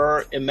story with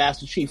her and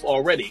Master Chief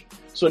already.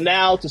 So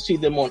now to see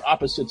them on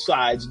opposite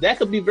sides, that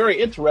could be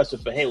very interesting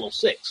for Halo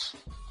 6.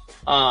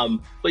 But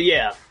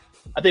yeah,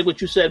 I think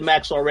what you said,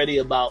 Max, already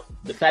about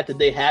the fact that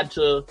they had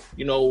to,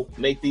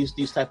 make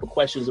these type of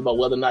questions about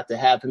whether or not to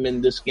have him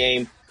in this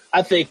game.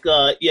 I think,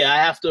 I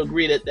have to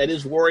agree that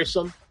is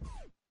worrisome.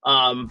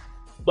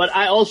 But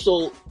I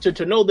also,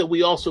 to know that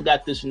we also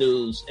got this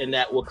news and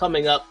that we're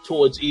coming up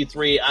towards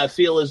E3, I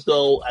feel as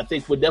though I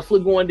think we're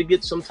definitely going to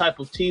get some type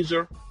of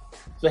teaser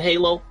for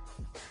Halo.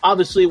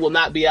 Obviously, will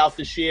not be out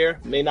this year,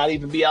 may not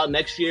even be out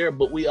next year,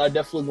 but we are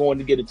definitely going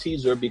to get a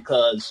teaser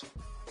because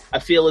I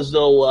feel as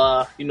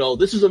though,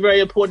 this is a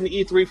very important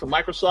E3 for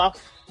Microsoft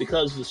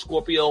because of the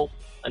Scorpio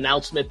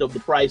announcement of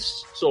the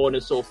price, so on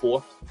and so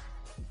forth.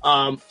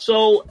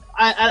 So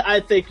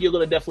I think you're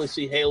going to definitely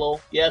see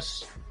Halo.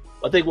 Yes,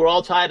 I think we're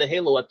all tired of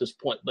Halo at this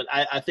point, but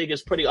I think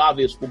it's pretty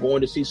obvious we're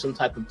going to see some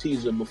type of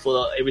teaser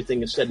before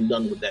everything is said and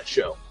done with that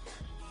show.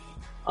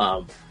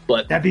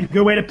 But that'd be a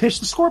good way to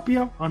pitch the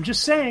Scorpio. I'm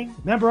just saying.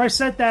 Remember, I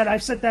said that.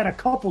 I've said that a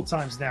couple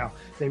times now.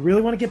 They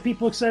really want to get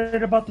people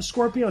excited about the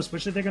Scorpio,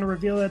 especially if they're going to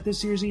reveal it at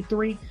this year's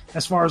E3.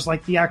 As far as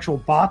like the actual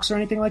box or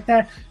anything like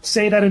that,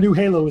 say that a new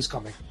Halo is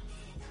coming.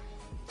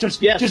 Just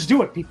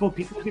do it. People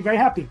will be very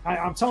happy.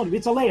 I'm telling you,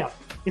 it's a layup.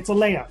 It's a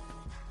layup.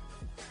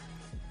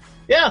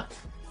 Yeah.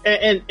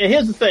 And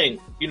here's the thing,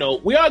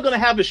 we are going to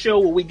have a show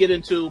where we get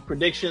into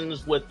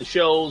predictions with the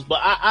shows, but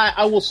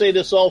I will say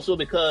this also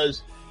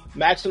because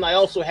Max and I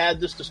also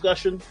had this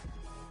discussion.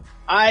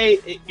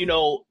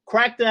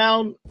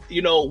 Crackdown,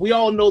 we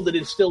all know that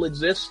it still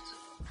exists.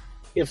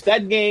 If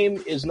that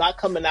game is not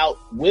coming out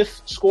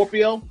with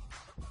Scorpio,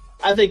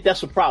 I think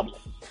that's a problem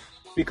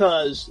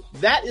because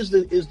that is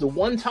the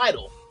one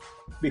title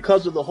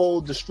because of the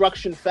whole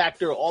destruction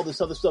factor, all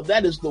this other stuff.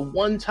 That is the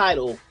one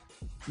title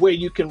where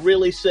you can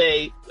really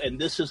say, and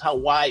this is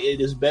why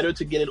it is better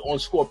to get it on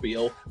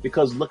Scorpio,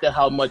 because look at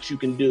how much you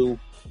can do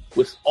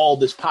with all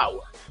this power.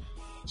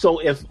 So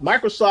if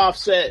Microsoft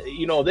said,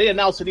 they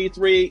announced at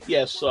E3,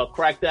 yes,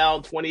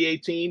 Crackdown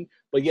 2018,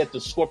 but yet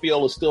the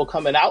Scorpio is still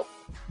coming out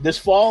this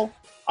fall,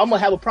 I'm going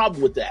to have a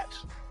problem with that.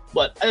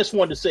 But I just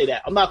wanted to say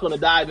that. I'm not going to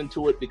dive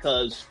into it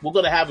because we're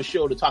going to have a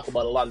show to talk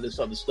about a lot of this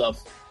other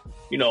stuff,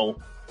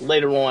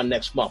 later on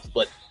next month.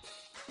 But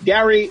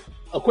Gary,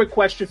 a quick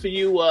question for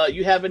you.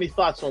 You have any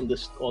thoughts on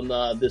this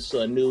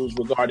news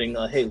regarding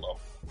Halo?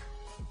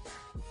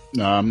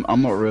 No,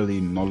 I'm not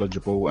really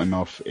knowledgeable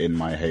enough in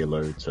my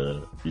Halo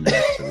to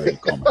really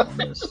comment on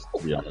this,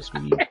 to be honest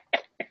with you.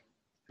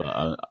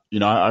 But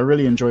I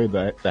really enjoy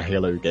the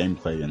Halo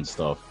gameplay and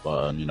stuff,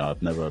 but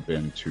I've never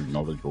been too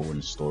knowledgeable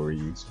in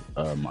stories.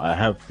 I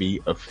have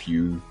beat a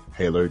few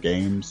Halo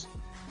games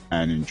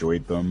and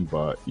enjoyed them,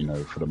 but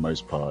for the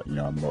most part,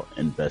 I'm not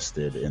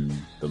invested in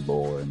the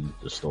lore and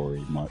the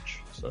story much.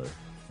 So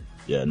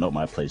yeah, not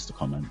my place to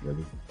comment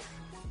really.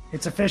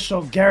 It's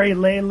official. Gary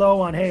lay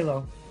low on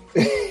Halo.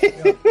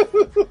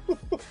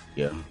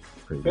 Yeah.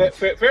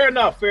 Fair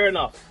enough.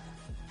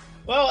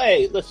 Well,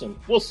 hey, listen,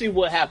 we'll see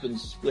what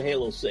happens with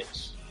Halo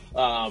 6.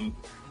 E3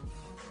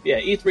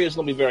 is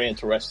going to be very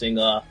interesting.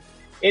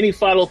 Any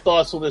final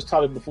thoughts on this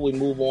topic before we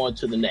move on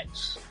to the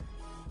next?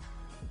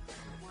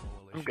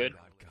 I'm good.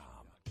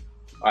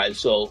 All right,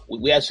 so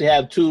we actually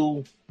have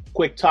two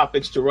quick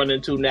topics to run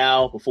into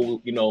now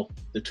before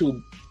the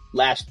two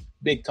last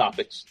big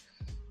topics.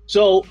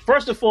 So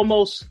first and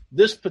foremost,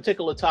 this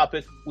particular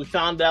topic, we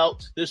found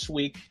out this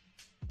week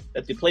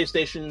that the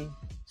PlayStation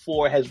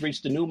 4 has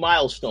reached a new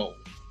milestone.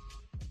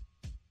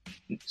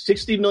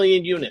 60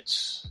 million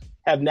units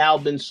have now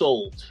been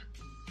sold.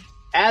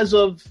 As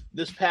of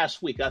this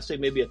past week, I'd say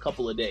maybe a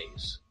couple of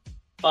days.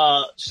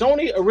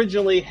 Sony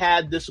originally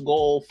had this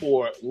goal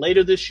for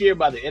later this year,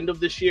 by the end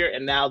of this year,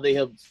 and now they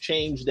have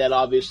changed that,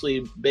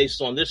 obviously,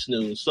 based on this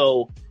news.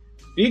 So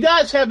do you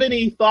guys have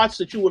any thoughts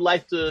that you would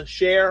like to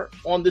share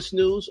on this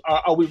news?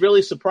 Are we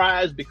really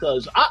surprised?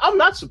 Because I'm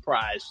not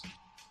surprised.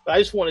 But I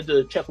just wanted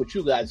to check with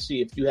you guys to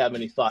see if you have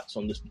any thoughts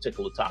on this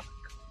particular topic.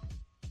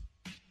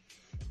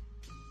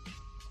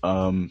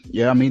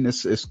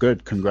 It's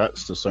good.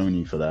 Congrats to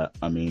Sony for that.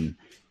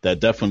 They're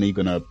definitely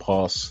going to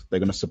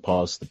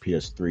surpass the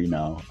PS3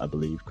 now, I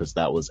believe, because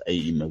that was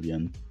 80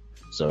 million.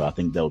 So I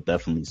think they'll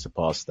definitely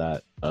surpass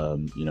that.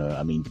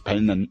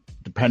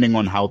 Depending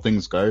on how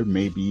things go,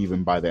 maybe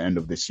even by the end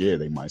of this year,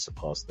 they might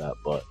surpass that.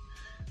 But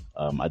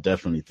I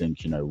definitely think,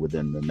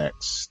 within the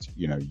next,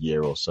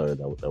 year or so,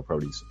 they'll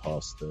probably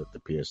surpass the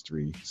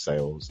PS3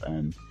 sales.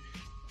 And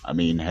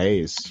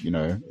it's,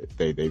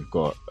 they've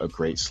got a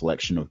great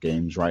selection of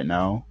games right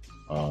now.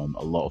 A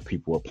lot of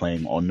people are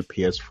playing on the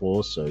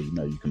PS4, so,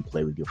 you can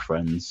play with your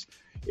friends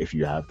if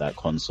you have that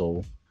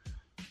console.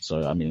 So,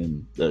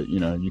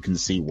 you can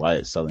see why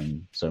it's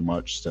selling so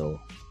much still.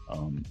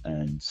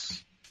 And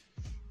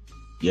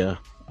yeah,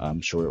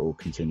 I'm sure it will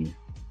continue.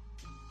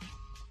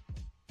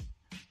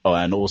 Oh,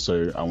 and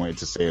also I wanted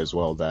to say as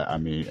well that,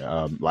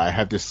 I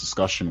had this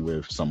discussion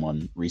with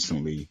someone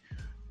recently,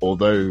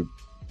 although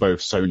both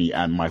Sony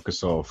and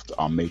Microsoft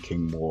are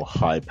making more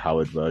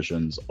high-powered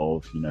versions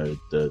of,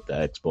 the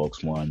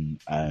Xbox One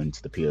and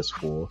the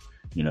PS4,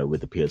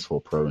 with the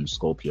PS4 Pro and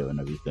Scorpio and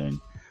everything.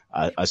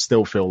 I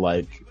still feel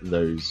like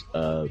those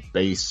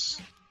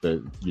base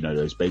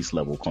those base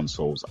level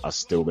consoles are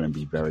still going to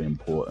be very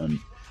important.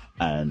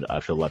 And I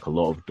feel like a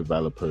lot of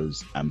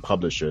developers and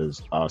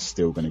publishers are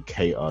still going to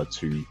cater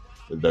to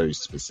those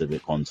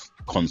specific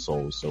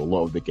consoles. So a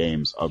lot of the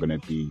games are going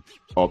to be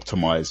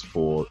optimized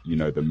for,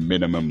 the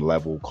minimum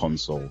level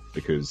console,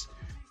 because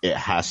it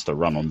has to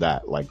run on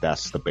that. Like,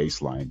 that's the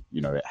baseline.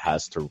 It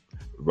has to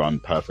run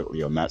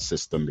perfectly on that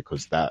system,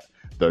 because the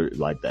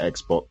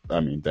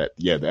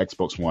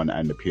Xbox One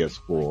and the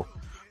PS4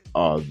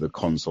 are the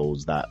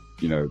consoles that,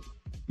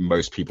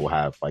 most people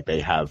have. Like,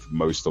 they have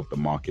most of the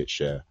market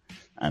share,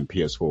 and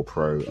PS4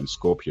 Pro and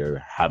Scorpio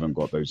haven't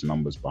got those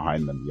numbers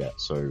behind them yet.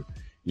 So,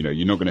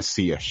 you're not going to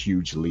see a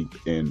huge leap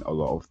in a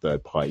lot of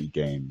third party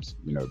games,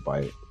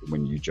 by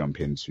when you jump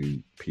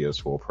into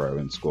PS4 Pro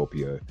and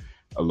Scorpio.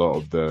 A lot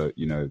of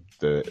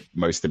the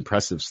most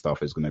impressive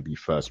stuff is going to be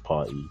first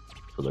party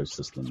for those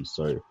systems.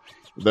 So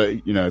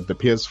the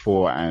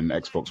PS4 and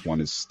Xbox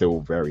One is still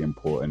very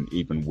important,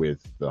 even with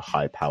the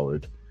high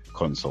powered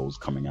consoles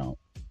coming out,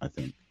 I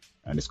think.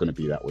 And it's going to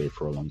be that way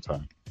for a long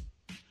time.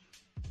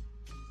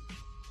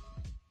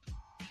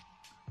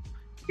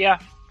 Yeah,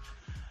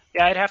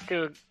 I'd have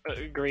to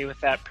agree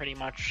with that pretty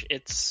much.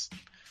 It's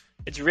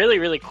really,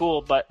 really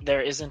cool, but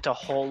there isn't a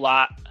whole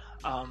lot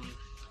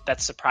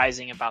that's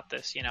surprising about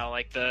this.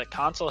 Like, the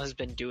console has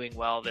been doing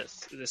well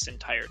this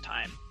entire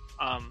time,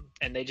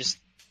 and they just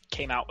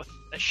came out with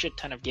a shit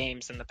ton of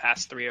games in the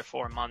past 3 or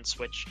 4 months,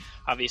 which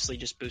obviously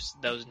just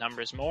boosted those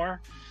numbers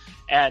more.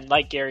 And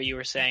like Gary, you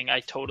were saying, I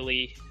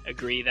totally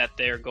agree that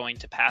they're going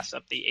to pass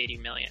up the 80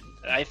 million.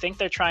 I think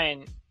they're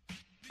trying.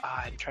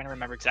 I'm trying to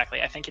remember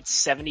exactly. I think it's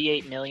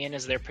 78 million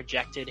is their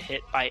projected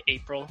hit by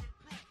April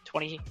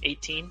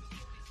 2018.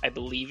 I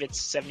believe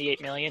it's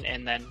 78 million,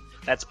 and then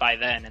that's by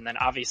then. And then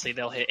obviously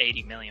they'll hit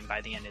 80 million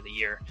by the end of the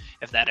year,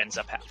 if that ends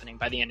up happening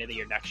by the end of the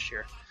year next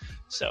year.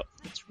 So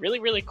it's really,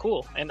 really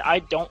cool. And I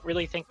don't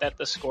really think that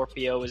the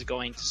Scorpio is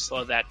going to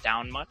slow that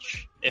down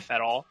much, if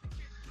at all.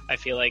 I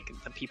feel like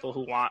the people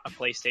who want a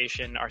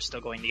PlayStation are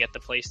still going to get the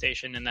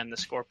PlayStation, and then the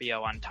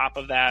Scorpio on top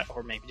of that,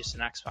 or maybe just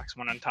an Xbox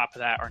One on top of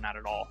that, or not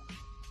at all.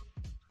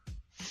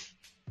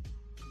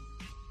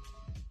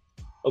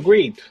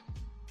 Agreed.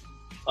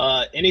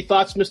 Any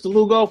thoughts, Mr.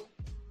 Lugo?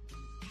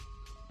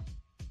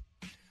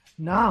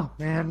 No,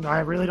 man,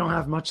 I really don't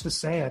have much to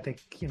say. I think,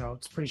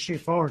 it's pretty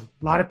straightforward.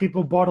 A lot of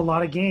people bought a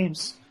lot of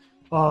games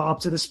up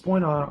to this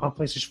point on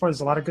PlayStation 4.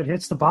 There's a lot of good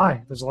hits to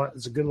buy. There's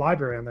a good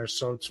library on there,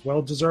 so it's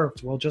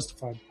well-deserved,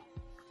 well-justified.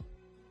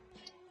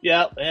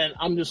 Yeah, and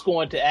I'm just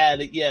going to add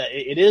that,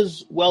 it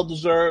is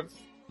well-deserved,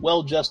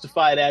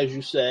 well-justified, as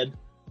you said.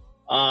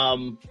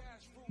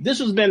 This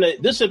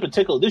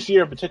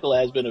year in particular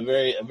has been a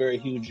very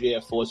huge year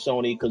for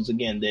Sony, because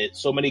again,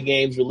 there's so many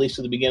games released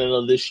at the beginning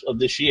of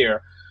this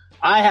year.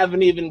 I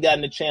haven't even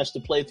gotten a chance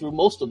to play through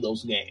most of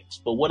those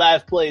games, but what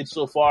I've played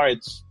so far,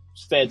 it's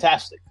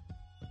fantastic.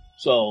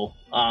 So,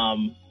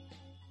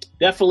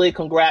 definitely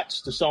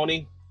congrats to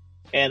Sony,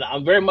 and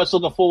I'm very much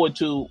looking forward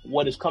to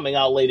what is coming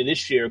out later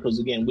this year, because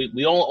again,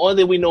 we only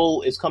thing we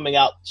know is coming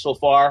out so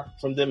far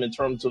from them in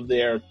terms of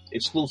their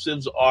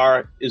exclusives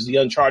is the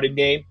Uncharted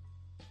game.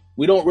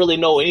 We don't really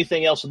know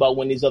anything else about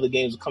when these other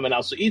games are coming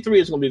out. So E3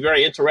 is going to be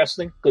very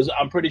interesting, because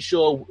I'm pretty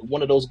sure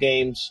one of those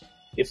games,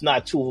 if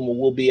not two of them,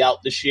 will be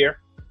out this year.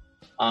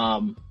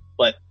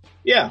 But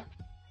yeah,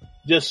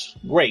 just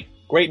great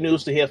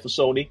news to hear for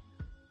Sony.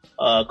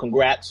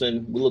 Congrats,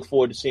 and we look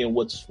forward to seeing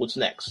what's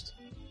next.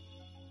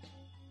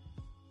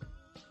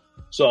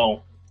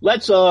 So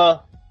let's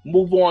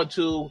move on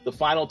to the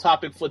final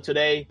topic for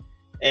today.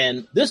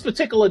 And this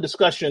particular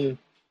discussion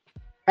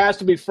has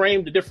to be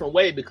framed a different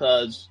way,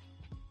 because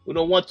we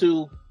don't want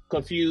to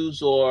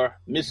confuse or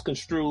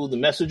misconstrue the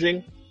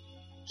messaging.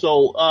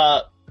 So,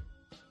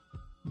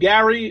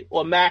 Gary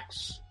or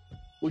Max,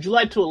 would you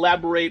like to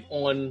elaborate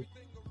on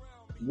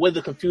where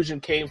the confusion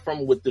came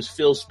from with this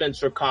Phil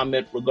Spencer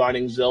comment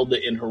regarding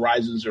Zelda and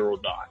Horizon Zero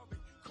Dawn?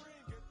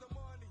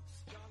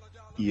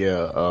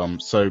 Yeah,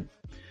 so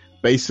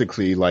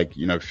basically,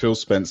 Phil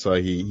Spencer,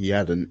 he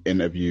had an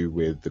interview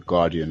with The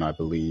Guardian, I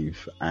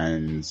believe,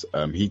 and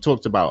he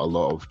talked about a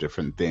lot of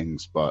different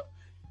things, but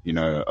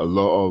a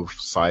lot of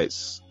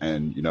sites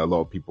and, a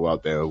lot of people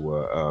out there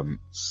were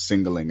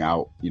singling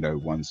out,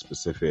 one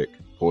specific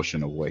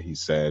portion of what he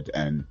said.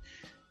 And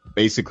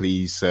basically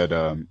he said,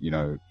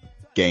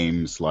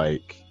 games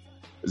like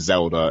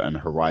Zelda and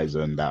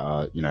Horizon that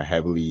are,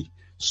 heavily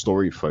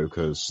story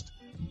focused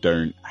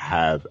don't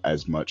have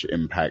as much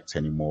impact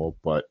anymore.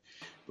 But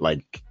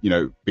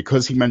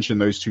because he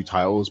mentioned those two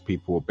titles,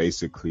 people were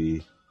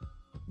basically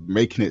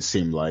making it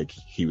seem like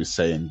he was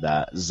saying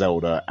that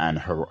Zelda and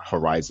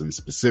Horizon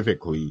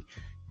specifically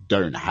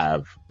don't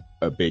have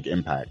a big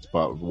impact.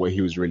 But what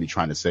he was really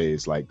trying to say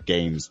is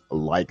games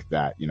like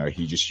that,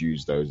 he just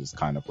used those as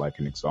kind of like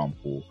an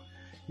example,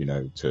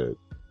 as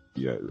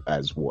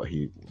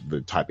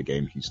the type of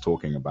game he's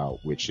talking about,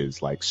 which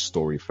is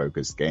story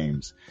focused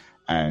games.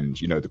 And,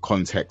 the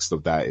context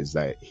of that is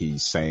that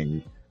he's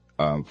saying,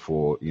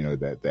 for,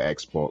 the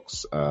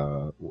Xbox,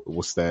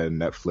 what's their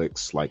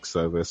Netflix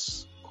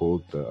service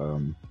called?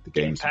 The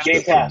game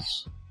Game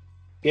Pass.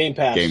 Game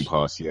Pass. Game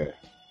Pass, yeah.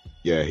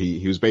 Yeah,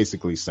 he was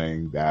basically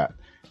saying that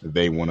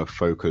they want to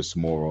focus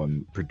more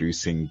on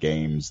producing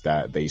games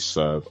that they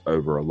serve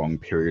over a long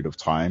period of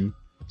time.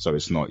 So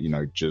it's not,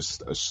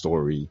 just a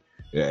story,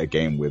 a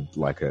game with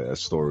like a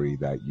story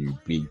that you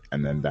beat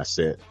and then that's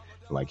it.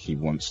 Like he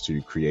wants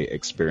to create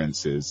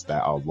experiences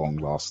that are long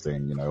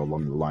lasting,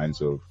 along the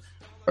lines of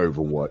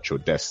Overwatch or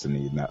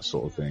Destiny and that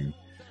sort of thing.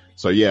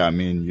 So yeah, I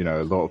mean,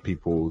 a lot of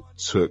people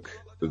took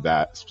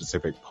that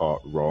specific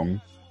part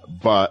wrong,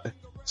 but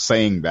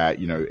saying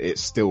that, it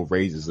still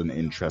raises an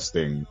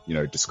interesting,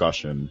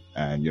 discussion.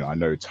 And, I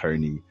know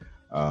Tony,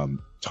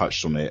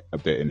 touched on it a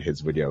bit in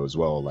his video as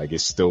well. Like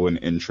it's still an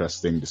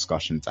interesting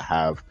discussion to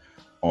have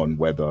on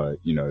whether,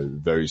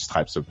 those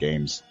types of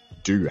games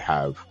do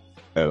have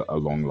a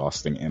long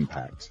lasting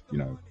impact,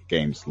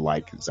 games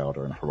like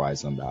Zelda and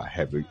Horizon that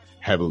are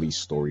heavily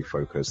story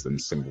focused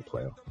and single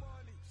player.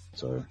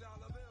 So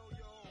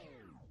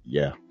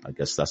yeah, I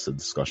guess that's a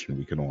discussion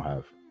we can all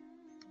have.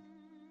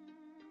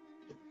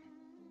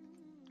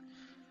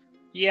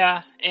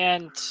 Yeah,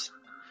 and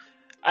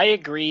I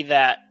agree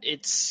that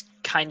it's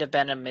kind of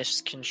been a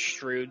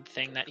misconstrued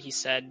thing that he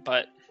said,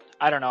 but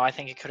I don't know, I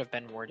think it could have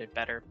been worded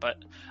better, but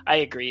I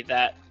agree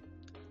that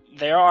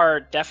there are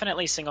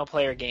definitely single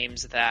player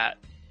games that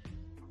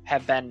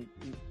have been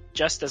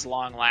just as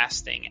long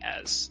lasting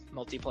as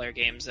multiplayer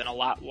games and a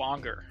lot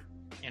longer.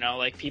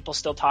 Like people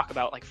still talk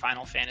about like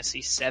Final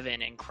Fantasy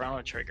VII and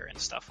Chrono Trigger and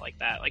stuff like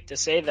that. Like to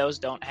say those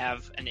don't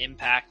have an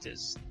impact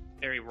is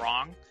very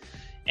wrong.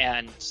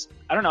 And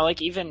I don't know,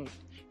 like even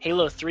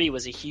Halo 3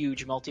 was a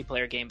huge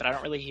multiplayer game, but I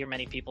don't really hear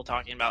many people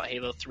talking about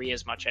Halo 3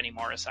 as much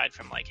anymore aside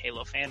from like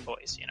Halo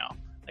fanboys,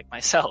 like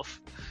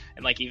myself.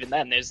 And like even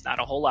then there's not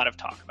a whole lot of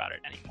talk about it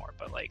anymore,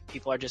 but like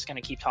people are just going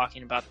to keep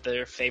talking about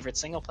their favorite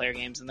single player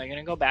games and they're going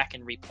to go back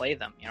and replay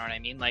them. You know what I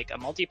mean? Like a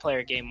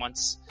multiplayer game,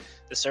 once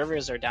the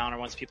servers are down or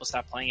once people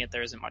stop playing it,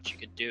 there isn't much you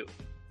could do.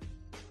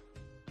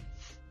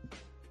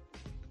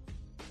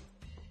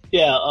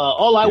 Yeah,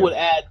 all I would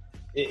add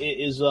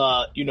is,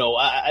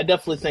 I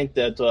definitely think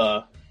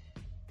that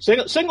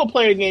single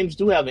player games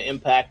do have an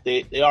impact.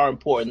 They are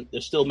important.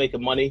 They're still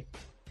making money.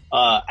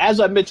 As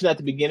I mentioned at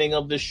the beginning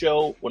of this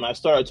show, when I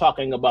started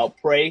talking about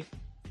Prey,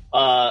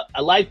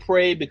 I like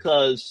Prey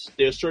because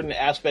there's certain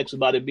aspects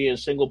about it being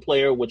single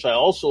player, which I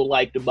also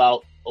liked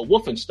about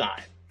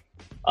Wolfenstein.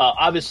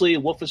 Obviously,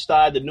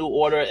 Wolfenstein: The New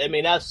Order. I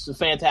mean, that's a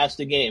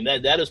fantastic game.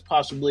 That is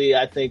possibly,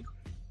 I think,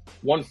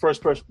 one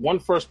first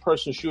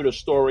person shooter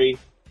story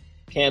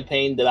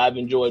campaign that I've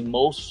enjoyed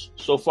most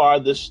so far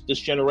this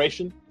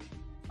generation.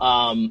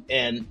 And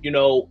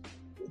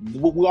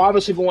we're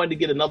obviously going to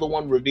get another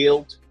one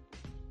revealed.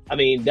 I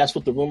mean, that's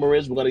what the rumor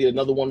is. We're going to get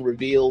another one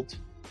revealed,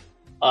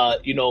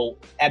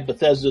 at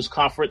Bethesda's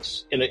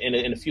conference in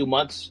a few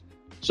months.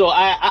 So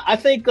I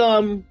think,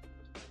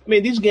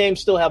 these games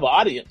still have an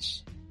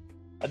audience.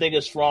 I think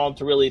it's wrong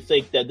to really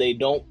think that they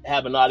don't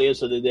have an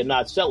audience or that they're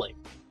not selling.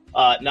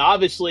 Now,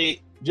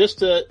 obviously, just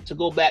to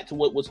go back to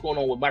what's going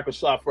on with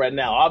Microsoft right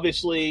now,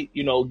 obviously,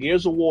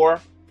 Gears of War,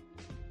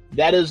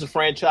 that is a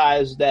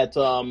franchise that,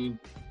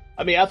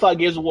 I thought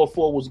Gears of War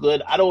 4 was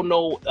good. I don't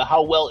know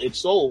how well it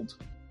sold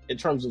in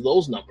terms of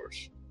those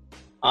numbers.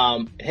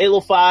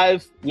 Halo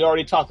 5, we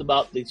already talked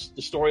about the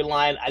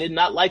storyline. I did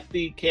not like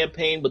the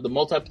campaign, but the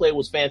multiplayer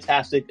was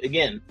fantastic.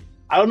 Again,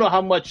 I don't know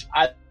how much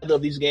either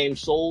of these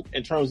games sold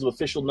in terms of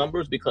official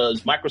numbers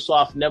because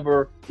Microsoft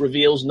never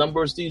reveals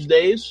numbers these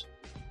days.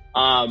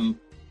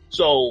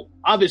 So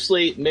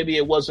obviously maybe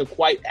it wasn't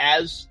quite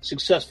as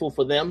successful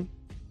for them,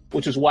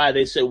 which is why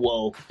they said,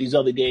 well, these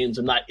other games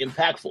are not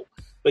impactful.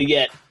 But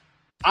yet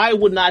I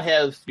would not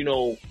have,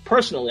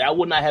 personally, I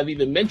would not have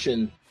even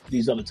mentioned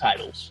these other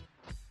titles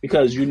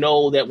because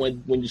that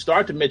when you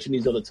start to mention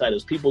these other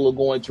titles, people are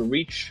going to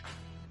reach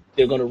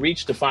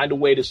to find a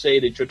way to say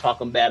that you're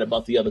talking bad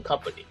about the other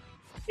company.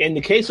 In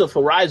the case of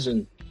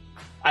Horizon,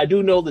 I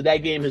do know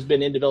that game has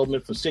been in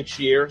development for 6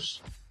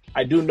 years.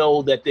 I do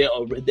know that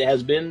there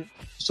has been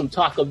some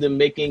talk of them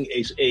making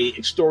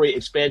a story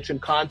expansion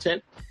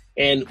content,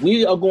 and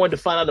we are going to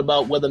find out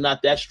about whether or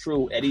not that's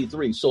true at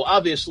E3. So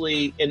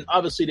obviously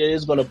there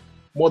is going to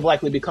more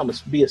likely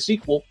be a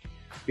sequel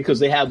because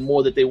they have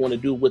more that they want to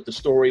do with the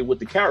story, with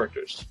the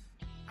characters.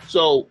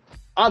 So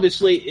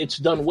obviously it's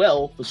done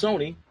well for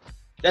Sony.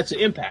 That's an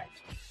impact.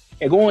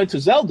 And going to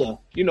Zelda,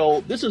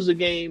 this is a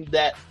game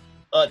that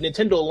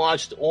Nintendo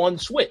launched on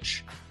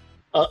Switch,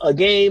 a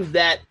game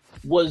that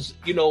was,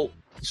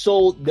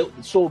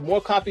 sold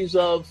more copies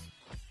of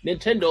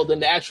Nintendo than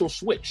the actual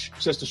Switch,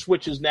 since the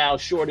Switch is now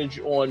shortage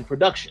on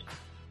production.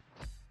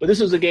 But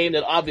this is a game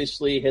that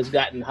obviously has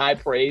gotten high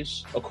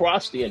praise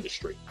across the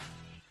industry.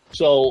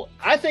 So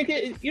I think,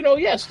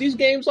 yes, these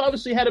games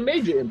obviously had a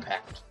major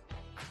impact.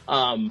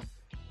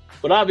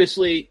 But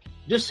obviously,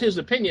 just his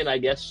opinion, I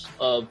guess,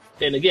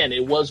 and again,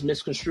 it was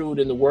misconstrued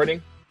in the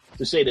wording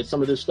to say that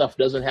some of this stuff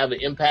doesn't have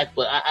an impact.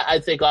 But I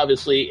think,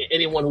 obviously,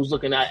 anyone who's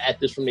looking at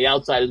this from the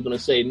outside is going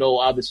to say, no,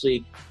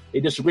 obviously, they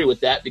disagree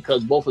with that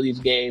because both of these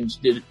games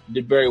did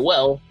very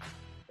well.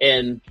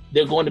 and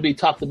they're going to be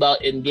talked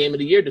about in Game of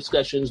the Year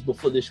discussions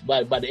before this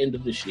by the end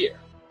of this year.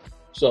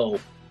 So,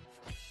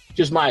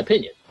 just my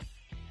opinion.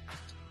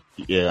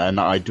 Yeah, and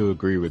I do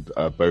agree with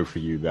both of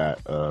you that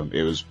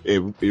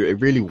it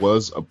really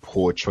was a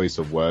poor choice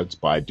of words,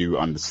 but I do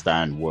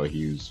understand what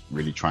he was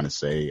really trying to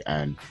say.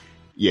 And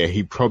yeah,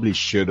 he probably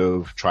should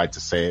have tried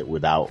to say it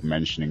without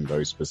mentioning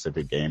those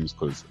specific games,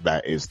 because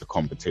that is the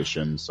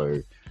competition.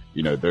 So,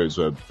 you know, those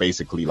were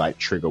basically like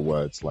trigger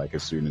words. Like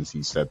as soon as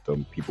he said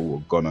them, people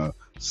were gonna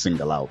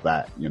single out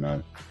that, you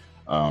know.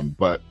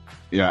 But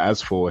you know,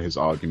 as for his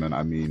argument,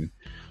 I mean,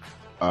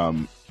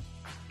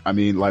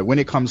 like when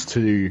it comes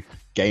to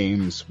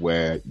games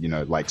where, you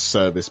know, like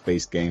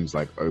service-based games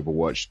like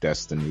Overwatch,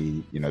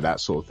 Destiny, you know, that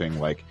sort of thing,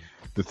 like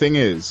the thing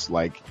is,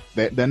 like,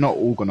 they're not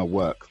all gonna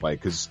work, like,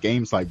 because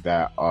games like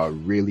that are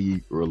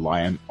really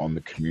reliant on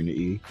the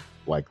community,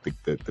 like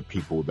the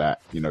people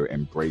that, you know,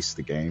 embrace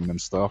the game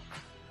and stuff.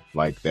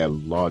 Like, they're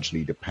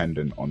largely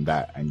dependent on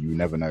that, and you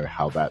never know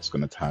how that's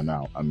gonna turn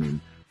out. I mean,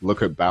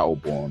 look at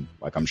Battleborn.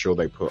 Like, I'm sure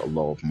they put a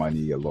lot of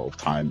money, a lot of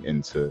time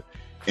into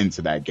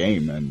that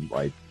game, and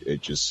like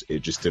it just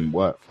didn't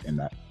work in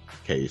that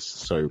case.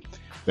 So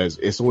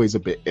it's always a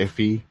bit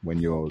iffy when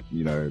you're,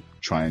 you know,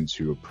 trying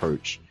to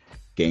approach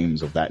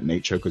games of that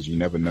nature, because you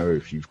never know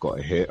if you've got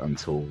a hit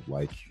until,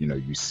 like, you know,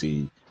 you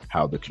see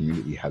how the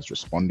community has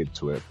responded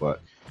to it.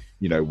 But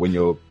you know, when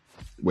you're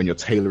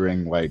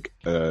tailoring like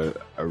a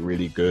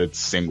really good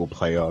single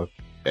player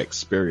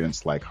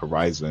experience like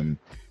Horizon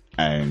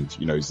and,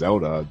 you know,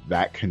 Zelda,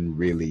 that can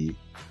really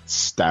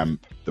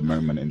stamp the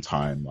moment in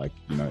time. Like,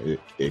 you know,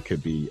 it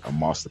could be a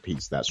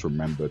masterpiece that's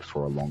remembered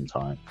for a long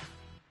time.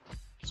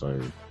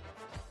 So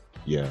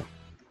yeah.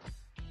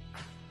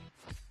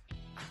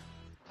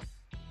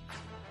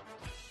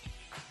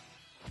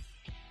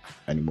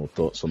 Any more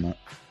thoughts on that?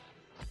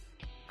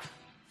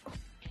 I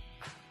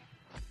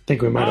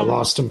think we might have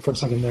lost him for a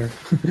second there.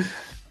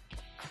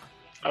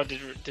 Oh,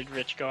 did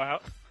Rich go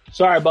out?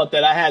 Sorry about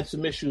that. I had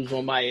some issues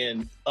on my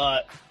end.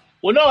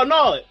 Well,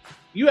 no.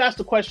 You asked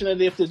the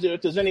question if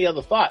there's any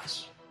other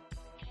thoughts.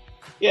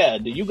 Yeah,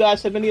 do you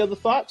guys have any other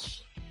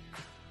thoughts?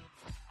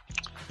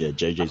 Yeah,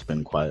 JJ's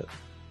been quiet.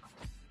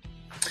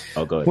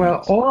 I'll go ahead.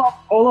 Well,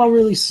 all I'll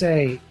really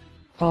say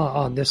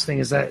on this thing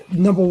is that,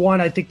 number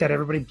one, I think that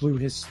everybody blew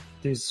his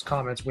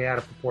comments way out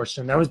of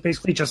proportion. That was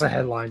basically just a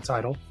headline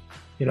title,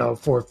 you know,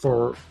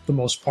 for the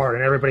most part,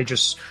 and everybody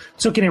just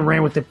took it and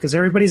ran with it because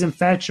everybody's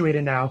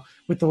infatuated now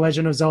with The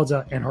Legend of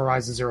Zelda and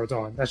Horizon Zero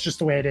Dawn. That's just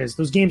the way it is.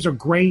 Those games are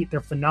great.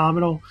 They're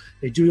phenomenal.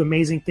 They do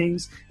amazing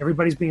things.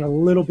 Everybody's being a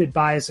little bit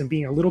biased and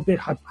being a little bit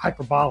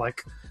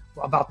hyperbolic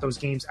about those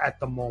games at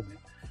the moment.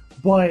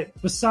 But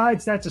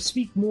besides that, to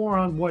speak more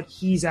on what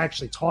he's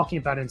actually talking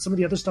about and some of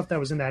the other stuff that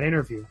was in that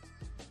interview,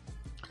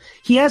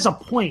 he has a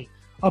point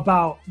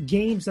about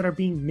games that are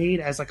being made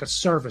as like a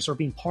service or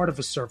being part of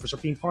a service or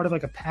being part of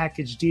like a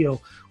package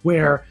deal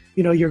where,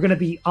 you know, you're going to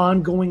be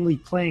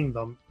ongoingly playing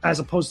them as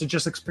opposed to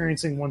just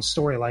experiencing one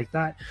story like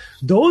that.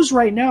 Those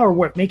right now are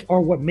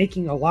what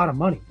making a lot of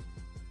money.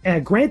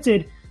 And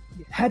granted,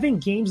 having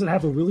games that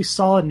have a really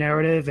solid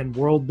narrative and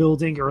world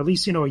building, or at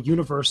least, you know, a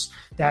universe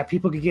that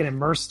people could get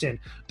immersed in,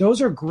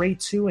 those are great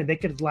too, and they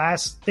could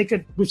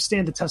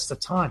withstand the test of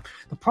time.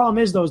 The problem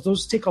is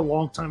those take a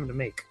long time to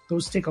make.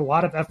 Those take a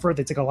lot of effort,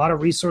 they take a lot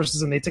of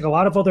resources, and they take a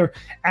lot of other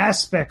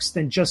aspects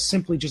than just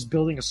simply just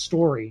building a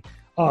story.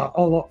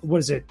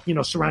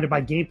 Surrounded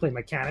by gameplay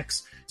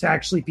mechanics to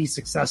actually be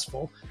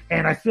successful.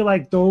 And I feel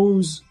like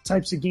those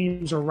types of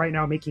games are right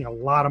now making a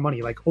lot of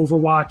money, like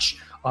Overwatch,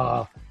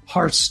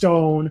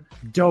 Hearthstone,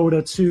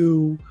 Dota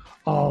 2,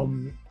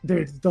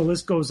 the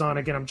list goes on.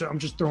 Again, I'm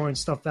just throwing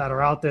stuff that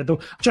are out there. I'm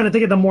trying to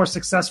think of the more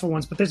successful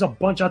ones, but there's a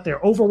bunch out there.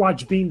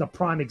 Overwatch being the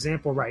prime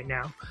example right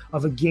now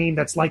of a game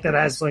that's like that,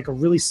 has like a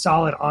really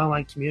solid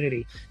online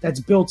community that's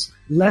built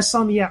less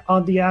on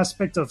the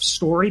aspect of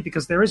story,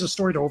 because there is a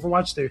story to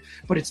Overwatch there,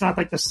 but it's not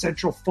like the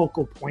central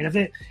focal point of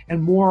it,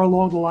 and more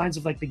along the lines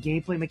of like the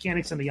gameplay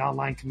mechanics and the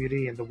online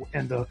community and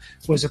the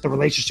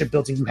relationship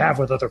building you have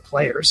with other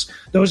players.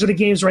 Those are the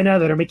games right now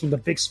that are making the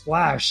big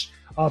splash.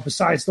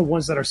 Besides the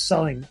ones that are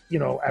selling, you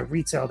know, at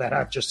retail that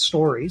have just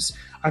stories.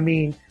 I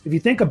mean, if you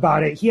think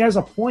about it, he has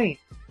a point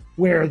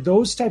where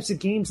those types of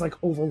games like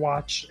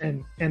Overwatch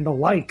and the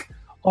like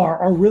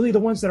are really the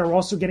ones that are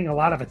also getting a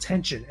lot of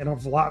attention and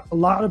a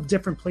lot of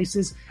different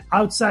places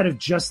outside of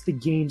just the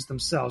games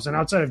themselves and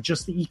outside of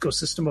just the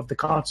ecosystem of the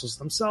consoles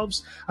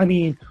themselves. I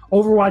mean,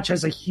 Overwatch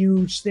has a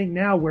huge thing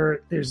now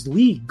where there's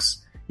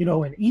leagues, you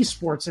know, and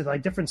esports and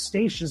like different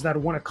stations that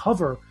want to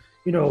cover,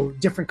 you know,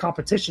 different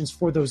competitions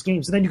for those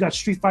games. And then you got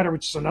Street Fighter,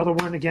 which is another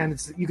one. Again,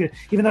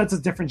 even though it's a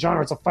different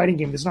genre, it's a fighting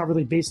game. It's not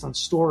really based on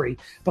story,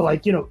 but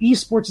like, you know,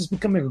 esports is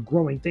becoming a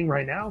growing thing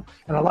right now.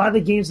 And a lot of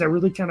the games that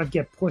really kind of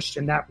get pushed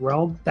in that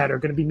realm, that are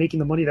going to be making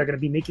the money, they're going to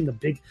be making the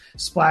big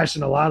splash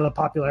and a lot of the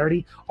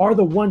popularity, are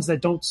the ones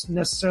that don't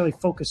necessarily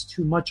focus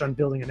too much on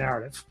building a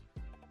narrative.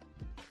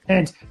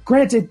 And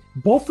granted,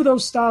 both of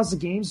those styles of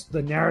games,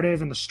 the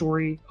narrative and the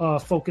story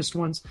focused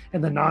ones,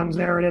 and the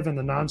non-narrative and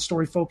the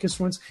non-story focused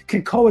ones,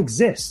 can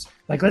coexist.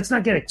 Like, let's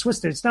not get it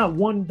twisted. It's not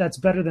one that's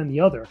better than the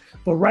other.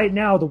 But right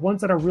now, the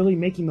ones that are really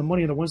making the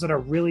money, the ones that are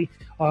really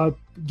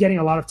getting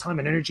a lot of time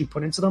and energy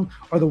put into them,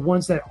 are the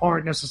ones that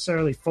aren't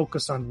necessarily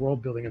focused on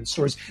world building and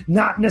stories.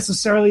 Not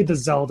necessarily the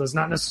Zeldas,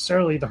 not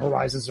necessarily the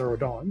Horizon Zero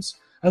Dawns,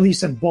 at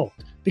least in bulk,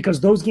 because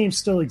those games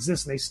still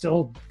exist and they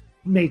still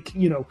make,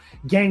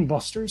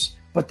 gangbusters.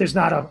 But there's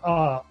not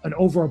an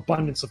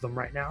overabundance of them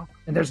right now,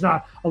 and there's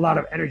not a lot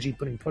of energy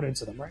put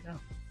into them right now.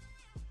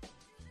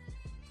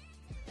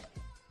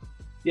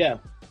 Yeah,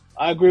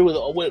 I agree with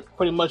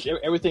pretty much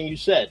everything you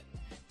said.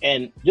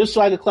 And just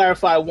so I could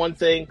clarify one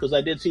thing, because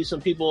I did see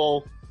some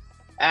people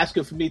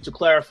asking for me to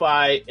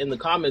clarify in the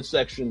comments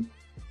section,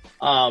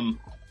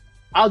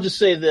 I'll just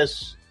say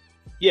this.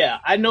 Yeah,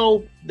 I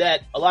know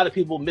that a lot of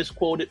people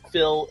misquoted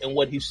Phil and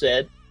what he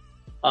said.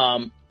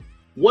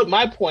 What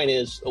my point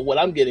is, or what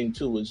I'm getting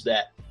to, is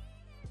that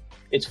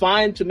it's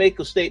fine to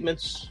make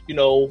statements,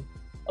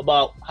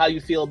 about how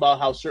you feel about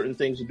how certain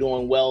things are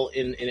doing well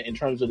in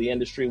terms of the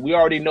industry. We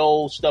already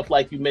know stuff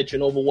like you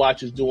mentioned,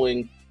 Overwatch is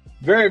doing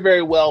very,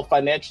 very well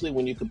financially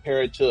when you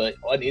compare it to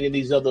any of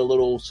these other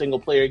little single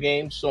player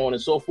games, so on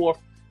and so forth.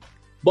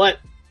 But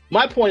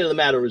my point of the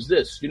matter is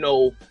this,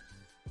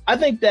 I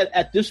think that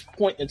at this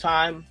point in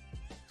time,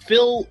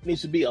 Phil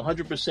needs to be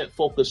 100%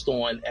 focused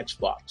on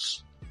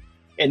Xbox.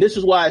 And this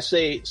is why I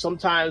say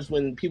sometimes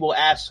when people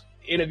ask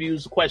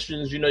interviews,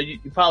 questions, you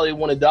probably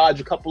want to dodge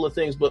a couple of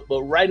things, but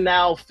right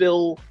now,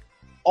 Phil,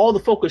 all the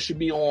focus should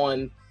be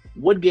on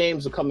what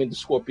games are coming to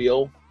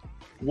Scorpio.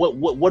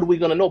 What are we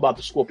going to know about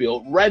the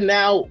Scorpio? Right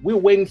now, we're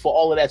waiting for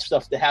all of that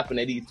stuff to happen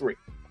at E3.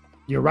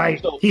 You're right.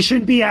 So, he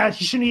shouldn't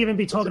even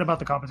be talking about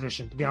the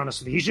competition, to be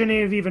honest with you. He shouldn't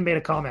have even made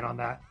a comment on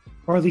that,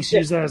 or at least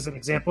use that as an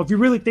example. If you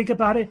really think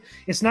about it,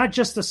 it's not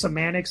just the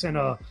semantics and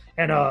a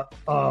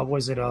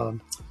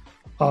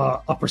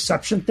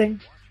perception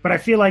thing. But I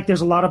feel like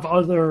there's a lot of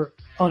other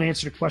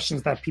unanswered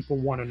questions that people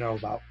want to know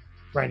about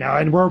right now.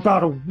 And we're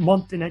about a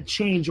month and a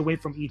change away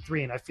from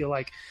E3, and I feel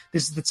like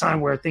this is the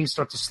time where things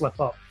start to slip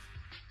up.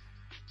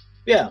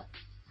 Yeah,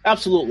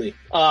 absolutely.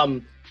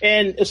 And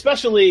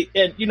especially,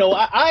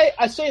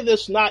 I say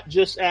this not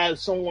just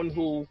as someone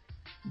who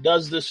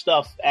does this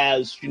stuff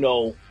as,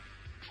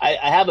 I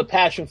have a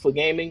passion for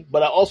gaming,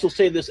 but I also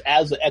say this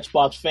as an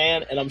Xbox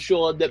fan, and I'm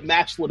sure that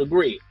Max would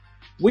agree.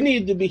 We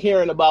need to be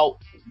hearing about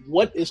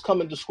what is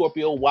coming to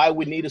Scorpio, why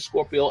we need a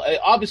Scorpio.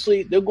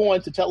 Obviously, they're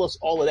going to tell us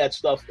all of that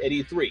stuff at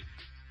E3,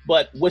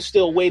 but we're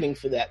still waiting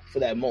for that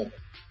moment.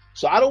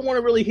 So I don't want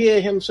to really hear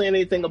him saying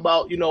anything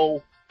about,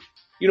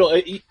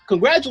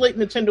 congratulate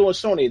Nintendo and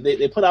Sony.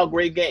 They put out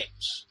great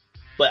games,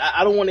 but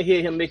I don't want to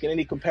hear him making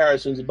any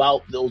comparisons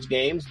about those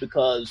games,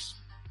 because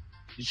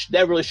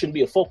that really shouldn't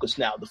be a focus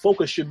now. The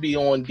focus should be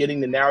on getting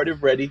the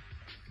narrative ready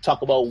to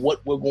talk about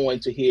what we're going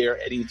to hear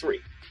at E3.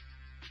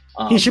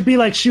 He should be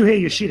like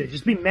Shuhei Yoshida.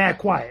 Just be mad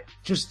quiet.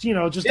 Just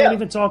don't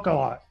even talk a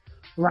lot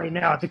right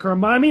now at the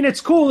current moment. I mean, it's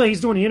cool that he's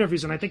doing the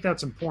interviews, and I think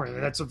that's important.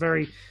 That's a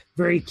very,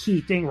 very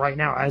key thing right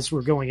now as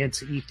we're going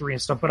into E3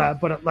 and stuff.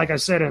 But like I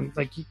said, and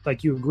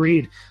like you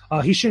agreed,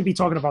 he shouldn't be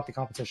talking about the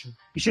competition.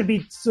 He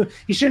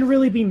shouldn't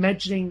really be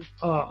mentioning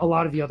a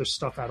lot of the other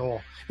stuff at all,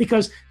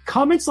 because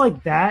comments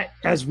like that,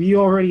 as we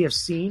already have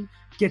seen,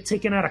 get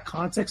taken out of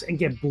context and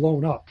get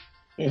blown up.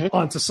 Mm-hmm.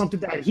 Onto something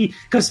that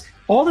because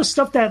all the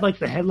stuff that, like,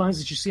 the headlines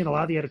that you see in a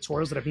lot of the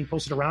editorials that are being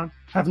posted around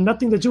have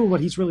nothing to do with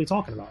what he's really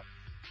talking about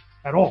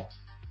at all.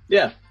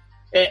 Yeah.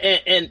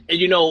 And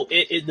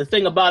the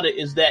thing about it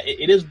is that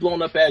it is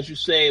blown up, as you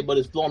say, but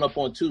it's blown up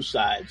on two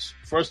sides.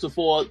 First of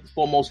all,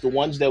 foremost, the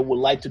ones that would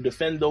like to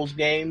defend those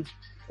games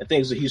and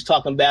things that he's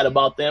talking bad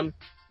about them.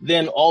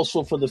 Then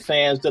also for the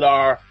fans that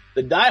are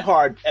the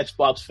diehard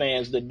Xbox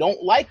fans that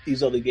don't like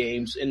these other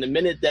games. And the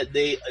minute that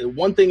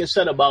one thing is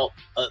said about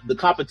the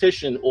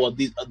competition, or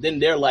then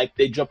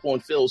they jump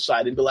on Phil's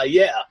side and be like,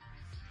 yeah,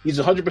 he's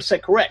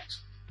 100% correct.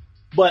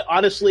 But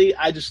honestly,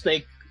 I just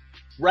think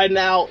right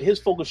now his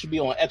focus should be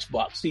on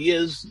Xbox. He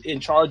is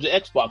in charge of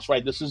Xbox,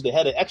 right? This is the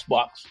head of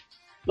Xbox.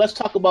 Let's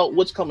talk about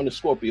what's coming to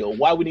Scorpio,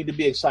 why we need to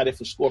be excited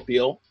for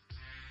Scorpio,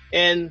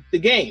 and the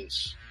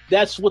games.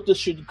 That's what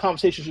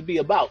conversation should be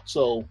about.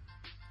 So,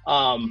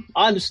 I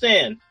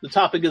understand the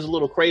topic is a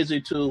little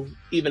crazy to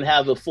even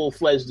have a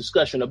full-fledged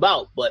discussion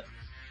about, but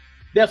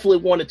definitely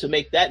wanted to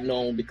make that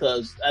known,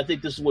 because I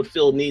think this is what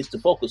Phil needs to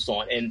focus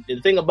on. And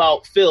the thing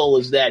about Phil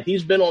is that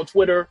he's been on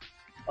Twitter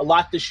a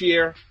lot this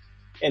year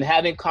and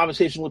having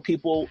conversations with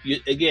people.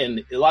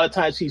 Again, a lot of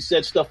times he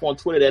said stuff on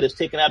Twitter that is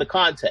taken out of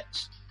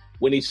context.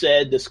 When he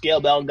said the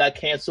Scalebound got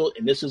canceled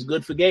and this is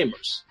good for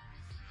gamers.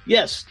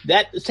 Yes,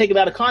 that is taken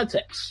out of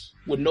context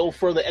with no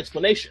further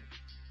explanation.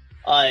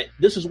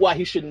 This is why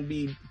he shouldn't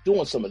be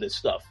doing some of this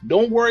stuff.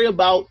 Don't worry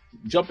about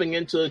jumping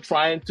into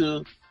trying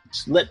to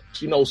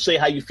say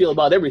how you feel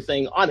about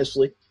everything.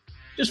 Honestly,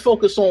 just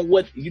focus on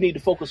what you need to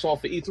focus on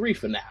for E3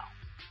 for now.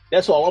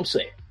 That's all I'm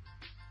saying.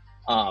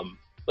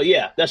 But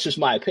yeah, that's just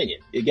my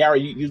opinion. Gary,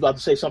 you was about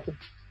to say something?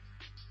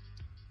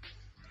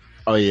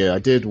 Oh yeah, I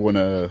did want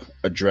to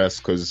address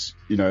because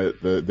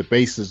the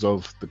basis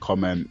of the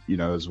comment,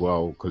 as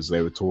well, because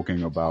they were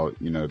talking about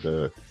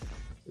the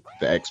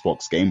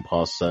Xbox Game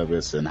Pass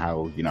service and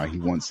how he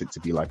wants it to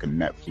be like a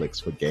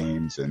Netflix for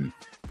games, and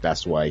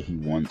that's why he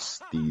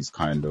wants these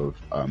kind of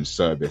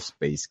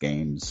service-based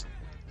games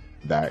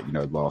that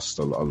last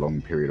a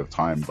long period of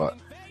time. But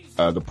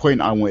the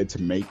point I wanted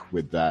to make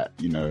with that,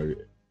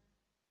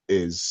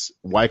 is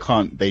why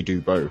can't they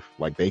do both?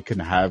 Like, they can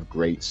have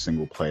great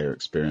single player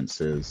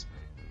experiences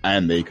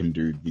and they can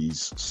do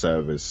these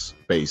service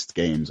based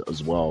games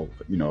as well,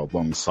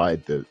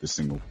 alongside the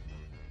single,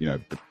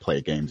 player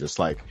games. It's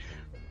like,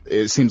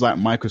 it seems like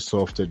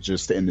Microsoft are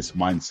just in this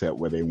mindset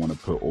where they want to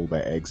put all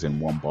their eggs in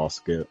one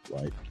basket,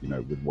 like,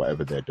 with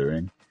whatever they're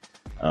doing.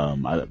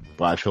 But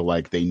I feel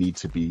like they need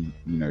to be,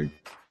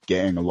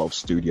 getting a lot of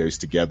studios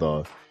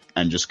together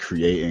and just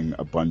creating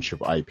a bunch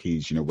of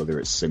IPs, whether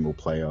it's single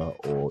player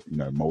or,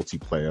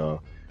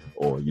 multiplayer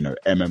or,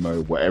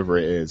 MMO, whatever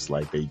it is.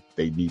 Like,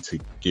 they need to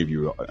give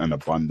you an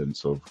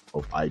abundance of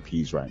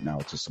IPs right now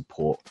to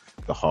support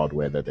the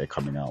hardware that they're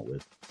coming out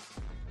with.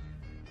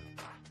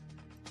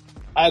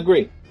 I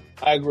agree.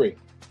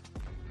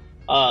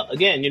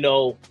 Again,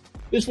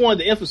 just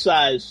wanted to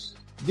emphasize,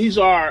 these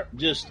are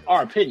just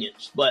our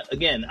opinions. But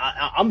again,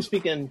 I'm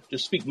speak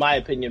my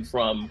opinion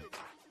from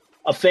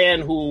a fan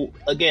who,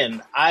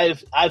 again,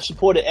 I've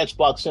supported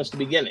Xbox since the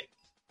beginning.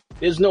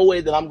 There's no way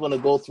that I'm going to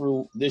go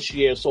through this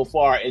year so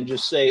far and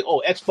just say,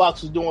 oh,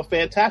 Xbox is doing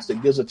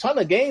fantastic. There's a ton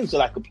of games that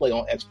I could play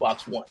on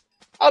Xbox One.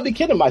 I'll be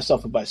kidding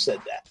myself if I said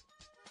that,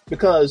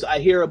 because I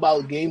hear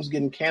about games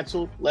getting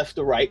canceled left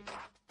or right.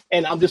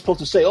 And I'm just supposed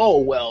to say, oh,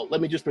 well,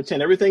 let me just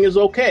pretend everything is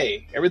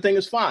okay. Everything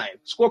is fine.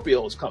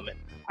 Scorpio is coming.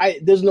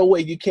 There's no way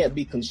you can't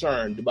be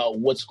concerned about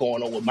what's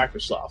going on with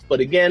Microsoft.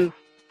 But again,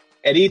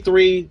 at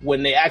E3,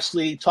 when they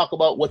actually talk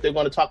about what they're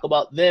going to talk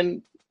about,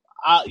 then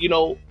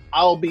I'll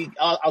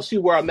see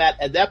where I'm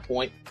at that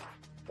point,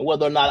 and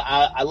whether or not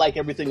I like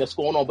everything that's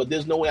going on. But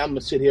there's no way I'm gonna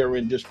sit here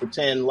and just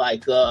pretend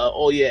like,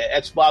 oh yeah,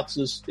 Xbox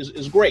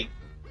is great.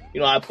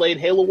 I played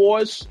Halo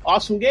Wars,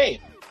 awesome game.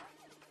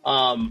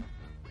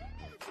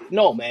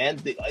 No, man,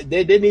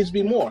 there needs to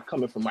be more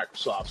coming from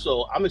Microsoft.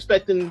 So I'm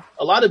expecting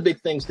a lot of big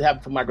things to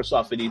happen from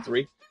Microsoft at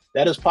E3.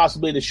 That is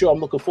possibly the show I'm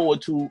looking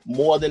forward to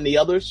more than the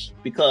others,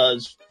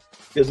 because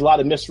there's a lot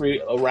of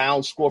mystery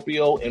around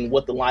Scorpio and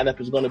what the lineup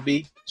is going to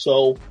be.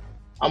 So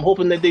I'm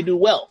hoping that they do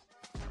well.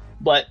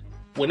 But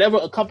whenever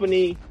a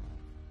company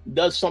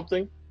does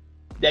something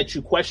that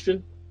you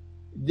question,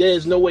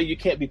 there's no way you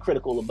can't be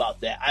critical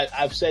about that.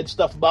 I've said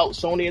stuff about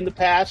Sony in the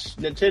past,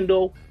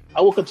 Nintendo. I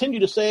will continue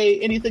to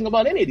say anything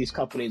about any of these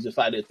companies if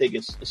I think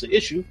it's an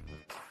issue,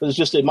 because it's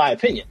just in my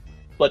opinion.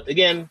 But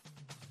again,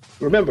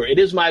 remember, it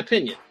is my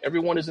opinion.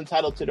 Everyone is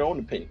entitled to their own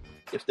opinion.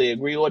 If they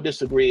agree or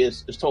disagree,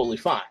 is totally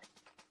fine.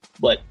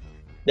 But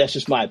that's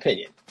just my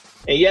opinion.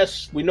 And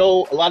yes, we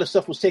know a lot of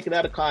stuff was taken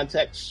out of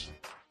context.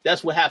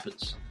 That's what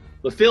happens.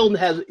 But Phil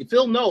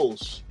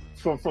knows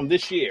from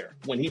this year,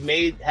 when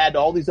he had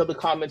all these other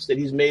comments that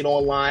he's made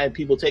online,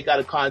 people take out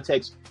of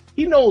context.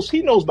 He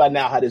knows by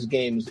now how this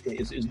game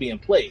is being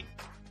played.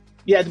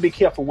 You have to be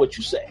careful what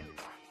you say,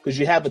 because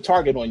you have a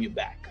target on your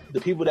back.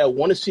 The people that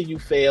want to see you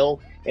fail,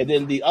 and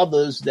then the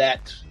others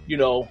that,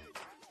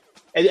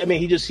 I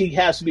mean, he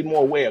has to be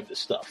more aware of this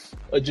stuff,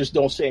 or just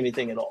don't say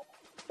anything at all.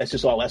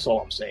 That's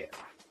all I'm saying.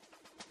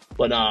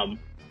 But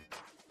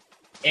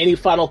any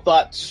final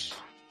thoughts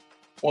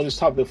on this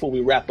topic before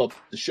we wrap up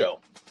the show?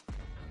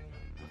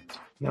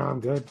 No, I'm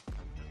good.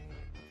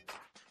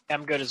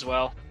 I'm good as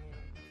well.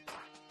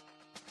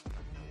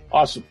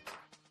 Awesome.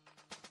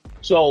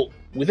 So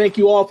we thank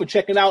you all for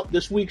checking out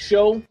this week's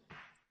show.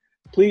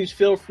 Please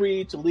feel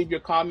free to leave your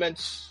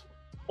comments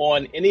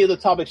on any of the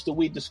topics that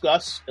we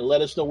discuss and let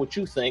us know what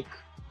you think,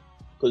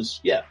 because,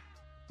 yeah,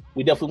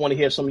 we definitely want to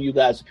hear some of you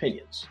guys'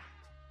 opinions.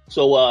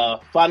 So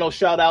final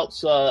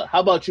shout-outs. How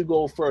about you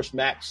go first,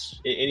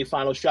 Max? Any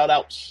final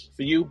shout-outs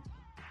for you?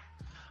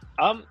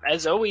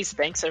 As always,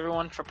 thanks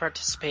everyone for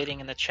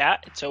participating in the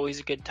chat. It's always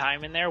a good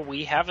time in there.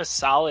 We have a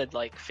solid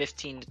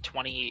 15 to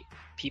 20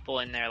 people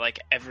in there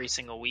every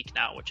single week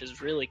now, which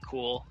is really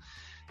cool.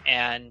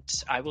 And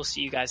I will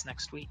see you guys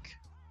next week.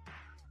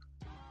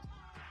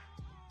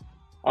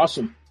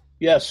 Awesome.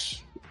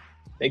 Yes.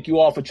 Thank you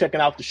all for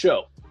checking out the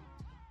show.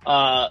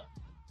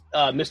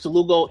 Mr.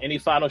 Lugo, any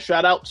final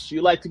shout-outs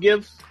you'd like to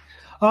give?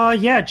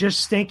 Yeah,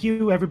 just thank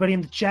you, everybody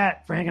in the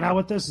chat, for hanging out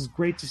with us. It's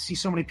great to see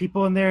so many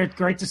people in there. It's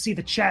great to see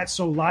the chat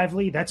so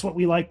lively. That's what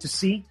we like to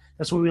see.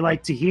 That's what we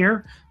like to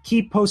hear.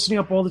 Keep posting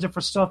up all the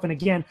different stuff. And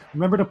again,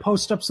 remember to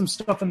post up some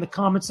stuff in the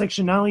comment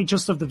section, not only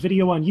just of the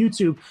video on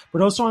YouTube,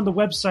 but also on the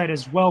website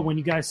as well when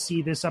you guys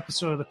see this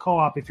episode of the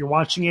Co-op. If you're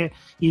watching it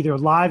either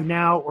live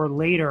now or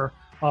later,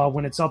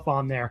 when it's up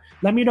on there.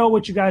 Let me know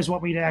what you guys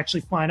want me to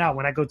actually find out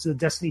when I go to the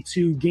Destiny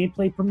 2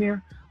 gameplay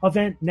premiere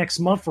event next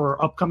month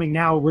or upcoming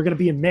now. We're going to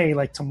be in May,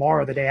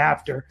 tomorrow, the day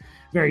after.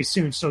 very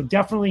soon. So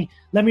definitely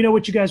let me know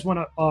what you guys want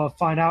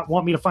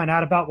me to find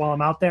out about while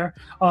I'm out there.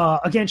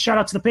 Again, shout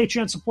out to the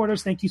Patreon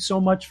supporters. Thank you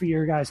so much for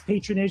your guys'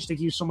 patronage. Thank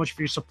you so much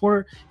for your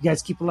support. You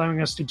guys keep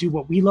allowing us to do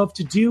what we love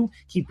to do,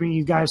 keep bringing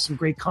you guys some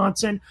great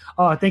content.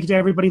 Thank you to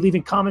everybody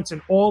leaving comments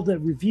and all the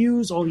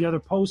reviews, all the other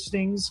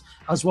postings,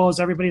 as well as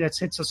everybody that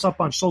hits us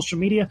up on social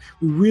media.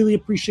 We really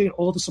appreciate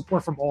all the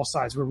support from all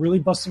sides. We're really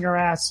busting our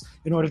ass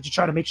in order to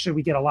try to make sure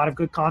we get a lot of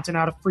good content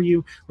out of for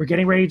you. We're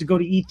getting ready to go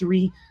to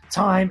E3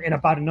 time in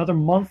about another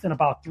month, in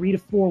about 3 to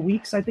 4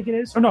 weeks, I think it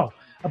is. Or no,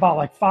 about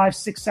like 5,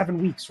 6,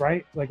 7 weeks,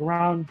 right? Like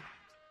around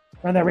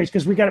that range,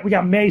 because we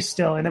got May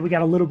still, and then we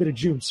got a little bit of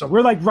June. So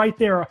we're like right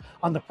there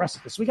on the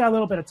precipice. We got a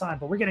little bit of time,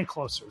 but we're getting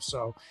closer.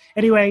 So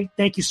anyway,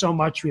 thank you so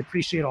much. We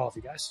appreciate all of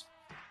you guys.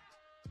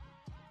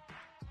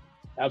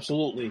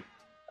 Absolutely.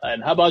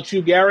 And how about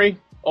you, Gary?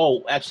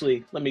 Oh,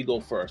 actually, let me go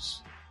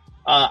first.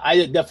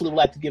 I definitely would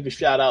like to give a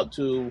shout out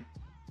to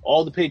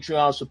all the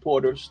Patreon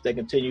supporters that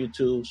continue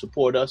to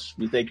support us.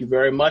 We thank you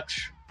very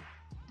much.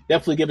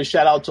 Definitely give a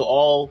shout out to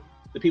all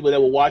the people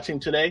that were watching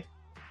today.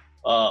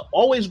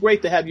 Always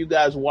great to have you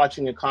guys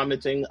watching and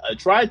commenting. I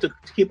tried to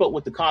keep up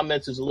with the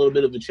comments is a little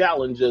bit of a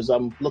challenge as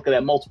I'm looking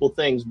at multiple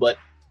things, but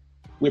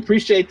we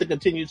appreciate the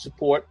continued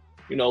support.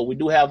 You know, we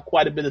do have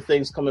quite a bit of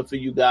things coming for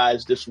you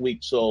guys this week,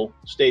 so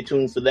stay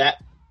tuned for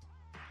that.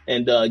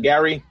 And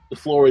Gary, the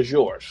floor is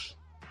yours.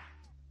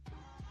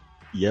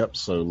 Yep,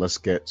 so let's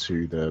get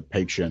to the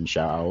Patreon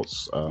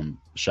shout-outs.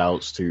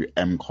 Shout-outs to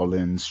M.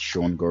 Collins,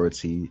 Sean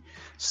Gority,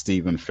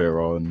 Stephen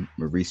Ferron,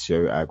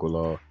 Mauricio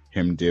Aguilar,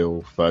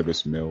 Himdil,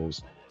 Fergus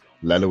Mills,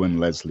 Lelo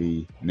and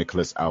Leslie,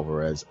 Nicholas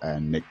Alvarez,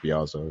 and Nick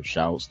Biazzo.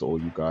 Shout-outs to all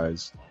you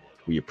guys.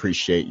 We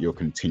appreciate your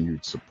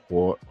continued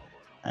support,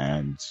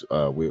 and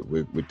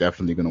we're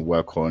definitely going to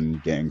work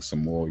on getting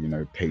some more,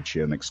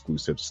 Patreon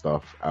exclusive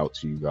stuff out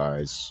to you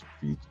guys,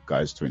 for you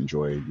guys to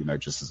enjoy,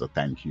 just as a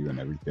thank you and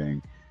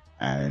everything.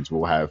 And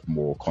we'll have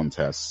more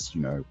contests,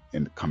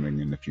 coming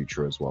in the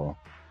future as well.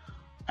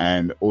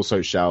 And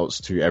also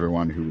shouts to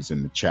everyone who was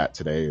in the chat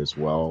today as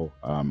well.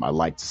 I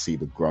like to see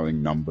the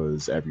growing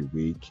numbers every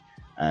week.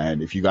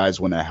 And if you guys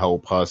want to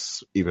help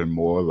us even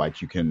more,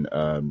 like you can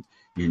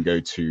go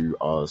to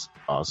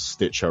our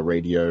Stitcher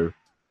Radio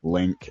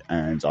link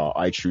and our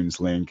iTunes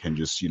link and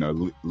just,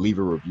 leave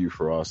a review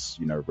for us,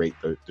 rate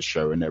the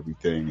show and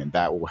everything. And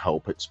that will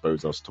help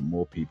expose us to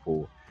more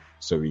people,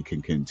 so we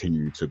can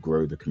continue to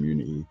grow the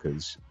community,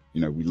 because,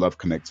 we love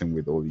connecting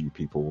with all of you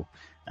people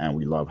and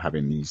we love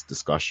having these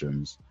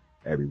discussions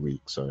every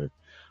week. So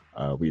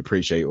we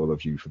appreciate all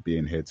of you for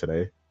being here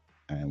today,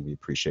 and we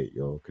appreciate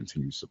your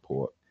continued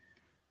support.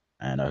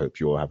 And I hope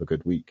you all have a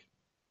good week.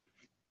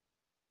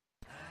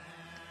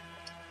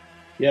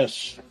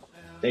 Yes.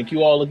 Thank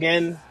you all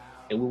again,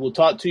 and we will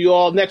talk to you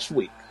all next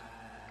week.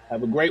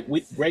 Have a great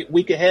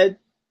week ahead.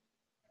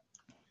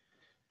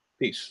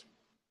 Peace.